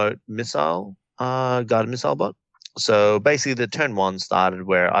remote missile, guided missile bot. So basically, the turn 1 started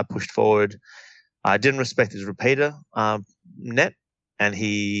where I pushed forward. I didn't respect his repeater net, and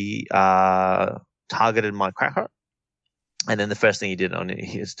he targeted my Crackheart. And then the first thing he did on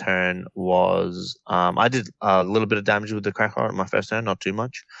his turn was I did a little bit of damage with the Crackheart on my first turn, not too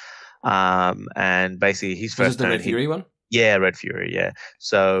much. And basically, his first turn. Was this the Red Fury one? Yeah, Red Fury, yeah.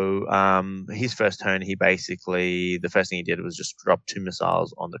 So his first turn, the first thing he did was just drop 2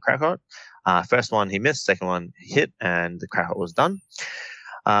 missiles on the Crackheart. First one he missed, second one he hit, and the Crackheart was done.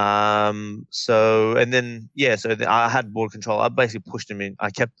 So I had board control. I basically pushed him in. I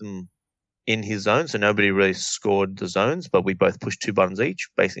kept them in his zone, so nobody really scored the zones, but we both pushed 2 buttons each,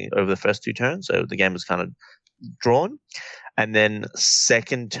 basically over the first 2 turns. So the game was kind of drawn. And then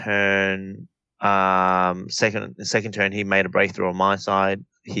second turn, he made a breakthrough on my side.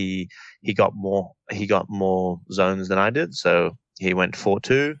 He got more zones than I did, so he went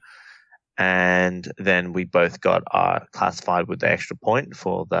 4-2, and then we both got classified with the extra point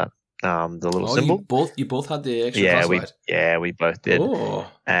for that the little symbol. You both had the extra classified. We both did. Oh.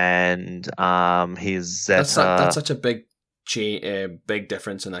 And his that's such a big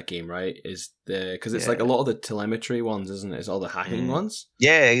difference in that game, right? Because it's like a lot of the telemetry ones, isn't it? It's all the hacking ones.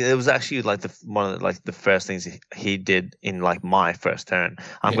 Yeah, it was actually like one of the first things he did in like my first turn.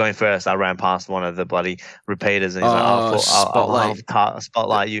 I'm going first. I ran past one of the bloody repeaters, and he's I'll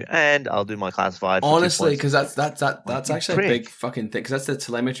spotlight you, and I'll do my classified. Honestly, because that's actually a big fucking thing. Because that's the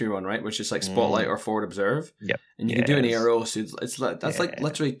telemetry one, right? Which is like spotlight or forward observe. Yep. And you can do an arrow, so it's like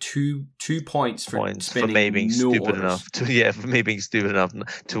literally two points for me being stupid enough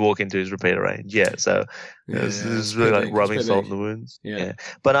to walk into his repeater range. Yeah, so it was really like rubbing salt in the wounds. Yeah.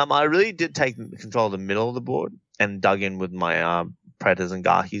 But I really did take control of the middle of the board and dug in with my Predators and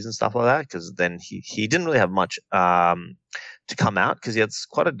Garkis and stuff like that, because then he didn't really have much to come out, because he had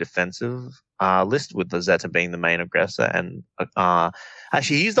quite a defensive list, with the Zeta being the main aggressor, and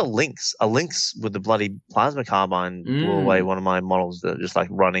actually he used a Lynx with the bloody plasma carbine blew away one of my models that just like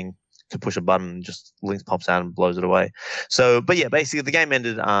running to push a button, and just Lynx pops out and blows it away. So, but yeah, basically the game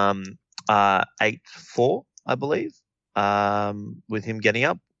ended 8-4, I believe, with him getting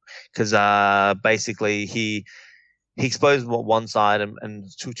up, because basically he exposed one side and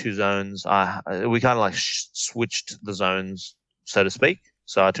two zones. We kind of like switched the zones, so to speak.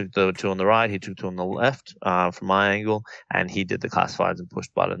 So I took the 2 on the right, he took 2 on the left from my angle, and he did the classifieds and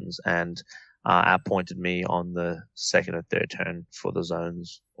pushed buttons and outpointed me on the second or third turn for the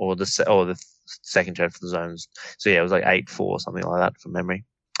zones, or the second turn for the zones. So yeah, it was like 8-4, something like that from memory.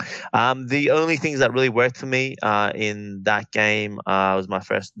 The only things that really worked for me in that game was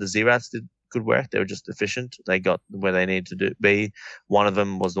the Z-Rats did good work. They were just efficient. They got where they needed to be. One of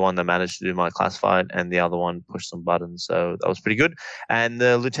them was the one that managed to do my classified, and the other one pushed some buttons. So that was pretty good. And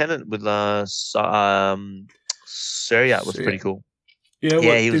the lieutenant with Suryat was pretty cool.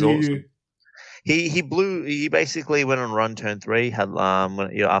 Yeah, he was awesome. He basically went on run turn 3, had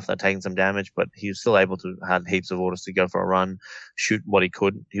after taking some damage, but he was still able to had heaps of orders to go for a run, shoot what he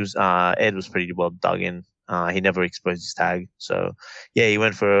could. He was Ed was pretty well dug in. He never exposed his tag, so yeah, he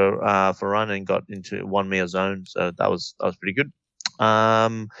went for a run and got into 1 meter zone. So that was pretty good.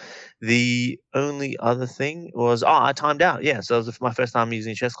 The only other thing was I timed out. Yeah, so it was my first time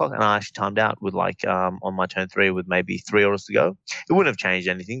using chess clock, and I actually timed out with on my turn 3 with maybe 3 orders to go. It wouldn't have changed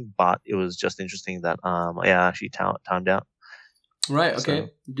anything, but it was just interesting that I actually timed out. Right. Okay.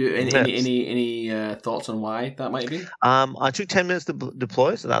 So, any thoughts on why that might be? I took 10 minutes to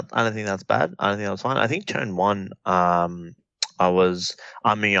deploy, so that I don't think that's bad. I don't think that was fine. I think turn 1, I was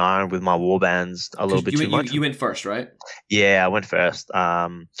umming and ahhing with my warbands a little bit too much. You went first, right? Yeah, I went first.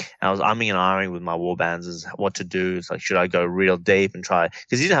 And I was umming and ahhing with my warbands as what to do. It's like, should I go real deep and try?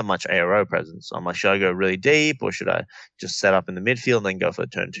 Because he didn't have much ARO presence. So I'm like, should I go really deep, or should I just set up in the midfield and then go for the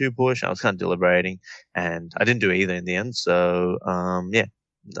turn 2 push? I was kind of deliberating, and I didn't do either in the end. So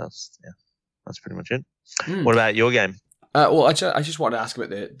that's pretty much it. What about your game? Well, I just wanted to ask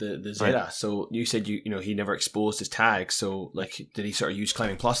about the Zeta. Right. So you said he never exposed his tag. So did he sort of use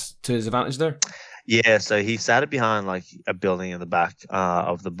climbing plus to his advantage there? Yeah, so he sat it behind a building in the back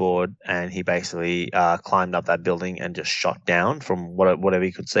of the board, and he basically climbed up that building and just shot down from whatever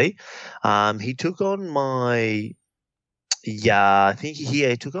he could see. He took on my. Yeah, I think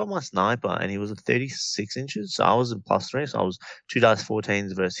he took on my sniper, and he was at 36 inches. So I was in +3, so I was 2 dice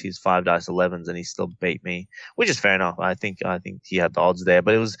 14s versus his 5 dice 11s, and he still beat me, which is fair enough. I think he had the odds there,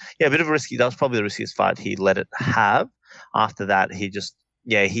 but it was a bit of a risky. That was probably the riskiest fight he let it have. After that, he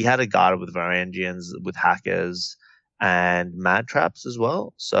had a guard with Varangians, with hackers, and mad traps as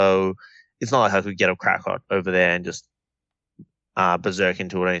well. So it's not like I could get a crackot over there and just berserk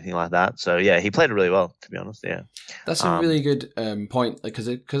into it or anything like that. So yeah, he played it really well, to be honest. Yeah, that's a really good point, because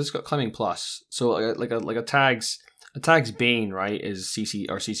it's got climbing plus. So a tag's bane, right, is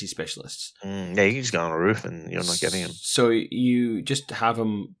CC specialists. Yeah, you can just go on a roof and you're not getting him. So you just have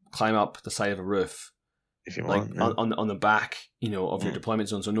him climb up the side of a roof if you want, on the back, of your deployment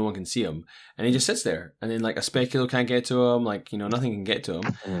zone, so no one can see him, and he just sits there, and then a specular can't get to him, nothing can get to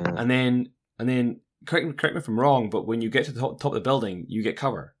him, and then. Correct me if I'm wrong, but when you get to the top of the building, you get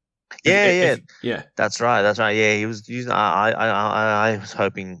cover. Yeah. That's right. Yeah, he was using. I was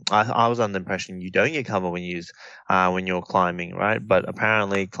hoping. I was under the impression you don't get cover when you're climbing, right? But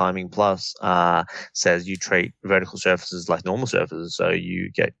apparently, climbing plus says you treat vertical surfaces like normal surfaces, so you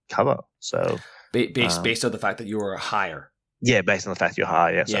get cover. So based on the fact that you are higher. Yeah, based on the fact you're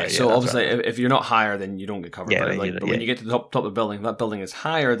higher. Yeah. So obviously, if you're not higher, then you don't get cover. Yeah, but when you get to the top of the building, if that building is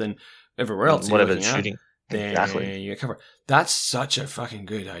higher than everywhere else, whatever it's shooting, then exactly. You get cover. That's such a fucking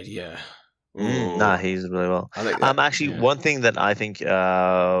good idea. Nah, he's really well. I like that. Actually, one thing that I think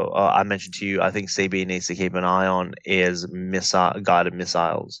I mentioned to you, I think CB needs to keep an eye on is guided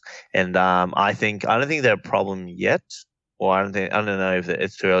missiles, and I don't think they're a problem yet. Or I don't know if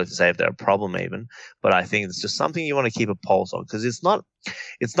it's too early to say if they're a problem even, but I think it's just something you want to keep a pulse on, because it's not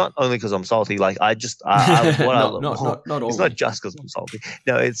only because I'm salty. Not it's not just because I'm salty.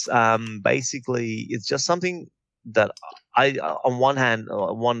 No, it's basically it's just something that on one hand,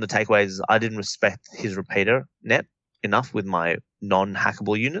 one of the takeaways is I didn't respect his repeater net enough with my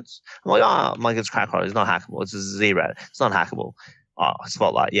non-hackable units. I'm like it's crackpot. It's not hackable. It's a Z-Rat. It's not hackable.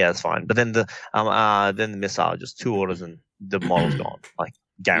 Spotlight, yeah, it's fine. But then the missile, just 2 orders and the model's gone,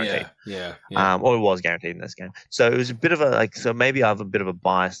 guaranteed. Yeah. Or it was guaranteed in this game. So it was a bit of a so maybe I have a bit of a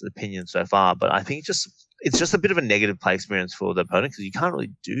biased opinion so far, but I think it's just a bit of a negative play experience for the opponent, because you can't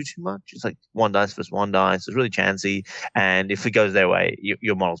really do too much. It's like 1 dice versus 1 dice. It's really chancy, and if it goes their way,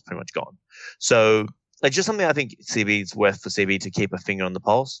 your model's pretty much gone. So it's just something I think it's worth for CB to keep a finger on the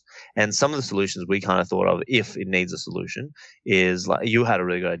pulse. And some of the solutions we kind of thought of, if it needs a solution, is you had a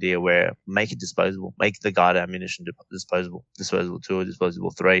really good idea where make it disposable, make the guided ammunition disposable 2 or disposable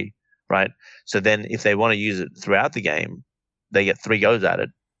 3, right? So then if they want to use it throughout the game, they get 3 goes at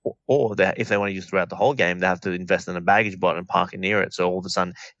it, or if they want to use throughout the whole game, they have to invest in a baggage bot and park it near it. So all of a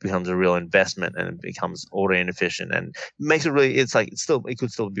sudden, it becomes a real investment and it becomes auto inefficient and makes it really. It's like it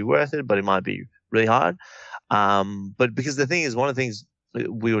could still be worth it, but it might be really hard. But because the thing is, one of the things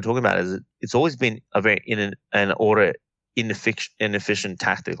we were talking about is it's always been a very an order inefficient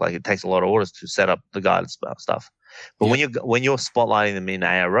tactic. Like it takes a lot of orders to set up the guided stuff. But when you're spotlighting them in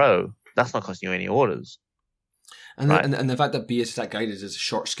ARO, that's not costing you any orders. And, right. and the fact that BS Attack Guided is a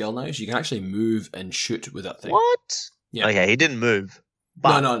short skill now, so you can actually move and shoot with that thing. What? Yeah. Okay, he didn't move.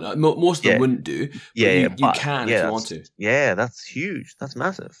 But, no. Most of them wouldn't do. But you can if you want to. Yeah, that's huge. That's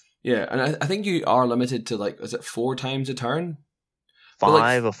massive. Yeah, and I think you are limited to is it 4 times a turn?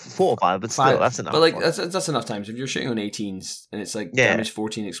 5 or 4 or 5, but still, that's enough. But that's enough times. If you're shooting on 18s and it's damage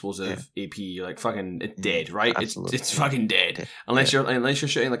 14 explosive AP, you're like fucking it's dead, right? It's fucking dead. Yeah. Unless you're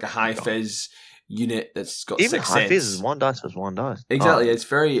shooting like a high fizz unit that's got even 6 high fizz is 1 dice plus 1 dice. Exactly.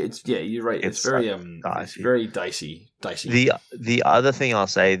 You're right. It's very dicey. It's very dicey. The other thing I'll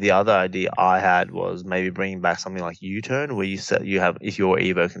say, the other idea I had was maybe bringing back something like U-turn, where if your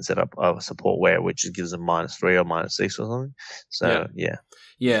Evo can set up a support wear, which gives them -3 or -6 or something. So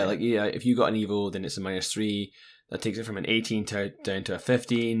if you got an Evo, then it's a -3. That takes it from an 18 down to a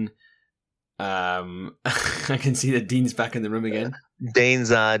 15. I can see that Dean's back in the room again. Dean's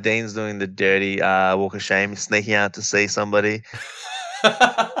doing the dirty walk of shame, sneaking out to see somebody.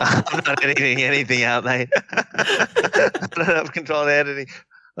 I'm not editing anything out, mate. I don't have control of the editing.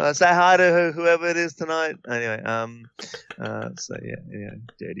 Say hi to whoever it is tonight. Anyway,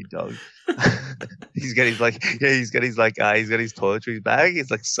 dirty dog. he's got his toiletries bag. He's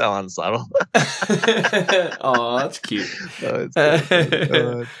like so unsubtle. Oh, that's cute.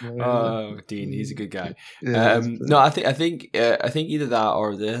 Dean, he's a good guy. No, I think either that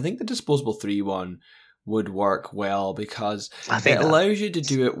or the disposable 3 one would work well because it allows you to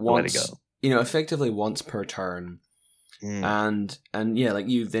do it once. Effectively once per turn. And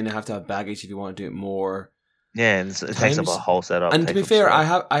you then have to have baggage if you want to do it more. Yeah, and it takes up a whole setup. And to be fair,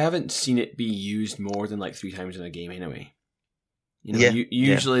 I haven't seen it be used more than 3 times in a game anyway.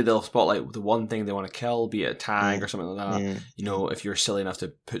 Usually they'll spotlight the one thing they want to kill, be it a tag or something like that. If you're silly enough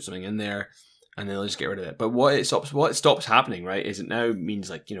to put something in there, and then they'll just get rid of it. But what stops happening, right, is it now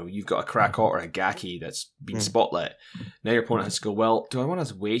means you've got a Krakot or a Gaki that's been spotlit. Now your opponent has to go, well, do I want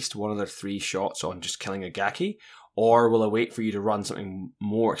to waste one of their 3 shots on just killing a Gaki? Or will I wait for you to run something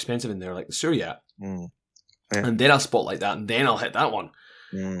more expensive in there, like the Suryat, and then I'll spotlight that, and then I'll hit that one.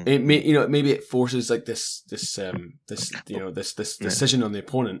 Maybe it forces this decision on the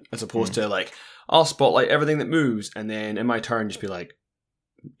opponent as opposed to I'll spotlight everything that moves, and then in my turn just be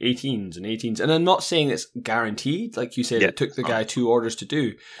 18s and 18s. And I'm not saying it's guaranteed, like you said, it took the guy 2 orders to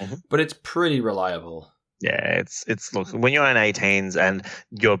do, but it's pretty reliable. Yeah, it's look, when you're on 18s and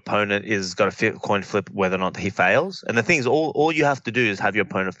your opponent is got a coin flip whether or not he fails, and the thing is, all you have to do is have your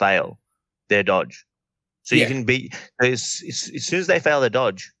opponent fail their dodge. So you can beat as soon as they fail their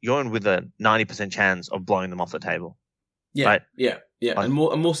dodge, you're in with a 90% chance of blowing them off the table. Yeah, right? Yeah.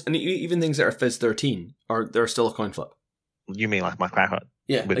 And even things that are Fizz 13 they're still a coin flip. You mean like my Krakot?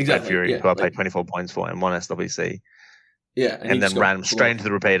 Yeah, with exactly. Fury, who I paid 24 points for and 1 SWC. Yeah, and then ran him straight into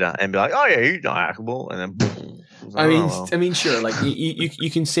the repeater and be like, "Oh yeah, you're not hackable," and then. I mean, sure.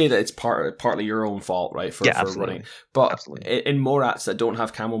 You can say that it's partly your own fault, right? For running, but in Morats that don't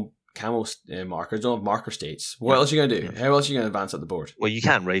have camo markers, don't have marker states. What else are you gonna do? How else are you gonna advance up the board? Well, you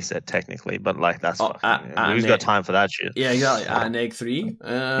can reset technically, but that's who's got time for that shit? Yeah, exactly. At an egg 3,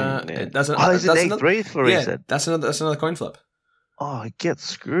 that's an egg 3 for reset. That's another coin flip. Oh, I get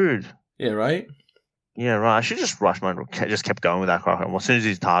screwed. Yeah, right. Yeah, right. I should just rush mine. Just kept going with that Krakot. Well, as soon as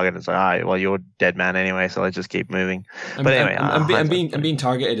he's targeted, it's like, all right, well, you're dead man anyway, so let's just keep moving. But anyway, and being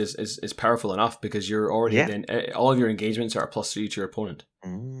targeted is powerful enough because you're already then all of your engagements are a +3 to your opponent.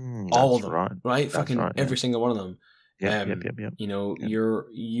 All of them, right? Fucking every single one of them. Yep.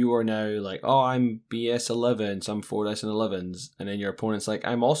 You are now like, oh, I'm BS 11, so I'm 4 dice and 11s, and then your opponent's like,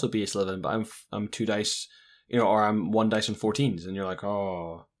 I'm also BS 11, but I'm 2 dice, or I'm 1 dice and 14s, and you're like,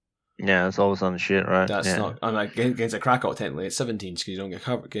 oh. Yeah, it's all of a sudden shit, right? That's not. And against a Krakot, technically, it's 17s because you don't get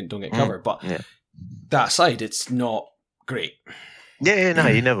cover. But that side, it's not great. Yeah, no,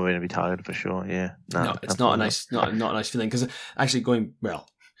 you're never going to be targeted for sure. Yeah, no, it's not a nice feeling because actually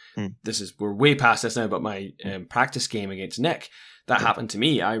we're way past this now. But my practice game against Nick, that happened to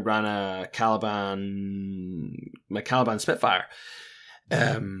me. I ran my Caliban Spitfire.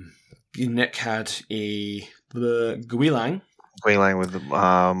 Nick had a Guilang. Guilang with the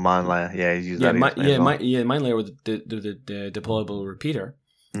Mind Layer. Yeah, he's used that. Mind Layer with the deployable repeater.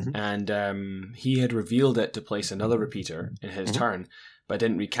 And he had revealed it to place another repeater in his turn, but I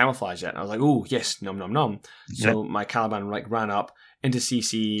didn't recamouflage it. And I was like, oh yes, nom nom nom. So my Caliban like ran up into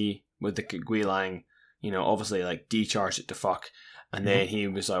CC with the Guilang, obviously like decharged it to fuck. And then he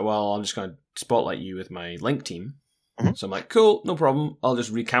was like, well, I'm just going to spotlight you with my Link team. So I'm like, cool, no problem. I'll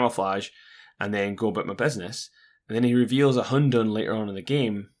just recamouflage and then go about my business. And then he reveals a Hundun later on in the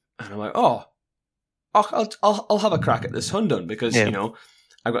game. And I'm like, oh, I'll have a crack at this Hundun because, I've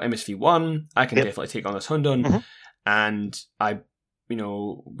got MSV1. I can definitely take on this Hundun. And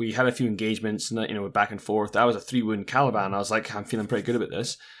we had a few engagements and, back and forth. I was a 3-wound Caliban. I was like, I'm feeling pretty good about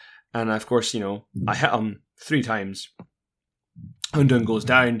this. And of course, I hit him 3 times. Hundun goes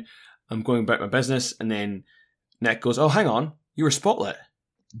down. I'm going about my business. And then Nick goes, oh, hang on. You were spotlit.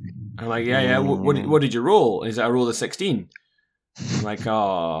 I'm like, yeah. What did you roll? Is that I rolled a 16? I'm like,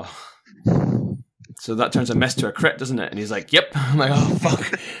 oh. So that turns a miss to a crit, doesn't it? And he's like, yep. I'm like, oh,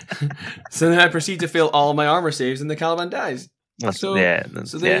 fuck. So then I proceed to fail all my armor saves and the Caliban dies. So there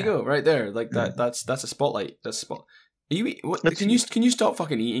you go, right there. Like that's a spotlight. That's spot. Are you can you stop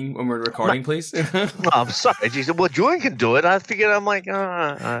fucking eating when we're recording, please? No, I'm sorry. She said, well, Julian can do it. I figured I'm like,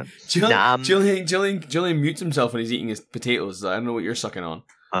 Julian mutes himself when he's eating his potatoes. I don't know what you're sucking on.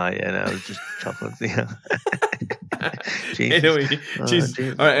 It's just chocolates. Yeah. Anyway, all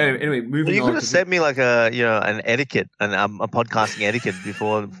right. Anyway, moving on. You could have sent me like an etiquette and a podcasting etiquette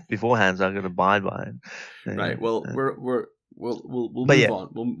beforehand, so I could abide by it. Right. Well, We'll move on.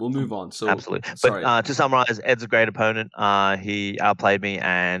 We'll move on. So absolutely. But to summarize, Ed's a great opponent. He outplayed me,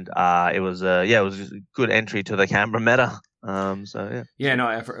 and it was a good entry to the Canberra meta. Yeah,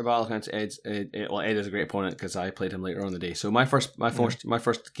 no. For all accounts, Ed is a great opponent because I played him later on in the day. So my first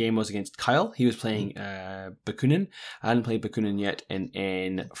game was against Kyle. He was playing Bakunin. I hadn't played Bakunin yet in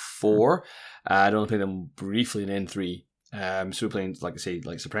N4. I'd only played them briefly in N3. So we're playing, like I say,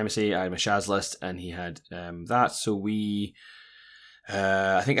 like Supremacy. I had my Shaz list, and he had that. So we,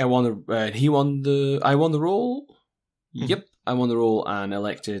 I think I won I won the role. Yep, I won the role and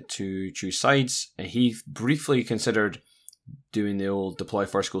elected to choose sides. He briefly considered doing the old deploy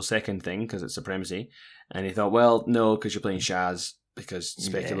first, go second thing because it's Supremacy, and he thought, well, no, because you're playing Shaz because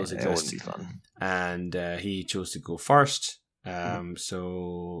Speculos exist, would be fun. And he chose to go first.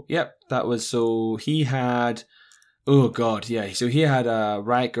 So yep, that was so he had. Oh god, yeah. So he had a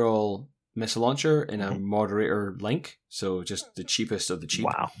Riot Girl missile launcher in a moderator link, so just the cheapest of the cheap.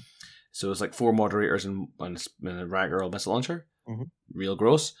 Wow. So it's like 4 moderators and a Riot Girl missile launcher. Real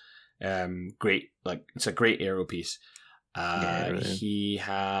gross. Great, like it's a great aero piece. Really. He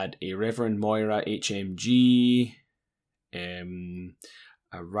had a Reverend Moira HMG, a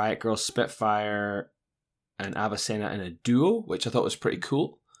Riot Girl Spitfire, an Avicenna in a duo, which I thought was pretty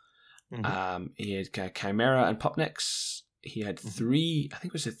cool. He had Chimera and Pupnix. He had 3, I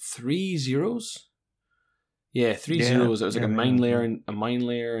think was it 3 zeros? Yeah, 3 zeros. It was like a mine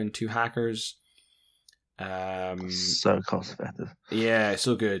layer and 2 hackers. So cost effective. Yeah,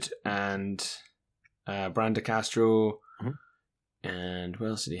 so good. And Branda Castro. And what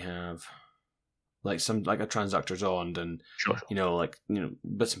else did he have? Like a Transductor Zond and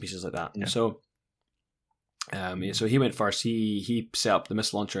bits and pieces like that. Yeah. So so he went first. He set up the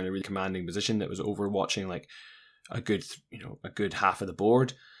missile launcher in a really commanding position that was overwatching like a good half of the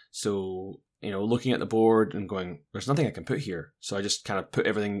board. So looking at the board and going, there's nothing I can put here. So I just kind of put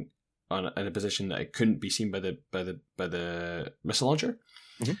everything in a position that it couldn't be seen by the missile launcher.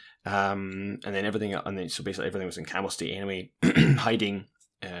 And then so basically everything was in camel state anyway, hiding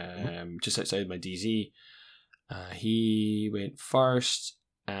just outside my DZ. He went first,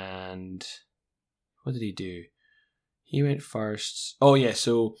 and what did he do? He went first. Oh yeah,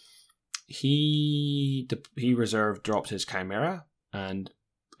 so he dropped his Chimera and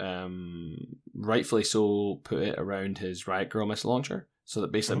rightfully so put it around his Riot Girl missile launcher, so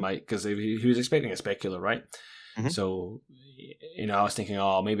that basically because he was expecting a specular, right? So I was thinking,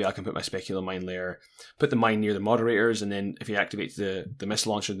 maybe I can put my specular mine layer, put the mine near the moderators, and then if he activates the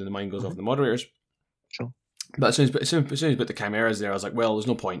missile launcher, then the mine goes off the moderators. Sure. But as soon as he put the Chimeras there, I was like, well, there's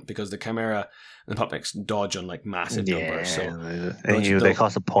no point because the Chimera and the Pupnix dodge on like massive numbers. So they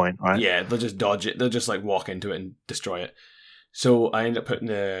cost a point, right? Yeah, they'll just dodge it. They'll just like walk into it and destroy it. So I end up putting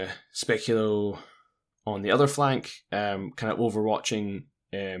the Speculo on the other flank, kind of overwatching,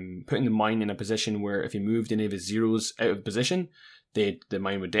 putting the mine in a position where if he moved any of his zeros out of position, the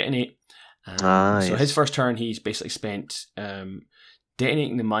mine would detonate. His first turn, he's basically spent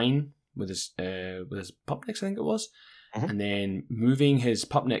detonating the mine with his Pupnix, I think it was, and then moving his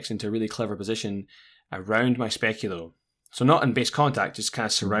Pupnix into a really clever position around my Speculo. So not in base contact, just kind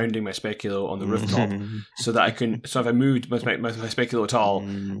of surrounding my Speculo on the rooftop, so that I can. So if I moved my Speculo at all,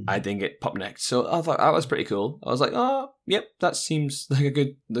 I'd then get pup necked. So I thought that was pretty cool. I was like, oh, yep, that seems like a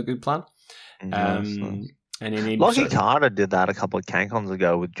good plan. Nice. And then Lockie Carter did that a couple of CanCons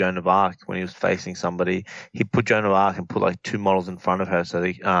ago with Joan of Arc when he was facing somebody. He put Joan of Arc and put like 2 models in front of her, so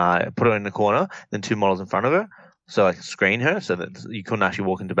they put her in the corner, then 2 models in front of her. So like screen her so that you couldn't actually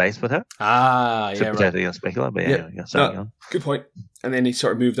walk into base with her. Yeah, right. Against Specular, but yeah. Good point. And then he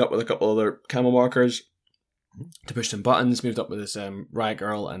sort of moved up with a couple other camo markers to push some buttons. Moved up with his Riot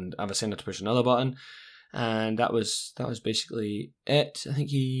Girl and Avicenna to push another button, and that was basically it. I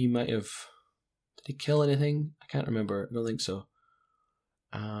think he might have. Did he kill anything? I can't remember. I don't think so.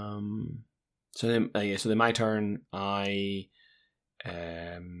 So then my turn. I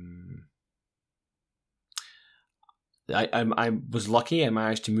was lucky. I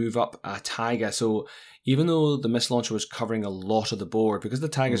managed to move up a Taiga. So even though the missile launcher was covering a lot of the board, because the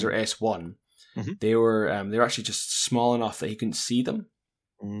Taigas are S1, they were actually just small enough that he couldn't see them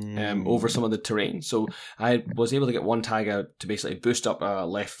over some of the terrain. So I was able to get one Taiga to basically boost up a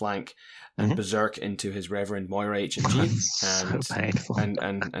left flank and berserk into his Reverend Moira HMG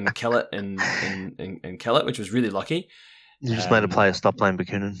and kill it and kill it, which was really lucky. You just made a player stop playing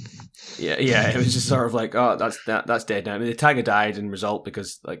Bakunin. Yeah, it was just sort of like, oh, that's dead now. I mean, the Taiga died in result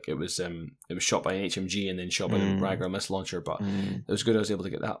because like it was shot by an HMG and then shot by the Riot Girl missile launcher, but it was good I was able to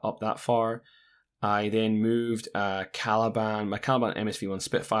get that up that far. I then moved Caliban. My Caliban MSV1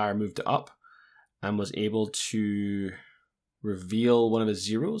 Spitfire moved it up and was able to reveal one of his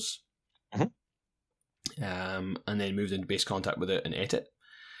zeros. And then moved into base contact with it and ate it.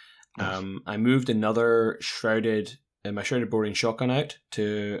 I moved another my shrouded boarding shotgun out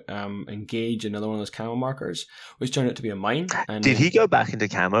to engage another one of those camo markers, which turned out to be a mine. And did he go back into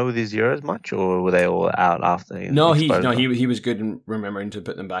camo with his zeros much, or were they all out after? He was good in remembering to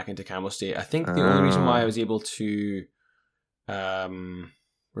put them back into camo state. I think the only reason why I was able to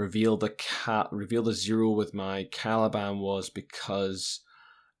reveal the zero with my Caliban was because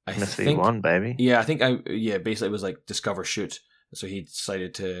I think one baby. Yeah, I think basically it was like discover shoot. So he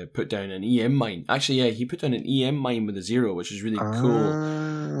decided to put down an EM mine. Actually, yeah, he put down an EM mine with a zero, which is really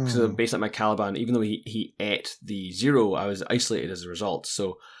cool. So basically my Caliban, even though he ate the zero, I was isolated as a result.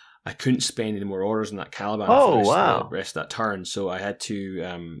 So I couldn't spend any more orders on that Caliban for the rest of that turn. So I had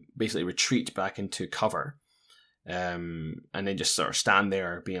to basically retreat back into cover. And then just sort of stand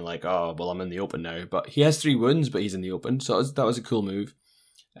there being like, oh, well, I'm in the open now. But he has 3 wounds, but he's in the open. So that was a cool move.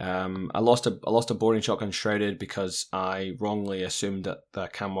 I lost a boarding shotgun shrouded because I wrongly assumed that the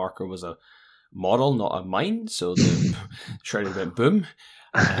cam marker was a model, not a mine. So the shrouded went boom.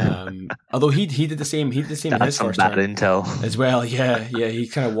 Although he did the same. He did the same in his first bad turn intel as well. Yeah. He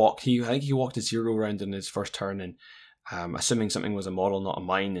kind of walked. I think he walked a zero round in his first turn, and assuming something was a model, not a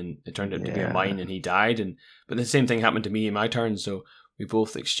mine, and it turned out to be a mine, and he died. But the same thing happened to me in my turn, so we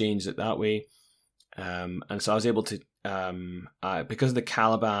both exchanged it that way. And so I was able to, because of the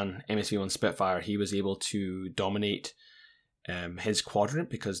Caliban MSV1 Spitfire, he was able to dominate his quadrant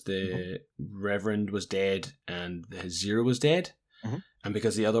because the Reverend was dead and his zero was dead. And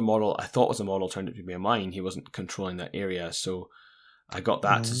because the other model I thought was a model turned out to be a mine, he wasn't controlling that area. So I got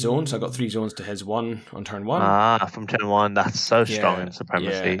that zone. So I got 3 zones to his 1 on turn 1. From turn 1, that's so strong in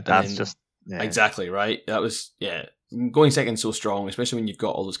Supremacy. That's just... Yeah. Exactly, right? That was, going second so strong, especially when you've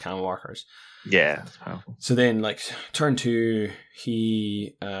got all those camo markers. Yeah, that's powerful. So then, like, turn 2,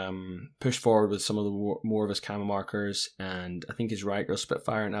 he pushed forward with some of the more of his camo markers, and I think his Riot Girl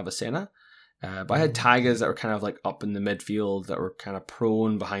Spitfire and Avicenna. But I had Taigas that were kind of like up in the midfield that were kind of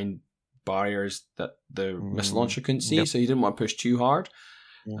prone behind barriers that the missile launcher couldn't see, so he didn't want to push too hard.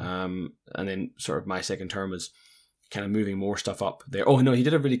 And then sort of my second turn was kind of moving more stuff up there. Oh no, he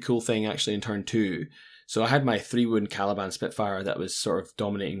did a really cool thing actually in turn 2. So I had my 3-wound Caliban Spitfire that was sort of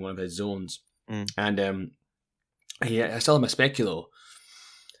dominating one of his zones. And I still had my Speculo.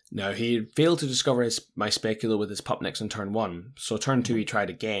 Now, he failed to discover my Speculo with his Pupniks on turn 1. So turn 2 he tried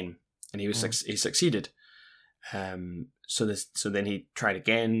again, and he succeeded. So then he tried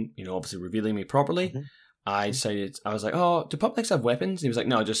again, obviously revealing me properly. I decided, I was like, oh, do Pupniks have weapons? And he was like,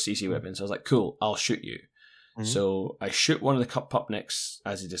 no, just CC weapons. I was like, cool, I'll shoot you. So I shoot one of the Pupniks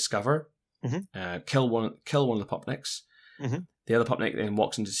as a discover, kill one of the Pupniks. The other Pupnik then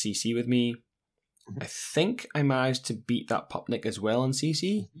walks into CC with me. I think I managed to beat that Pupnik as well in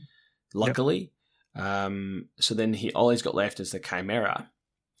CC, luckily. So then all he's got left is the Chimera.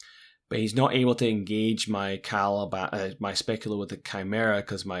 But he's not able to engage my my Specular with the Chimera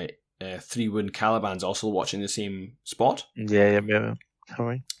because my 3-wound Caliban's also watching the same spot. Yeah.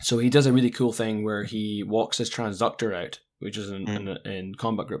 Sorry. So he does a really cool thing where he walks his Transductor out which is in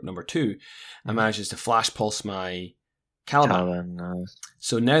combat group number 2, and manages to flash pulse my Caliban. Nice.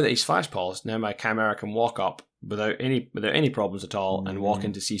 So now that he's flash pulsed, now my Chimera can walk up without any problems at all and walk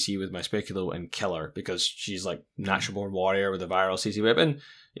into CC with my Speculo and kill her, because she's like natural born warrior with a viral CC weapon.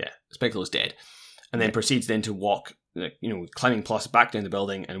 Yeah, Speculo's dead. And then proceeds then to walk, climbing plus back down the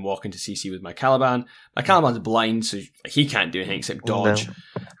building and walk into CC with my Caliban. My Caliban's blind, so he can't do anything except dodge,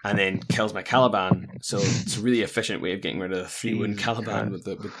 and then kills my Caliban. So it's a really efficient way of getting rid of the 3-wound Caliban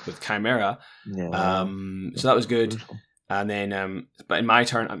with Chimera. Yeah. So that was good. And then, but in my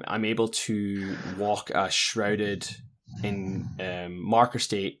turn, I'm able to walk a shrouded in marker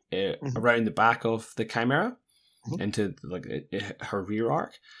state around the back of the Chimera into like her rear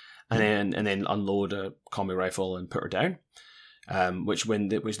arc, and then unload a combi rifle and put her down, which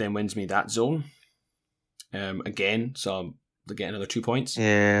then wins me that zone again. So I get another 2 points.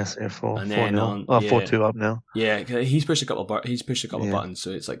 Yeah, so 4. And then 4-2 up now. Yeah, he's pushed a couple buttons,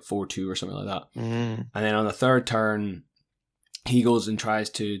 so it's like 4-2 or something like that. Mm. And then on the third turn, he goes and tries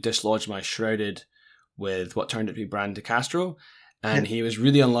to dislodge my shrouded with what turned out to be Brand de Castro, and he was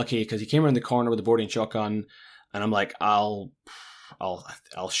really unlucky because he came around the corner with a boarding shotgun, and I'm like, I'll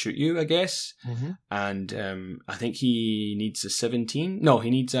shoot you, I guess. Mm-hmm. And I think he needs a 17. No,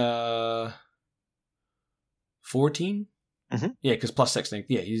 he needs a 14. Mm-hmm. Yeah, because plus 16.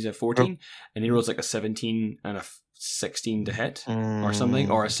 Yeah, he's a 14, and he rolls like a 17 and a 16 to hit or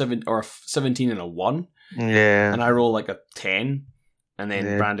something, or a 17 and a 1. Yeah. And I roll like a 10, and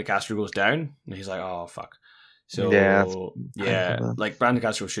then Brand de Castro goes down, and he's like, oh, fuck. So, like Brand de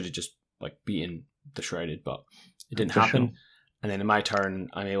Castro should have just like beaten the shrouded, but it didn't happen. Sure. And then in my turn,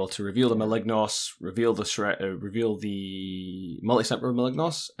 I'm able to reveal the Malignos, reveal the multi-sniper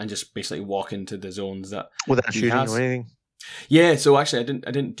Malignos, and just basically walk into the zones that without shooting or anything. Yeah, so actually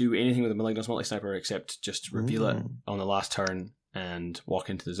I didn't do anything with the Malignos multi-sniper except just reveal it on the last turn and walk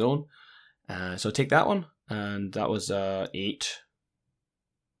into the zone. So take that one, and that was 8-4,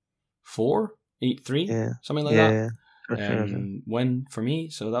 8-3, something like that. Win for me.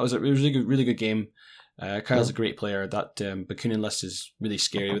 So that was a really good game. Kyle's a great player. That Bakunin list is really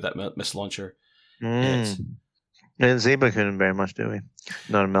scary with that missile launcher. We didn't see Bakunin very much, do we?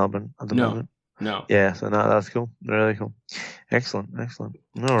 Not in Melbourne at the moment. No. Yeah, so no, that's cool. Really cool. Excellent. All right.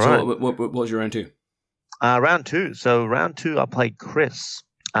 So what was your round 2? Round 2. So round 2, I played Chris.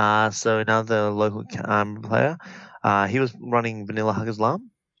 So another local player. He was running Vanilla Hug Islam.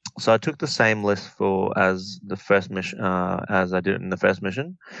 So I took the same list as the first mission, as I did in the first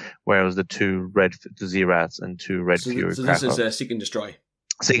mission, where it was the 2 red Z-Rats and 2 red Fury. So this is Seek and Destroy.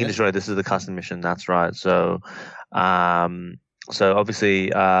 Seek and Destroy. This is the custom mission. That's right. So, obviously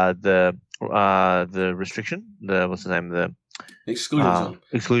the restriction, what's the name of the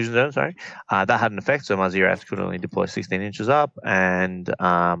exclusion zone, sorry, that had an effect. So my Z-Rats could only deploy 16 inches up, and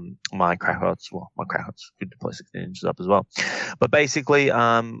my Krakouts could deploy 16 inches up as well. But basically,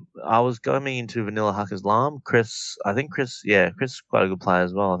 I was going into Vanilla Hug Islam. Chris is quite a good player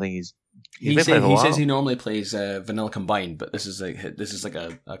as well. I think he says he normally plays Vanilla Combined, but this is like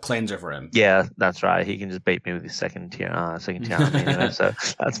a cleanser for him. Yeah, that's right. He can just beat me with his second tier army, so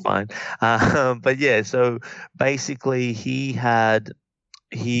that's fine. But yeah, so basically he had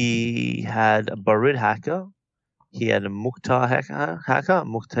a Barid hacker, he had a Mukhtar hacker,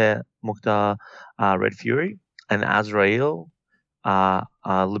 Mukhtar Red Fury, and Azrael,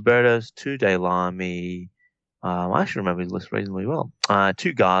 Liberto's 2 Daylami. I actually remember his list reasonably well. 2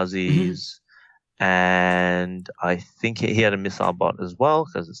 Ghazis, and I think he had a missile bot as well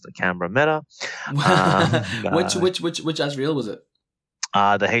because it's the Canberra meta. Which Azrael was it?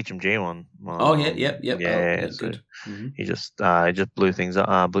 The HMG one. Yeah. So good. Mm-hmm. He just blew things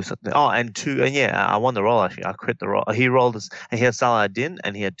up, blew something. Oh, and 2, and I won the roll actually. I crit the roll. He rolled this, and he had Saladin,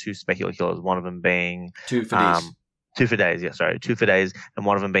 and he had 2 specular killers. One of them being 2 for days. 2 for days, 2 for days, and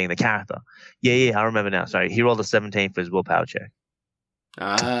one of them being the character. Yeah, I remember now. Sorry, he rolled a 17 for his willpower check.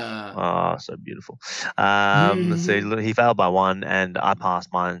 Oh, so beautiful. So he failed by 1, and I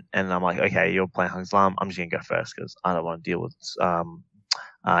passed mine, and I'm like, okay, you're playing Hug Islam. I'm just gonna go first because I don't want to deal with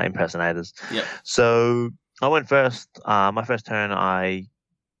impersonators. Yep. So I went first. My first turn, I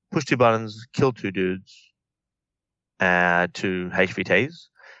pushed 2 buttons, killed 2 dudes, 2 HVTs,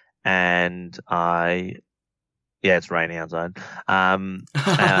 and yeah, it's raining outside.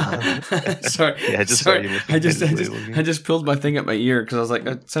 Sorry. Yeah, sorry. I just pulled my thing at my ear because I was like,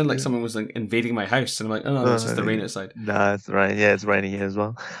 it sounded like someone was like invading my house, and I'm like, oh no, it's just the rain outside. No, it's the rain. Yeah, it's raining here as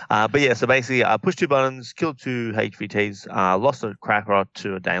well. But yeah, so basically, I pushed 2 buttons, killed 2 HVTs, lost a Krakrot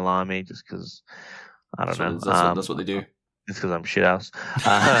to a Daylami just because I don't know. That's what they do. It's because I'm shit house.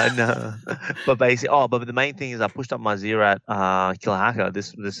 No, but basically, but the main thing is I pushed up my Zerat Killer Hacker.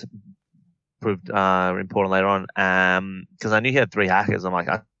 This proved important later on. Because I knew he had 3 hackers. I'm like,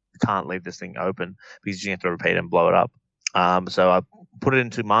 I can't leave this thing open because you have to repeat it and blow it up. So I put it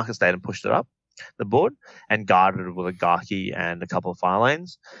into market state and pushed it up the board and guarded it with a Gaki and a couple of fire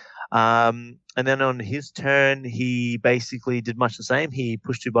lanes. And then on his turn, he basically did much the same. He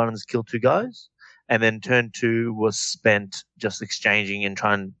pushed 2 buttons, killed 2 guys. And then turn 2 was spent just exchanging and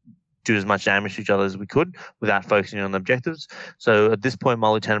trying to do as much damage to each other as we could without focusing on the objectives. So at this point, my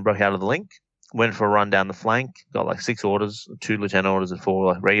lieutenant broke out of the link, went for a run down the flank, got like 6 orders, 2 lieutenant orders and 4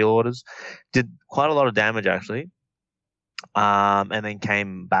 like regular orders. Did quite a lot of damage actually. And then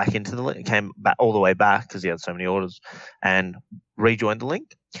came back into the link, came back all the way back because he had so many orders, and rejoined the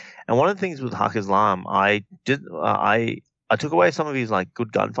link. And one of the things with Haq Islam, I took away some of his like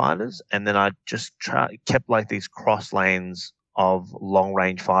good gunfighters, and then I just kept like these cross lanes of long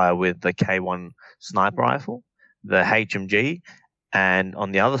range fire with the K1 sniper rifle, the HMG, and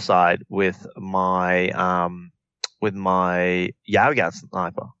on the other side with my Yaugat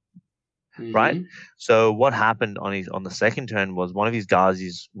sniper. Mm-hmm. Right. So what happened on the second turn was one of his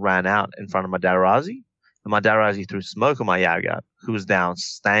Ghazis ran out in front of my Darazi, and my Darazi threw smoke on my Yaugat, who was down,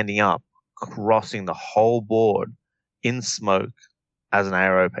 standing up, crossing the whole board in smoke as an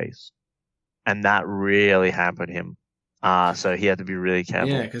arrow piece, and that really hampered him. So he had to be really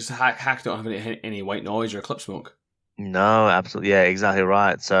careful. Yeah, because Hack don't have any white noise or clip smoke. No, absolutely, yeah, exactly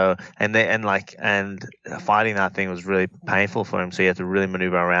right. So and fighting that thing was really painful for him. So he had to really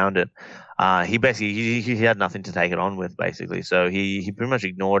maneuver around it. He basically he had nothing to take it on with, basically. So he pretty much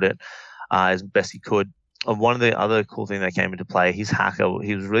ignored it as best he could. One of the other cool things that came into play, his hacker,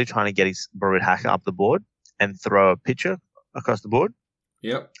 he was really trying to get his Barut hacker up the board and throw a pitcher across the board.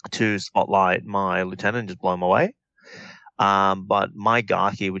 Yep. To spotlight my lieutenant and just blow him away. But my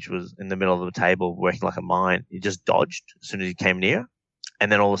Gaki, which was in the middle of the table working like a mine, he just dodged as soon as he came near.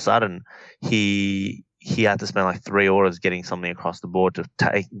 And then all of a sudden, he had to spend like 3 orders getting something across the board to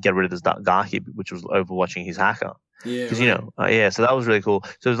get rid of this Gaki, which was overwatching his hacker. Yeah, because so that was really cool.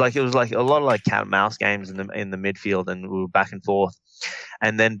 So it was like a lot of like cat and mouse games in the midfield, and we were back and forth.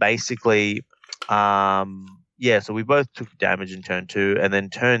 And then basically, so we both took damage in turn 2, and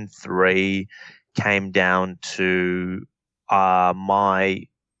then turn 3 came down to my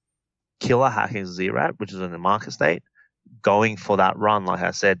killer hacking Zerat, which is in the market state, going for that run, like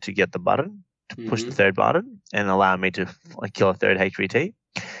I said, to get the button, to push the 3rd button and allow me to kill a 3rd HVT.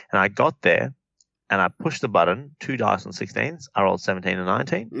 And I got there and I pushed the button, 2 dice on 16s. I rolled 17 and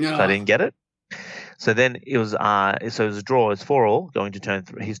 19, so I didn't get it. So then it was a draw. It's 4-all going to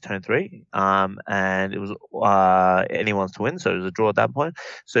his turn 3, and it was anyone's to win. So it was a draw at that point.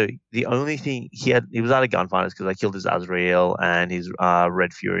 So the only thing he was out of gunfighters because I killed his Azrael and his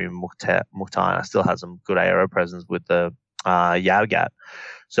Red Fury Mukhtar. And I still had some good AO presence with the Yaugat.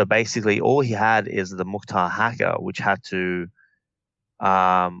 So basically, all he had is the Mukhtar hacker, which had to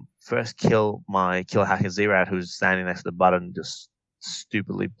first kill my killer hacker Zerat, who's standing next to the button, just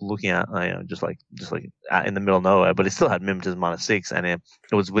stupidly looking at, just like in the middle of nowhere, but it still had Mimeters -6, and it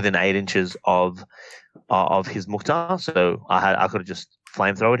was within 8 inches of his Mukhtar. So I could have just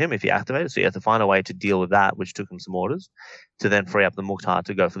flamethrowered him if he activated. So you had to find a way to deal with that, which took him some orders to then free up the Mukhtar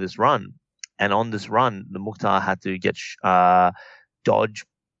to go for this run. And on this run, the Mukhtar had to get dodge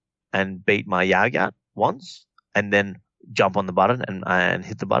and beat my Yaugat once, and then jump on the button and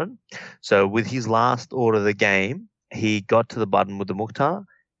hit the button. So with his last order of the game, he got to the button with the Mukhtar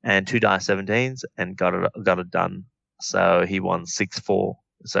and 2 dice 17s and got it done. So he won 6-4.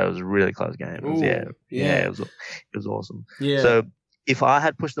 So it was a really close game. It was, it was awesome. Yeah. So if I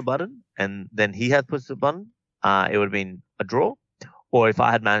had pushed the button and then he had pushed the button, it would have been a draw. Or if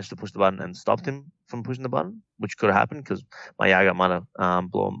I had managed to push the button and stopped him from pushing the button, which could have happened because my Yaugat might have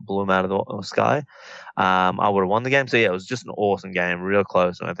blew him out of the sky, I would have won the game. So yeah, it was just an awesome game, real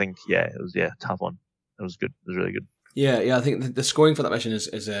close. And I think it was a tough one. It was good. It was really good. Yeah. I think the scoring for that mission is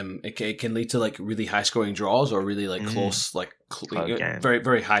it can lead to like really high scoring draws or really like close, like very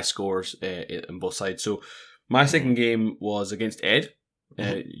very high scores on both sides. So my second game was against Ed,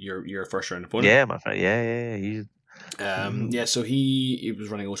 your first round opponent. Yeah, my friend. Yeah. So he was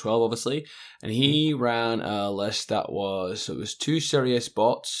running O12 obviously, and he ran a list that was 2 serious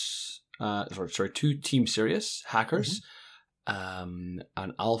bots, 2 Team Serious hackers, an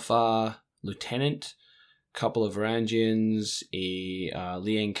Alpha Lieutenant, couple of Varangians, a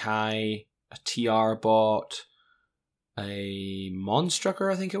Liang Kai, a TR bot, a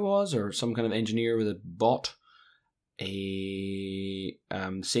Monstrucker I think it was, or some kind of engineer with a bot, a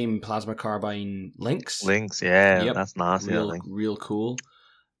same plasma carbine Lynx. Yeah, that's nice. Real cool.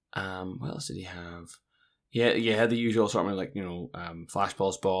 What else did he have? Yeah, he had the usual sort of like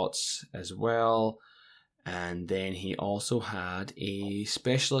flashball spots as well, and then he also had a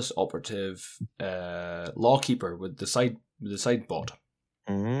specialist operative lawkeeper with the side bot.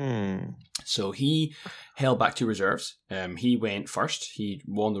 So he held back 2 reserves. He went first. He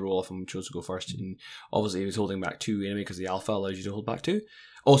won the roll if he chose to go first, and obviously he was holding back 2 anyway because the alpha allows you to hold back 2.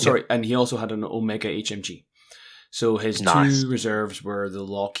 Oh, sorry, and he also had an Omega HMG. So his 2 reserves were the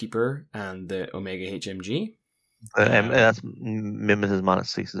Lawkeeper and the Omega HMG. That's Mimetism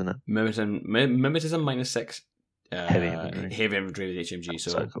 -6, isn't it? Mimetism -6. Heavy infantry. Heavy infantry with HMG.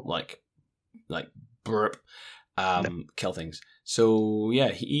 So cool. like burp. Kill things. So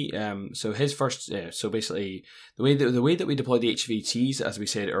yeah, he so his first so basically the way that we deployed the HVTs, as we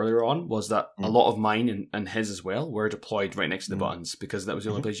said earlier on, was that a lot of mine and his as well were deployed right next to the buttons, because that was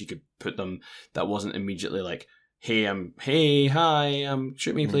the only place you could put them that wasn't immediately like, hi,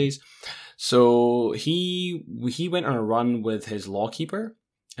 shoot me please. So he went on a run with his Lawkeeper.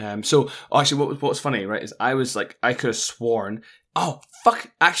 So actually what's funny, right, is I could have sworn,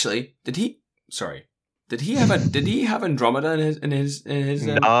 did he have Andromeda in his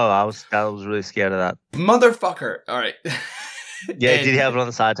No, I was really scared of that. Motherfucker. All right. Yeah, did he have it on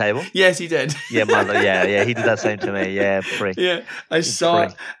the side table? Yes, he did. Yeah, he did that same to me. Yeah, prick. Yeah, I saw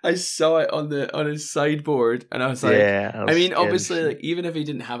it on his sideboard, and I was like, obviously, like, even if he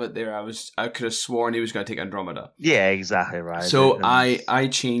didn't have it there, I could have sworn he was going to take Andromeda. Yeah, exactly right. So I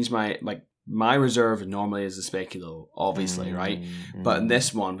changed my reserve normally is the Speculo, obviously, right? But in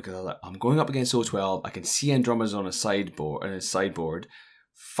this one, because I was like, I'm going up against O12, I can see Andromeda's on his sideboard.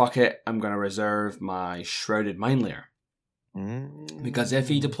 Fuck it, I'm going to reserve my Shrouded Mine Layer. Because if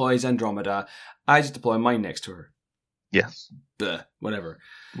he deploys Andromeda, I just deploy mine next to her. Yes. Whatever.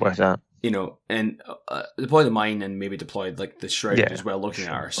 What's that? And deploy the mine and maybe deploy like the Shrouded as well, looking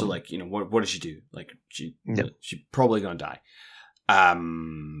at her. So what does she do? Like she's probably gonna die.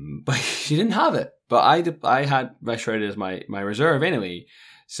 But she didn't have it. But I had my Shrouded as my reserve anyway.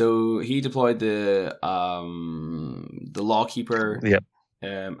 So he deployed the Lawkeeper,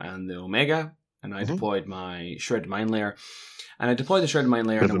 and the Omega. And I deployed my Shrouded Mine Layer. And I deployed the Shrouded Mine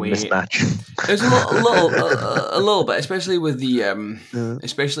Layer in a way. Mismatch. There's a little bit, especially with the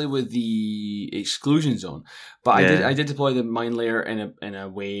exclusion zone. But I did deploy the Mine Layer in a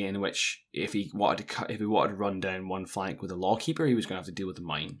way in which if he wanted to run down one flank with a Lawkeeper, he was going to have to deal with the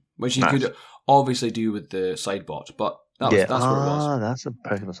mine, which he could obviously do with the sidebot. But that's what it was. That's a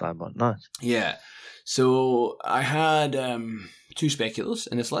personal sidebot. Nice. Yeah. So I had 2 Speculos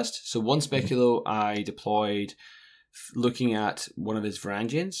in this list. So one Speculo I deployed looking at one of his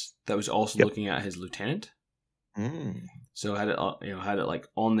Varangians that was also looking at his lieutenant. So I had it like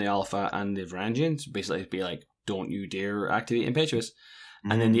on the Alpha and the Varangians. Basically, it'd be like, don't you dare activate Impetuous.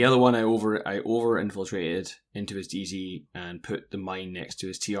 And then the other one I over infiltrated into his DZ and put the mine next to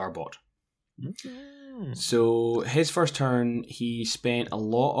his TR bot. So his first turn, he spent a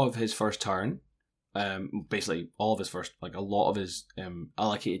lot of his first turn. Basically all of his a lot of his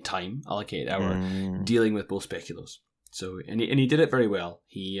allocated hour dealing with both Speculos. So and he did it very well.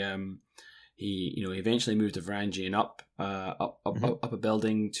 He eventually moved the Varangian up a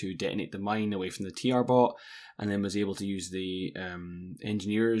building to detonate the mine away from the TR bot, and then was able to use the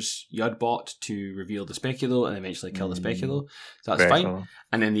engineer's Yud bot to reveal the Speculo and eventually kill the Speculo. So that's fine. Cool.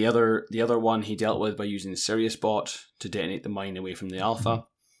 And then the other one he dealt with by using the Sirius bot to detonate the mine away from the Alpha.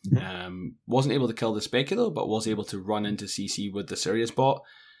 Wasn't able to kill the Speculo, but was able to run into CC with the Sirius bot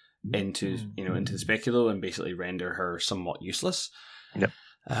into the Speculo and basically render her somewhat useless. Yep.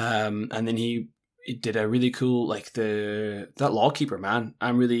 And then he did a really cool that Lawkeeper, man.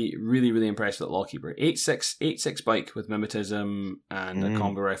 I'm really, really, really impressed with that Lawkeeper. 8.6 bike with mimetism and a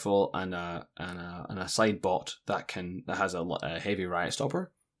combo rifle and a side bot that has a heavy riot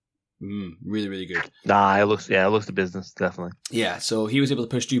stopper. Really, really good. It looks the business, definitely. Yeah, so he was able to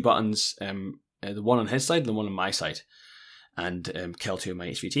push 2 buttons, the one on his side and the one on my side, and kill 2 of my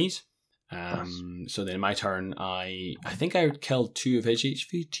HVTs. Nice. So then my turn, I think I killed 2 of his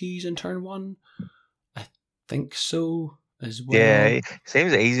HVTs in turn 1. I think so as well. Yeah, it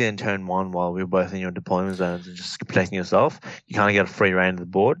seems easy in turn 1 while we were both in your deployment zones and just protecting yourself. You kind of get a free reign of the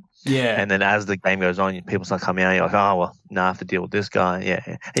board. Yeah. And then as the game goes on, people start coming out. You're like, oh, well, now I have to deal with this guy.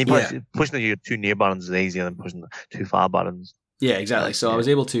 Yeah. And pushing the 2 near buttons is easier than pushing the 2 far buttons. Yeah, exactly. So I was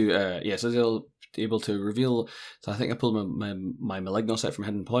able to, able to reveal. So I think I pulled my Maligno set from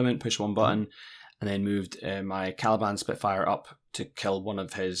hidden deployment, pushed 1 button, and then moved my Caliban Spitfire up to kill one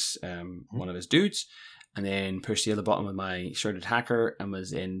of his dudes. and then pushed the other button with my shredded hacker, and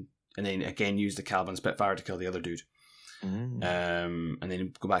then again used the Caliban Spitfire to kill the other dude. And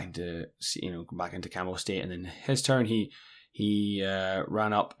then go back into camo state, and then his turn he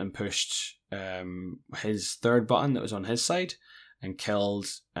ran up and pushed his third button that was on his side and killed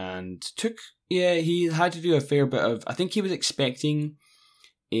and took. Yeah, he had to do a fair bit of. I think he was expecting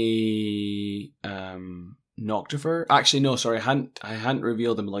a Noctifer. Actually, no, sorry, I hadn't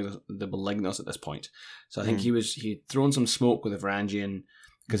revealed the Malignos at this point. So I think he'd thrown some smoke with a Varangian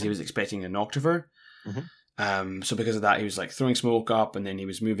because he was expecting a Noctifer. So because of that, he was like throwing smoke up, and then he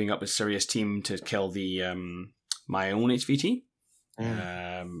was moving up his Sirius team to kill the my own HVT.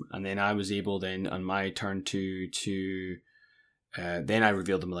 And then I was able then on my turn to then I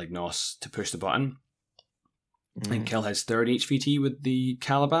revealed the Malignos to push the button and kill his third HVT with the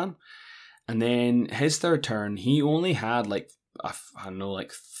Caliban. And then his third turn, he only had like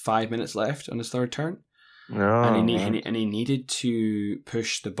 5 minutes left on his third turn. And he needed to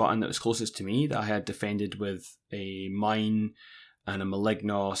push the button that was closest to me that I had defended with a Mine and a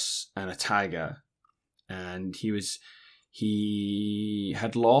Malignos and a Taiga. And he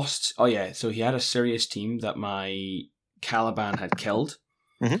had lost. Oh yeah, so he had a Sirius team that my Caliban had killed.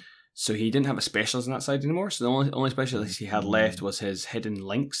 So he didn't have a specialist on that side anymore. So the only specialist he had left was his Hidden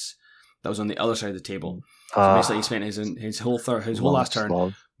Lynx that was on the other side of the table. So basically, he spent his whole last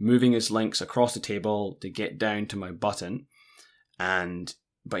turn moving his Lynx across the table to get down to my button,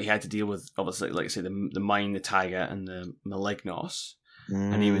 but he had to deal with, obviously, like I say, the Mine, the Taiga, and the Malignos,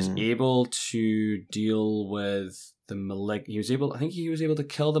 and he was able to deal with the I think he was able to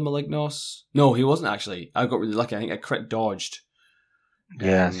kill the Malignos. No, he wasn't actually. I got really lucky. I think I crit dodged.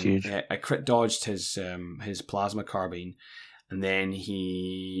 Yeah, that's huge. I crit dodged his plasma carbine, and then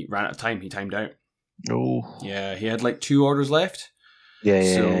he ran out of time. He timed out. Oh. Yeah, he had like 2 orders left. He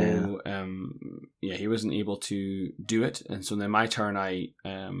wasn't able to do it, and so then my turn, I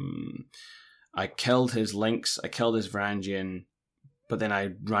killed his Lynx, I killed his Varangian, but then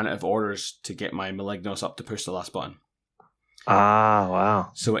I ran out of orders to get my Malignos up to push the last button. Ah,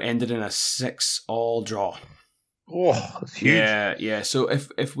 wow! So it ended in a 6-all draw. Oh, that's huge. Yeah. So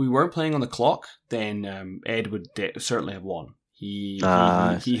if we weren't playing on the clock, then Ed would certainly have won. He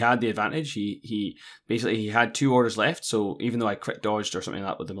had the advantage. He basically had 2 orders left. So even though I crit dodged or something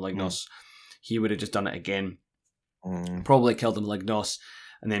like that with the Malignos, he would have just done it again. Probably killed the Malignos,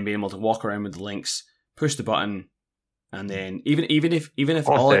 and then being able to walk around with the Lynx, push the button, and then even if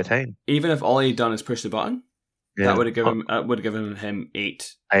all he'd done is push the button, that would have given him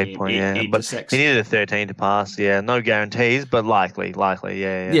 8 points. But 6. He needed a 13 to pass. Yeah, no guarantees, but likely.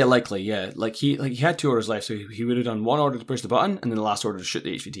 Yeah. Yeah, likely. Yeah, like he had 2 orders left, so he would have done 1 order to push the button, and then the last order to shoot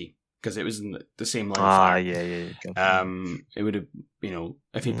the HVT because it was in the same line. It would have,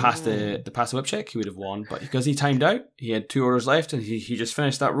 if he passed the passive whip check, he would have won. But because he timed out, he had 2 orders left, and he just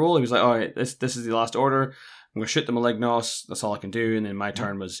finished that roll. He was like, all right, this is the last order. I'm going to shoot the Malignos. That's all I can do. And then my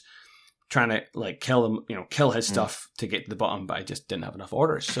turn was trying to like kill him, kill his stuff to get to the bottom, but I just didn't have enough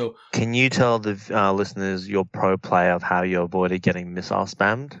orders. So, can you tell the listeners your pro play of how you avoided getting missile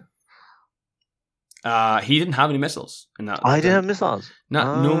spammed? He didn't have any missiles in that. I didn't have missiles.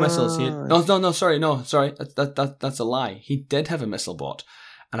 No missiles. Sorry. That's a lie. He did have a missile bot,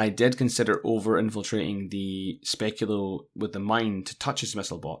 and I did consider over infiltrating the Speculo with the Mine to touch his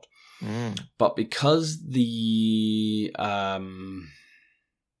missile bot, but because the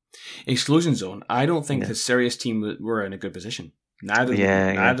Exclusion Zone, I don't think the Sirius team were in a good position. Neither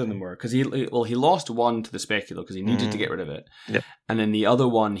of them were, because he lost 1 to the Speculo because he needed to get rid of it, and then the other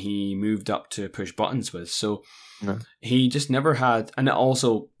one he moved up to push buttons with. So he just never had, and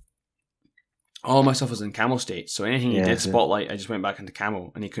also all my stuff was in camo state. So anything he did spotlight, I just went back into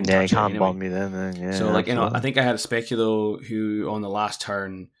camo, and he couldn't touch it anyway. Bomb me then. So I think I had a Speculo who on the last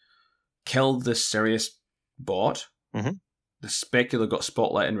turn killed the Sirius bot. The Specular got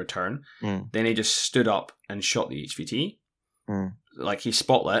spotlight in return. Then he just stood up and shot the HVT. Like he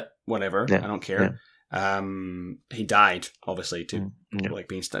spotlit, whatever. I don't care. He died, obviously, to like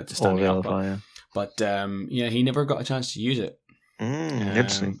being standing up. But he never got a chance to use it.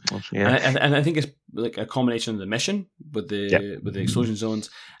 Interesting. And I think it's like a combination of the mission with the Exclusion Zones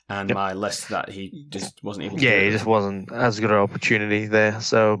and my list that he just wasn't able to do. He just wasn't as good an opportunity there.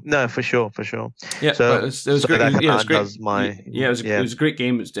 So no, for sure. Yeah, so it was great. It was a great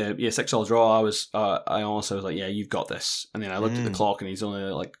game. It was 6-all draw. I honestly was like, yeah, you've got this. And then I looked at the clock, and he's only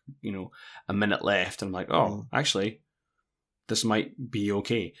like a minute left, and I'm like, oh, actually, this might be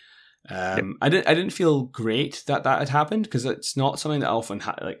okay. I didn't feel great that had happened because it's not something that often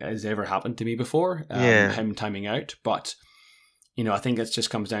has ever happened to me before. Him timing out, but I think it just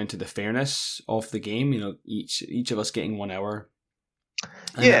comes down to the fairness of the game. Each of us getting 1 hour.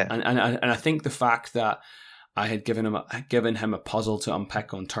 And I think the fact that I had given him a puzzle to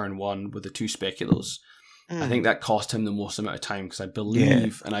unpick on turn 1 with the 2 speculos. I think that cost him the most amount of time, because I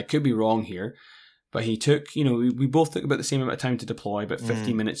believe, and I could be wrong here, but he took, we both took about the same amount of time to deploy, about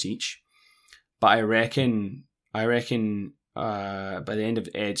 15 minutes each. But I reckon by the end of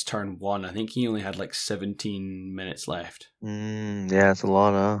Ed's turn 1, I think he only had like 17 minutes left. Yeah, it's a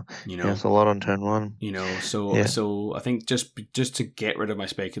lot, huh? Yeah, it's a lot on turn 1. So I think just to get rid of my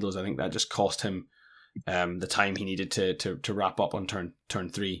speculos, I think that just cost him the time he needed to wrap up on turn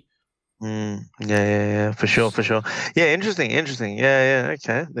 3. Yeah, for sure. Yeah, interesting. Yeah.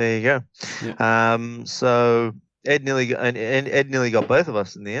 Okay, there you go. Yeah. So Ed nearly got both of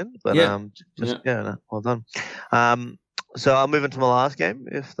us in the end, but well done. So I'll move into my last game,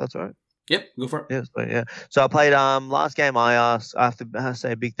 if that's all right. Yep, go for it. Yeah. So I played last game. I have to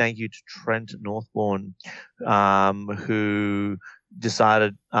say a big thank you to Trent Northbourne, who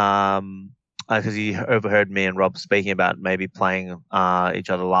decided because he overheard me and Rob speaking about maybe playing each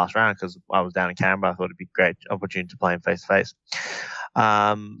other last round, because I was down in Canberra. I thought it'd be a great opportunity to play him face to face.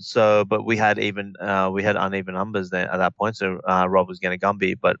 But we had uneven numbers then at that point. So Rob was going to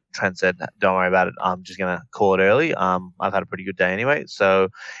Gumby, but Trent said, "Don't worry about it. I'm just going to call it early. I've had a pretty good day anyway." So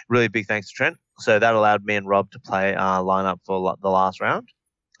really big thanks to Trent. So that allowed me and Rob to play line up for the last round.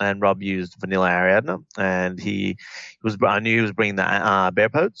 And Rob used Vanilla Ariadne, and I knew he was bringing the Bear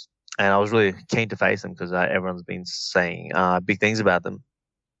Pods. And I was really keen to face them because everyone's been saying big things about them.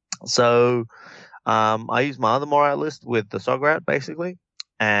 So I used my other Morat list with the Sograt, basically,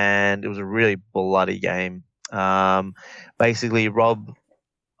 and it was a really bloody game. Basically, Rob,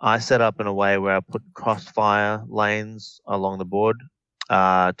 I set up in a way where I put crossfire lanes along the board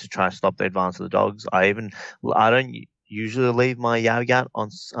to try to stop the advance of the dogs. I don't usually leave my Yao-Gat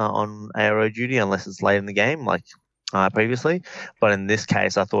on ARO duty unless it's late in the game, like previously, but in this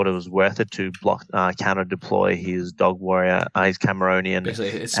case I thought it was worth it to block counter deploy his dog warrior, his Cameronian. Basically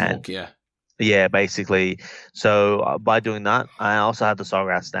it's smoke. Yeah, basically. So by doing that, I also had the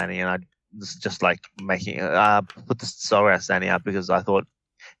Sograt standing, and I just like making put the Sograt standing out because I thought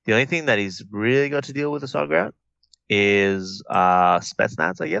the only thing that he's really got to deal with the Sograt is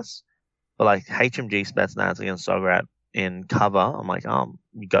Spetsnaz, I guess. But like HMG Spetsnaz against Sograt in cover, I'm like,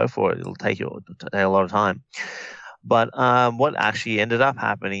 you go for it. It'll take a lot of time. But what actually ended up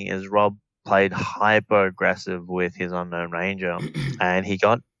happening is Rob played hyper aggressive with his Unknown Ranger, and he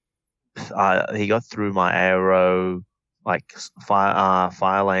got through my ARO like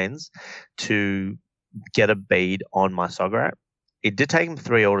fire lanes to get a bead on my Sograt. It did take him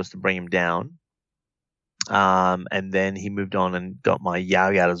 3 orders to bring him down, and then he moved on and got my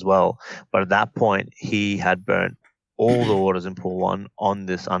Yao-Gat as well. But at that point, he had burnt all the orders in pool 1 on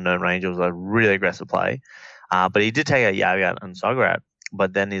this Unknown Ranger. It was a really aggressive play. But he did take a Yao-Gat and Sograt,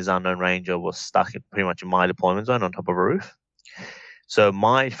 but then his Unknown Ranger was stuck pretty much in my deployment zone on top of a roof. So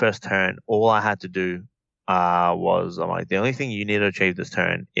my first turn, all I had to do was, I'm like, the only thing you need to achieve this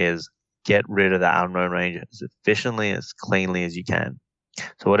turn is get rid of that Unknown Ranger as efficiently, as cleanly as you can.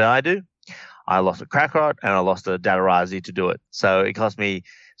 So what did I do? I lost a Crackrock and I lost a Datarazi to do it. So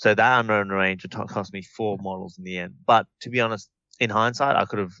that Unknown Ranger cost me 4 models in the end. But to be honest, in hindsight, I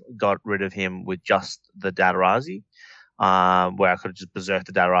could have got rid of him with just the Datarazi, where I could have just berserked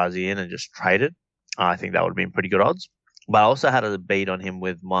the Datarazi in and just traded. I think that would have been pretty good odds. But I also had a beat on him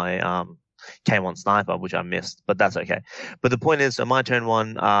with my K1 Sniper, which I missed, but that's okay. But the point is, so my turn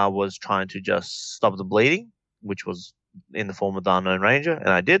 1 was trying to just stop the bleeding, which was in the form of the Unknown Ranger, and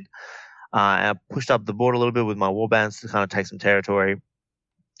I did. I pushed up the board a little bit with my warbands to kind of take some territory.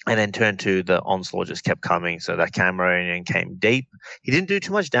 And then turn 2, the onslaught just kept coming. So that Cameronian came deep. He didn't do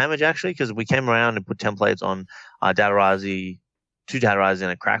too much damage, actually, because we came around and put templates on Datarazi, 2 Datarazi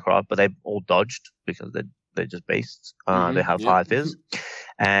and a Crackrock, but they all dodged because they're just beasts. They have high fizz.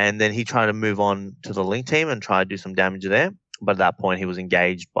 And then he tried to move on to the Link team and try to do some damage there. But at that point, he was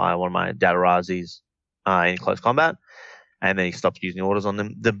engaged by one of my Datarazis in close combat. And then he stopped using orders on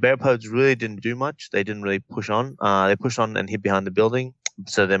them. The Bear Pods really didn't do much. They didn't really push on. They pushed on and hid behind the building.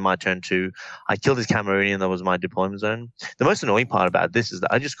 So then my turn 2, I killed his Cameronian. That was my deployment zone. The most annoying part about this is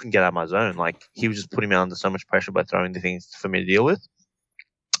that I just couldn't get out of my zone. Like, he was just putting me under so much pressure by throwing the things for me to deal with.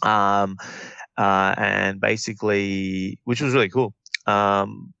 And basically, which was really cool.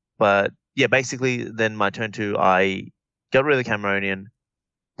 But yeah, basically then my turn 2, I got rid of the Cameronian,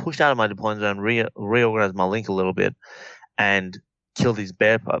 pushed out of my deployment zone, reorganized my link a little bit, and killed his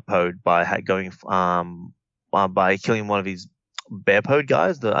Bear Pod by killing one of his Bear Pod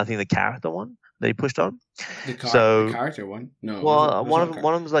guys, I think the character one, that he pushed on. The character one? No. Well, one of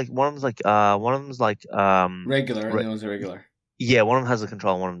them's like regular, and the one's irregular. Yeah, one of them has a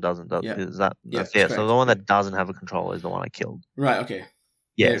control, one of them doesn't. Is that? Yeah. So the one that doesn't have a control is the one I killed. Right. Okay.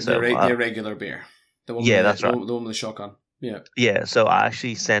 Yeah. The irregular bear. The one that's right. The one with the shotgun. Yeah. Yeah. So I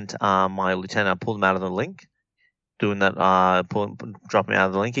actually sent my lieutenant. I pulled him out of the link, doing that. Dropping out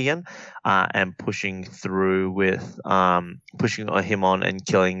of the link again, and pushing through with pushing him on and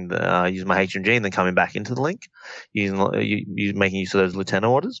killing using my HMG, and then coming back into the link, making use of those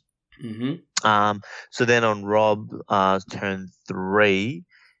lieutenant orders. Mm-hmm. So then on Rob, turn 3,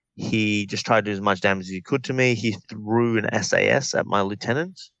 he just tried to do as much damage as he could to me. He threw an SAS at my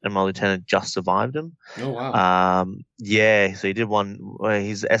lieutenant, and my lieutenant just survived him. Oh wow! Yeah. So he did one.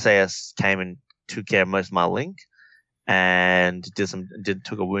 His SAS came and took care of most of my link, and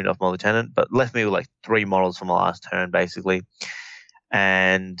took a wound off my lieutenant, but left me with like 3 models from my last turn basically.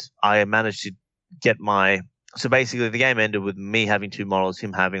 And I managed to get so basically the game ended with me having 2 models,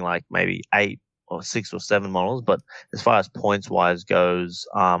 him having like maybe 8 or 6 or 7 models. But as far as points wise goes,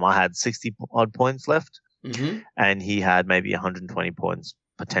 I had 60 odd points left, and he had maybe 120 points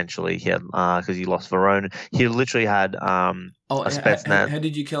potentially. He had because he lost Verona. He literally had a Spetsnaz. How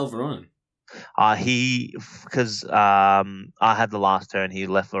did you kill Verona? Because I had the last turn, he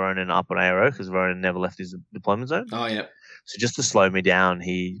left Verona up on ARO because Verona never left his deployment zone. Oh yeah. So just to slow me down,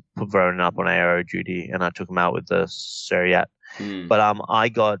 he put Verona up on ARO duty, and I took him out with the Seriat. But I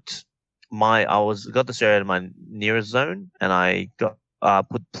got the Seriat in my nearest zone, and I got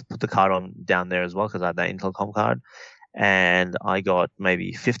put the card on down there as well because I had that Intelcom card, and I got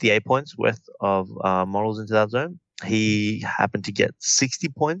maybe 58 points worth of models into that zone. He happened to get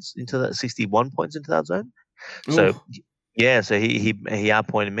 61 points into that zone. So yeah, so he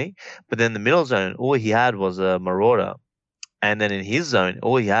outpointed me. But then the middle zone, all he had was a Marauder. And then in his zone,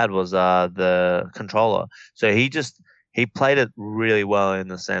 all he had was the controller. So he played it really well in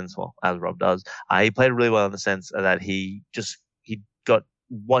the sense, well, as Rob does, he played it really well in the sense that he got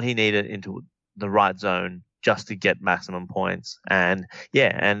what he needed into the right zone just to get maximum points. And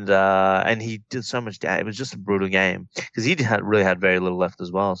yeah, and he did so much damage. It was just a brutal game because he really had very little left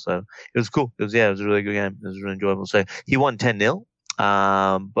as well. So it was cool. It was a really good game. It was really enjoyable. So he won 10-0.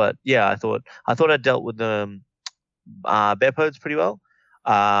 But yeah, I thought I dealt with the bear pods pretty well.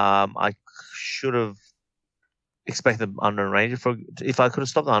 I should have expected Unknown Ranger if I could have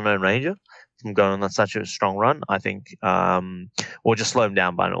stopped the Unknown Ranger from going on such a strong run, I think, or just slow him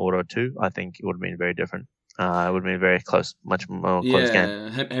down by an order or 2, I think it would have been very different. It would have been very close, much more close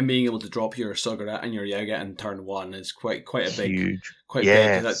game. Yeah, him being able to drop your Suggerat and your Yauga in turn 1 is quite a big, huge, quite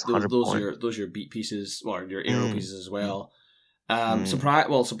big. Those are your beat pieces or your arrow pieces as well.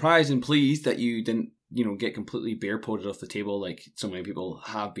 Surprised and pleased that you didn't, get completely bear poded off the table like so many people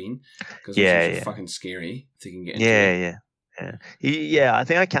have been, because those are fucking scary if they can get into it. Yeah, I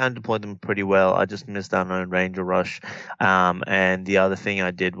think I can deploy them pretty well. I just missed out on Ranger Rush. And the other thing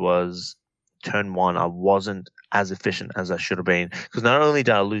I did was turn 1, I wasn't as efficient as I should have been, because not only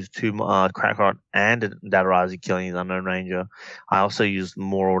did I lose 2 Crackrock and Datarazi killing his Unknown Ranger, I also used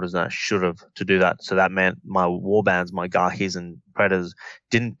more orders than I should have to do that. So that meant my warbands, my Garkis and Predators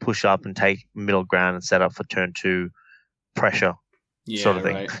didn't push up and take middle ground and set up for turn 2 pressure. Sort of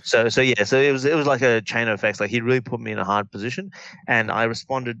thing. Right. So it was like a chain of effects. Like he really put me in a hard position, and I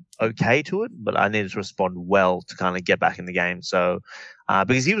responded okay to it, but I needed to respond well to kind of get back in the game. So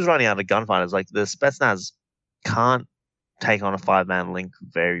because he was running out of gunfighters, like the Spetsnaz can't take on a 5-man link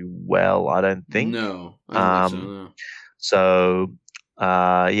very well, I don't think. No, I don't think so. No. So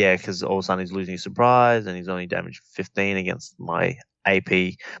because all of a sudden he's losing surprise, and he's only damaged 15 against my AP.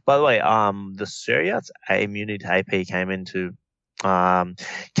 By the way, the Seriat's immunity to AP came into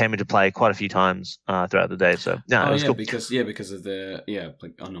play quite a few times throughout the day. So it was cool. because of the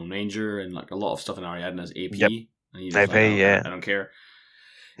like Unknown Ranger and like a lot of stuff in Ariadna's AP. Yep. And AP, I don't care.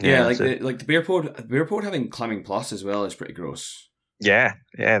 The bear pod having climbing plus as well is pretty gross. Yeah,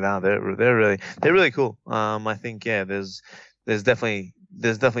 no, they're really cool. I think there's definitely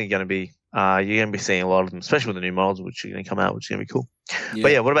going to be you're going to be seeing a lot of them, especially with the new models which are going to come out, which is going to be cool. Yeah.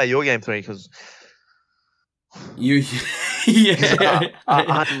 But what about your game 3? Because you I'm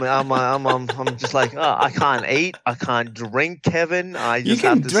just like, I can't eat, I can't drink, Kevin. I just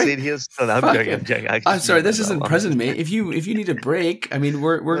have to sit here. I'm joking. I'm sorry, this isn't prison, mate. If you need a break, I mean,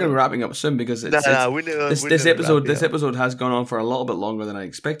 we're going to be wrapping up soon because this episode has gone on for a little bit longer than I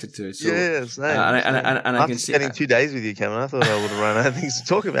expected to. So, yes, and I can see spending 2 days with you, Kevin. I thought I would have run out of things to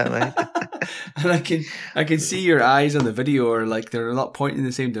talk about, mate. And I can see your eyes on the video are like they're not pointing in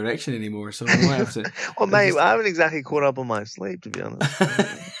the same direction anymore. So I might have to. Well, mate, I haven't exactly caught up on my sleep, to be honest.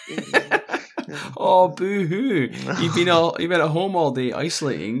 Oh, boo-hoo. You've been at home all day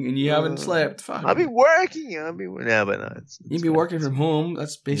isolating and you haven't slept. Fuck. I've been working. Yeah, but no. You've been working from home.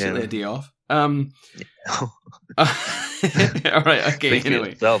 That's basically a day off. All right. Okay.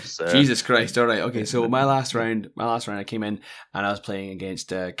 Anyway, yourself, Jesus Christ. All right. Okay. So my last round, I came in and I was playing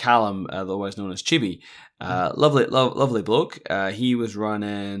against Callum, otherwise known as Chibi. Lovely bloke. He was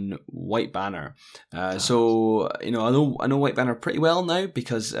running White Banner. So I know White Banner pretty well now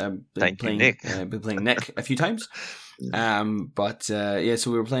because been playing Nick a few times. But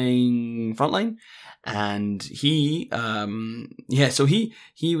so we were playing Frontline. And he was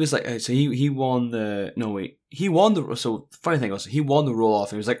like, he won so funny thing was, he won the roll off.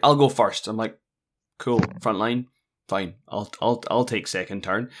 He was like, I'll go first. I'm like, cool, Frontline, fine. I'll take second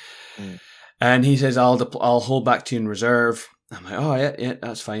turn. And he says, I'll hold back to you in reserve. I'm like, oh yeah,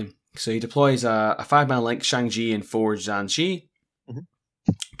 that's fine. So he deploys a 5-man link, Shang-Chi and 4 Zhan Shi,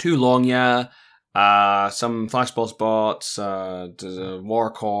 2 Longya, some flashball spots, there's a war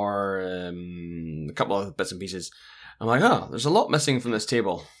core, a couple of bits and pieces. I'm like, there's a lot missing from this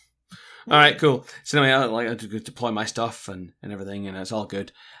table. All right, cool. So anyway, I deploy my stuff and everything, and it's all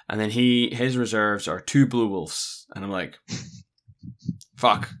good. And then his reserves are 2 Blue Wolves, and I'm like,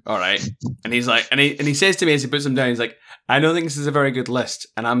 fuck, all right. And he's like, and he says to me as he puts them down, he's like, I don't think this is a very good list.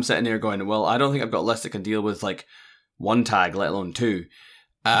 And I'm sitting there going, well, I don't think I've got a list that can deal with like 1 tag, let alone 2.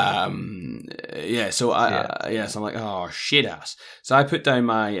 So I'm like, oh shit ass. So I put down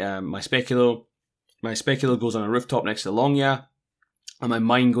my my speculo. My speculo goes on a rooftop next to the Longya, and my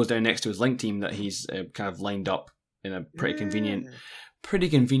mine goes down next to his link team that he's kind of lined up in a pretty convenient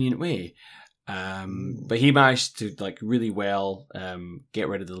way. But he managed to like really well get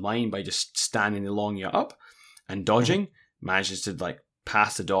rid of the mine by just standing the Longya up and dodging. Manages to like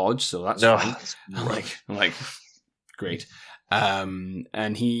pass the dodge, so that's fine. I'm like, great.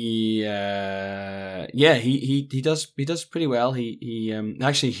 And he does pretty well. He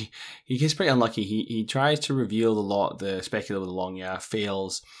gets pretty unlucky. He tries to reveal the specular with the Longya,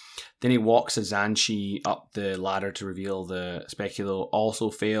 fails. Then he walks a Zhan Shi up the ladder to reveal the specular, also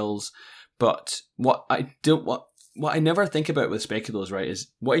fails. But what I never think about with speculos, right,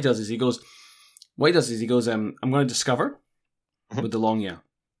 is what he does is he goes, I'm going to discover with the Longya.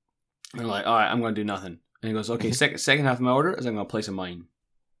 And I'm like, all right, I'm going to do nothing. And he goes, okay, second half of my order is I'm going to place a mine.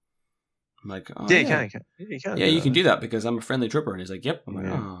 I'm like, oh, yeah. You can do that because I'm a friendly trooper. And he's like, yep. I'm like,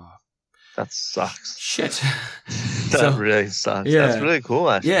 oh. That sucks. Shit. That really sucks. Yeah. That's really cool,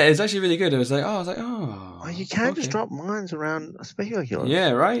 actually. Yeah, it's actually really good. I was like, oh. You can't just drop mines around a specular.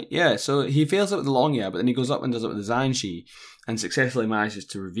 Yeah, right? Yeah, so he fails it with the Longya, but then he goes up and does it with the Zhan Shi and successfully manages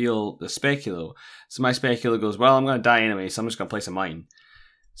to reveal the speculo. So my speculo goes, well, I'm going to die anyway, so I'm just going to place a mine.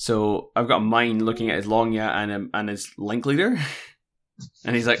 So I've got a mine looking at his Longya and his link leader,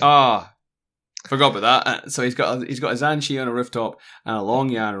 and he's like, forgot about that. So he's got a Zhan Shi on a rooftop and a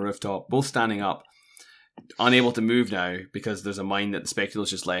Longya on a rooftop, both standing up, unable to move now because there's a mine that the speculo's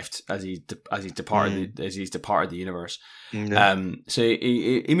just left as he's departed the universe. So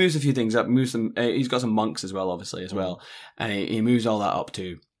he moves a few things up, moves them. He's got some monks as well, obviously as well, and he moves all that up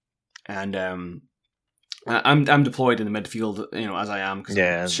too. And I'm deployed in the midfield, as I am because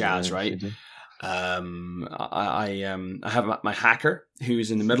Shaz, right? I have my hacker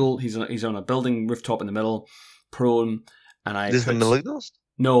who's in the middle. He's on a building rooftop in the middle, prone, and This is the Malignals?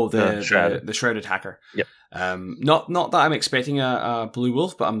 No, the shrouded hacker. Yep. Not that I'm expecting a blue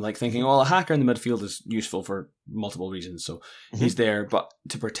wolf, but I'm like thinking, well, a hacker in the midfield is useful for multiple reasons. So he's there, but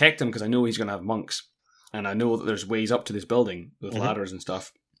to protect him because I know he's going to have monks, and I know that there's ways up to this building with ladders and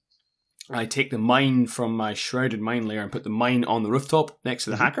stuff. I take the mine from my shrouded mine layer and put the mine on the rooftop next to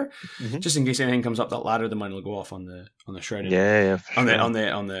the hacker, just in case anything comes up that ladder. The mine will go off on the shrouded.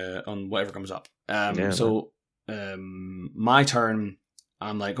 On whatever comes up. My turn.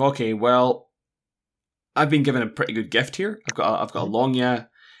 I'm like, okay, well, I've been given a pretty good gift here. I've got a Longya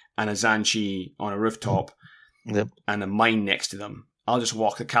and a Zhan Shi on a rooftop, and a mine next to them. I'll just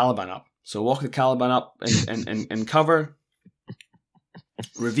walk the Caliban up. So walk the Caliban up and cover,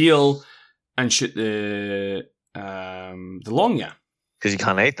 reveal, and shoot the Longya. Because you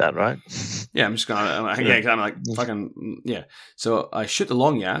can't eat that, right? Yeah, I'm like fucking yeah. So I shoot the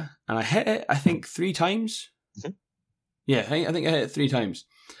Longya and I hit it. I think 3 times. Yeah, I think I hit it 3 times.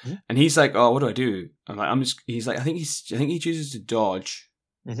 And he's like, "Oh, what do I do?" I'm like, He's like, I think he chooses to dodge.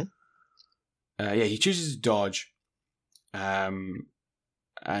 He chooses to dodge. And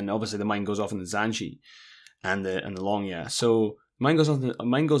obviously the mine goes off in the Zhan Shi and the Longya. So mine goes off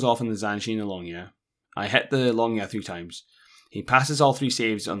in the Zhan Shi and the Longya. I hit the Longya 3 times. He passes all 3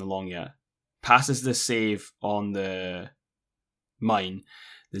 saves on the Longya. Passes the save on the mine.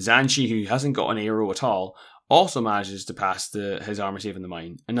 The Zanshi, who hasn't got an arrow at all, also manages to pass his armor save in the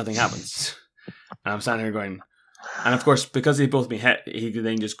mine, and nothing happens. And I'm standing here going, and of course, because they've both been hit, he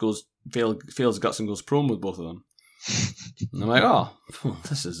then just fails guts and goes prone with both of them. And I'm like, oh,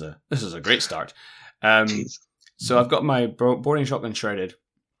 this is a great start. So I've got my boarding shotgun Shredded,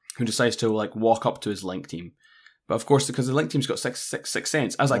 who decides to like walk up to his Link team. But of course, because the Link team's got six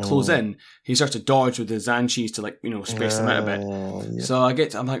sense, as I close in, he starts to dodge with the Zanshis to like, space them out a bit. Yeah. So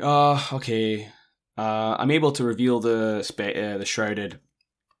I'm like, oh, okay. I'm able to reveal the Shrouded.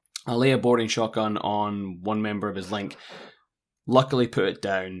 I lay a boarding shotgun on one member of his Link. Luckily put it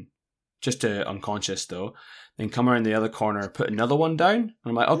down, just to unconscious though. Then come around the other corner, put another one down. And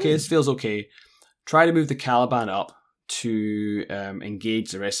I'm like, okay, this feels okay. Try to move the Caliban up to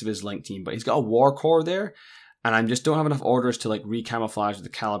engage the rest of his Link team. But he's got a War Core there. And I just don't have enough orders to like recamouflage with the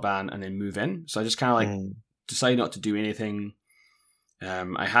Caliban and then move in. So I just kind of like decided not to do anything.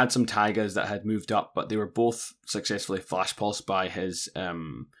 I had some Taigas that had moved up, but they were both successfully flash pulsed by his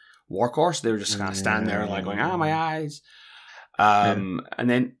War Core. So they were just kind of standing there like going, my eyes. And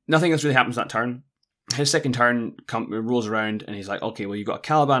then nothing else really happens that turn. His second turn rolls around and he's like, okay, well, you've got a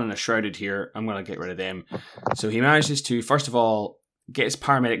Caliban and a Shrouded here. I'm going to get rid of them. So he manages to, first of all, get his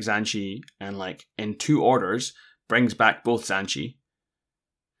paramedic Zanshi and like in 2 orders brings back both Zanshi.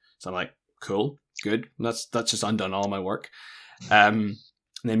 So I'm like, cool, good. That's just undone all my work. And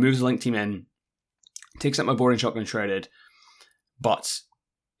then moves the Link team in, takes up my boarding shotgun Shredded,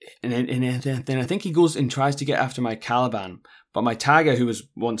 and then I think he goes and tries to get after my Caliban, but my Taiga, who was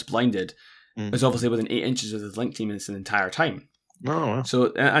once blinded, is obviously within 8 inches of the Link team this entire time. Oh. So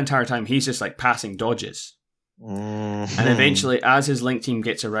the entire time he's just like passing dodges. And eventually, as his Link team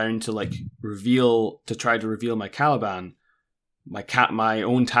gets around to like try to reveal my Caliban, my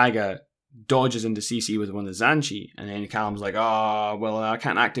own Taiga dodges into CC with one of the Zanshi, and then Callum's like, oh, well, I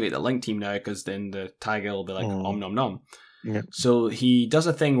can't activate the Link team now because then the Taiga will be like, om nom nom. Yeah. So he does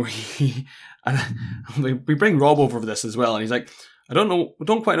a thing where we bring Rob over for this as well, and he's like, I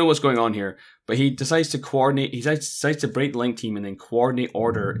don't quite know what's going on here, but he decides to coordinate. He decides to break the Link team and then coordinate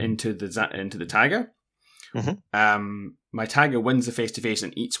order into the Taiga. Mm-hmm. My Taiga wins the face-to-face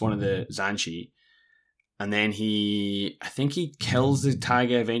and eats one of the Zanshi, and then I think he kills the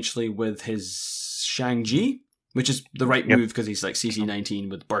Taiga eventually with his Shang-Chi, which is the right move because he's like CC-19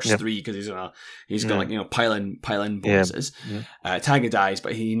 with burst 3 because he's got like pile-in bonuses. Taiga dies,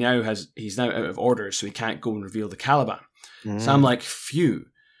 but he's now out of orders, so he can't go and reveal the Caliban. So I'm like, phew.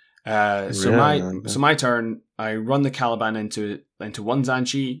 So my turn, I run the Caliban into one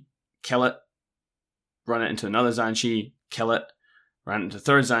Zanshi, kill it. Run it into another Zanshi, kill it. Run it into a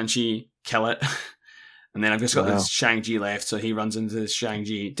third Zanshi, kill it. And then I've just got this Shang-Chi left, so he runs into this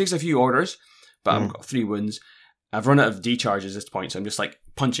Shang-Chi. It takes a few orders, but I've got 3 wounds. I've run out of decharge at this point, so I'm just like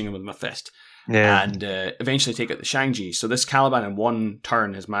punching him with my fist. Yeah. And eventually take out the Shang-Chi. So this Caliban in one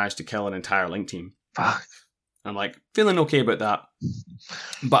turn has managed to kill an entire Link team. Fuck. I'm like feeling okay about that.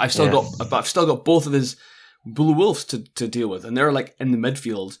 But I've still got both of his Blue Wolves to deal with, and they're like in the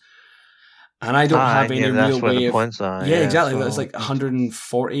midfield. And I don't have any real way of... points are. Yeah, exactly. That's like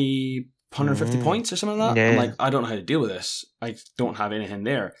 140, 150 points or something like that. Yeah. I'm like, I don't know how to deal with this. I don't have anything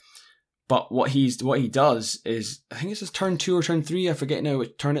there. But what he does is, I think it's his turn 2 or turn 3. I forget now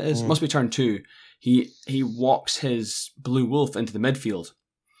what turn it is. It must be turn 2. He walks his Blue Wolf into the midfield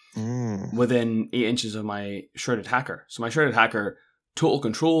within 8 inches of my Shredded Hacker. So my Shredded Hacker total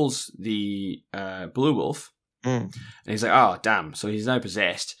controls the Blue Wolf. And he's like, oh, damn. So he's now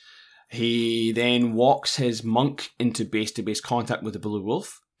possessed. He then walks his monk into base-to-base contact with the Blue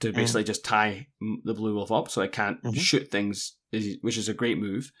Wolf to basically just tie the Blue Wolf up so I can't shoot things, which is a great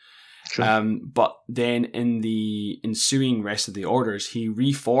move. Sure. But then in the ensuing rest of the orders, he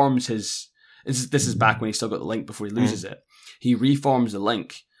reforms his... This is back when he still got the Link before he loses it. He reforms the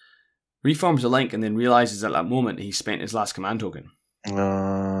Link, and then realizes at that moment he spent his last command token.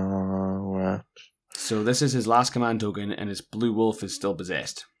 Right. So this is his last command token, and his Blue Wolf is still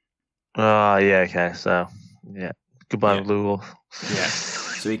possessed. Yeah, okay. So, goodbye, Blue Wolf. Yeah.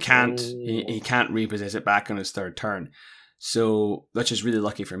 So he can't repossess it back on his third turn. So that's just really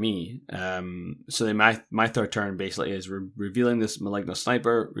lucky for me. So then my third turn basically is revealing this Malignos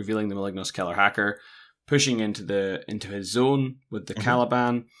Sniper, revealing the Malignos Killer Hacker, pushing into his zone with the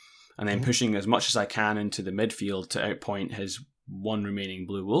Caliban, and then pushing as much as I can into the midfield to outpoint his one remaining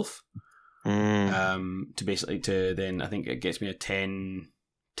Blue Wolf. To then I think it gets me a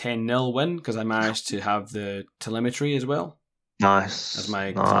 10-0 win because I managed to have the telemetry as well. Nice. As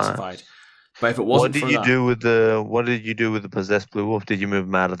my classified. But if it wasn't what did you do with the possessed blue wolf? Did you move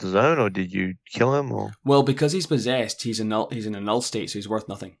him out of the zone, or did you kill him? Or well, because he's possessed, he's in a null state, so he's worth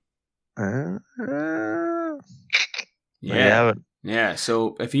nothing. Yeah.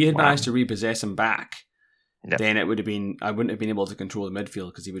 So if he had managed to repossess him back, then it would have been. I wouldn't have been able to control the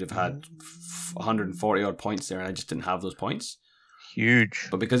midfield because he would have had 140 odd points there, and I just didn't have those points. Huge.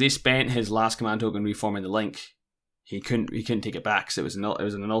 But because he spent his last command token reforming the link, he couldn't take it back, so it was in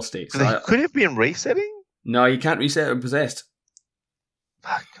a null state. So could it have been resetting? No, you can't reset it when possessed.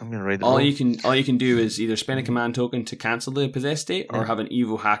 Fuck, I'm gonna read the all rules. you can do is either spend a command token to cancel the possessed state, or have an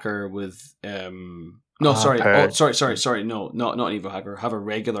Evo hacker with sorry, no, not an Evo hacker. Have a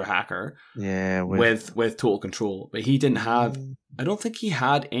regular hacker, with total control. But he didn't have. I don't think he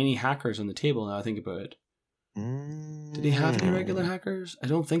had any hackers on the table. Now I think about it. Did he have any regular hackers? I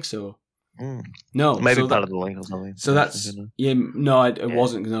don't think so. No, maybe part of the link or something. So that's it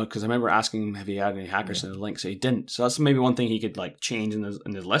wasn't because I remember asking him if he had any hackers in the link, so he didn't. So that's maybe one thing he could like change in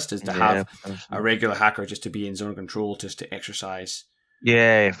his list is to have a regular hacker just to be in zone control, just to exercise.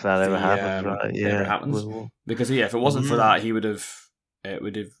 Yeah, if that ever happens, right? Ever happens. Because if it wasn't for that, he wouldn't have. I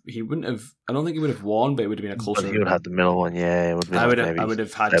don't think he would have won, but it would have been a closer. But he would have had the middle one. Yeah, it would have been I would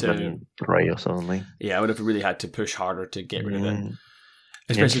have had 7-3 or something. Yeah, I would have really had to push harder to get rid of it.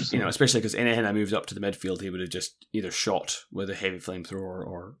 Especially because anything I moved up to the midfield, he would have just either shot with a heavy flamethrower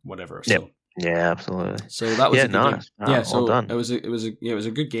or whatever. So. Yeah, absolutely. So that was a good game. Well done. It was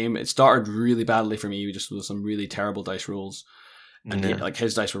a good game. It started really badly for me, just with some really terrible dice rolls, and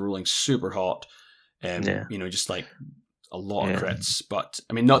his dice were rolling super hot, just like a lot of crits. But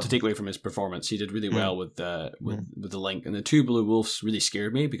I mean, not to take away from his performance, he did really well with the link. And the two blue wolves really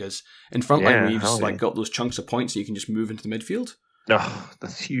scared me because in frontline we've just got those chunks of points that you can just move into the midfield. Oh,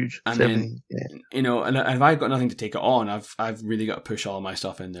 that's huge. And then, and if I've got nothing to take it on, I've really got to push all of my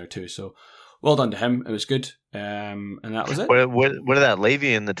stuff in there too. So well done to him. It was good. And that was it. Where did that leave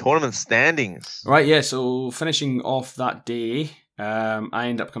you in the tournament standings? Right, yeah. So finishing off that day, I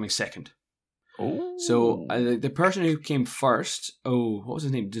ended up coming second. Oh. So the person who came first, what was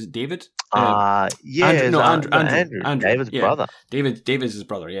his name? David? Andrew. David's brother. David's his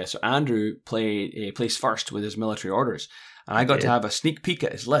brother, yeah. So Andrew placed first with his military orders. And I got to have a sneak peek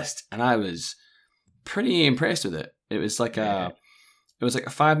at his list, and I was pretty impressed with it. It was like a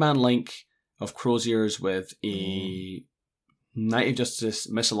 5-man link of Croziers with a Knight of Justice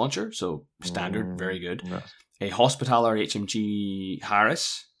missile launcher, so standard, very good. Nice. A Hospitaller HMG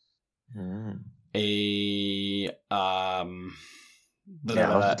Harris. The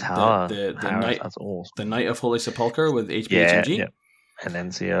Knight of Holy Sepulchre with HMG. Yeah. An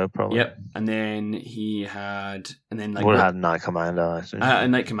NCO probably. Yep, and then he had, would have had Knight Commander. I assume. A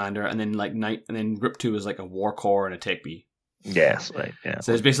Knight Commander, and then Grip 2 was like a War Core and a Tech B. Yes, right. Yeah.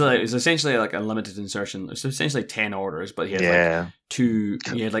 So it's essentially like a limited insertion. It's essentially 10 orders, but he had like two.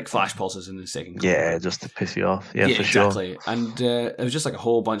 He had like flash pulses in the second. Yeah, just to piss you off. Yeah, for exactly. Sure. And it was just like a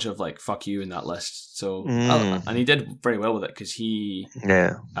whole bunch of like fuck you in that list. So and he did very well with it because he he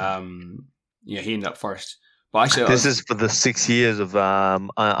ended up first. But actually, this is for the 6 years of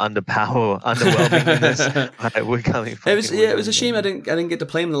underwhelmingness. We're coming. It was a shame I didn't get to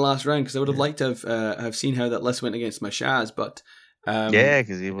play him in the last round because I would have liked to have seen how that list went against my Shaz, but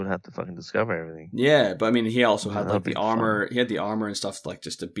because he would have to fucking discover everything. Yeah, but I mean, he also had like the armor. He had the armor and stuff like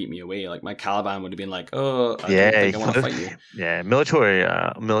just to beat me away. Like my Caliban would have been like, I don't think I want to fight you. Yeah, military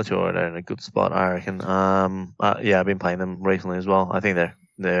are in a good spot, I reckon. I've been playing them recently as well. I think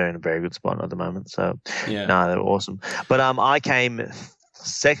they're in a very good spot at the moment. So they're awesome. But I came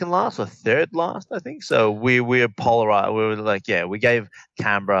second last or third last, I think. So we were polarized. We were like, we gave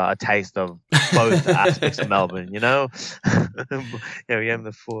Canberra a taste of both aspects of Melbourne, we gave them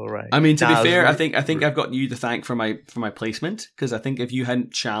the full array. I mean, to be fair, I think I've got you to thank for my placement, because I think if you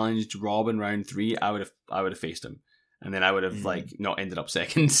hadn't challenged Rob in round 3, I would have faced him. And then I would have not ended up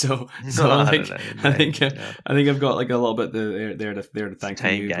second. So I think I've got like a little bit there to thank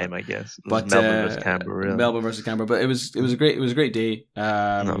you. Game, I guess. But Melbourne versus Canberra, really. Melbourne versus Canberra, but it was a great day.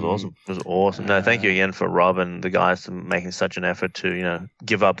 That was awesome. It was awesome. No, thank you again for Rob and the guys for making such an effort to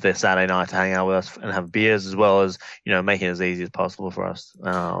give up their Saturday night to hang out with us and have beers, as well as making it as easy as possible for us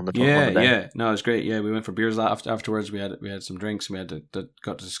on the day. Yeah. No, it was great. Yeah, we went for beers afterwards. We had some drinks. We got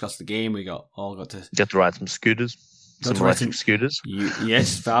to discuss the game. We got to ride some scooters. Some electric scooters.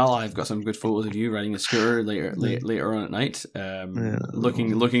 Yes, Val. I've got some good photos of you riding a scooter later on at night.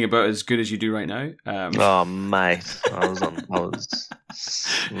 Looking about as good as you do right now. Oh mate, I was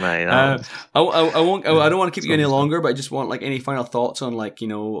Mate, I won't. I don't want to keep you any longer, but I just want like any final thoughts on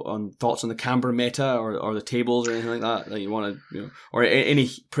thoughts on the Canberra meta or the tables or anything like that you want to or any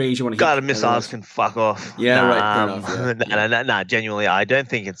praise you want to. God, missiles can fuck off. Yeah, right. No, genuinely, I don't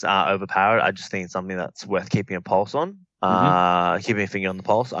think it's overpowered. I just think it's something that's worth keeping a pulse on. Keeping a finger on the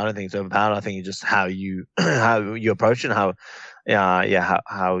pulse. I don't think it's overpowered. I think it's just how you approach it and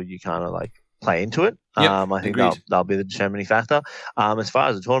how you kind of like play into it. I think that'll be the determining factor. As far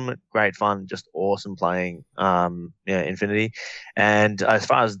as the tournament, great fun, just awesome playing. Infinity. And as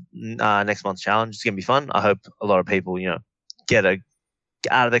far as next month's challenge, it's gonna be fun. I hope a lot of people, get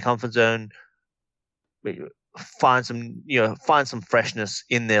out of their comfort zone, find some freshness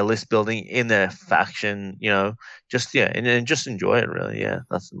in their list building, in their faction, and just enjoy it. Really,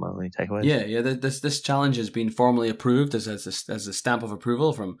 that's my only takeaway. This challenge has been formally approved as a stamp of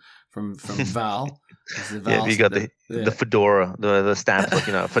approval from Val. If you got the fedora, the stamp,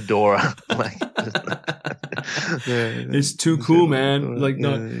 fedora. It's too cool, man.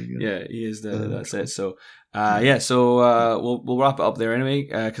 He is that's it. So. We'll wrap it up there anyway,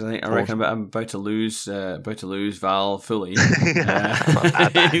 because I reckon I'm about to lose Val fully. I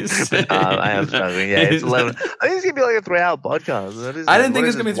am struggling. Yeah, it's 11. I think it's gonna be like a 3-hour podcast. I didn't think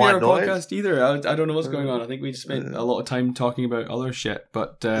it's gonna be a 3-hour podcast either. I don't know what's going on. I think we just spent a lot of time talking about other shit,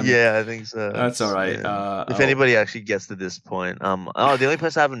 but I think so. That's all right. Yeah. If anybody actually gets to this point, the only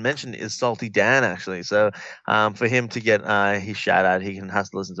person I haven't mentioned is Salty Dan actually. So, for him to get his shout out, he has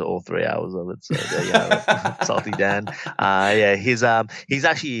to listen to all 3 hours of it. So there you go. Salty Dan. He's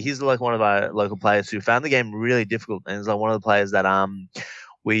like one of our local players who found the game really difficult, and is like one of the players that I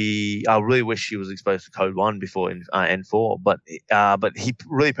really wish he was exposed to Code 1 before N4, but he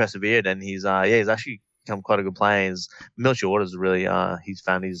really persevered, and he's actually become quite a good player. His military orders really he's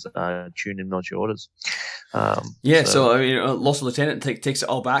found his tune in military orders. So I mean, Lost Lieutenant takes it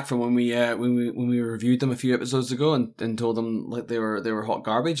all back from when we reviewed them a few episodes ago and told them like they were hot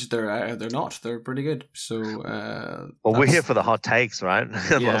garbage. They're not. They're pretty good. So we're here for the hot takes, right?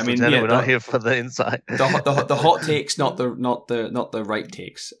 We're not here for the insight. The hot takes, not the right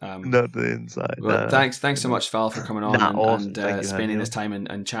takes. Not the inside. Well, thanks so much, Val, for coming on and spending this time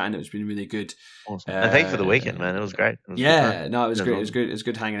and chatting. It's been really good. Awesome. And thank you for the weekend, man. It was great. It was great. It was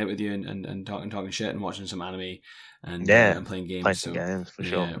good hanging out with you and talking shit and watching some anime and playing games. Playing some games for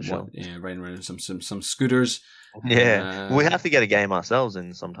sure. Riding around some scooters. Yeah, we have to get a game ourselves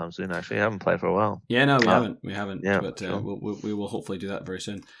in sometime soon. Actually, I haven't played for a while. Yeah, no, we haven't. Yeah, but sure. we will hopefully do that very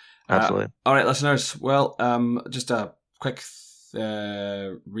soon. Absolutely. All right, listeners. Well, just a quick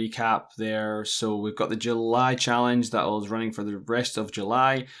recap there. So we've got the July challenge that was running for the rest of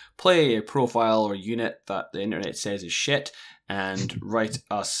July. Play a profile or unit that the internet says is shit and write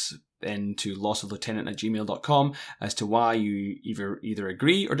us into lostoflieutenant@gmail.com as to why you either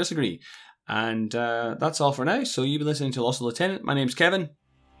agree or disagree. And that's all for now. So you've been listening to Lost of Lieutenant. My name's Kevin.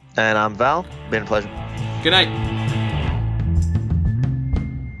 And I'm Val. Been a pleasure. Good night.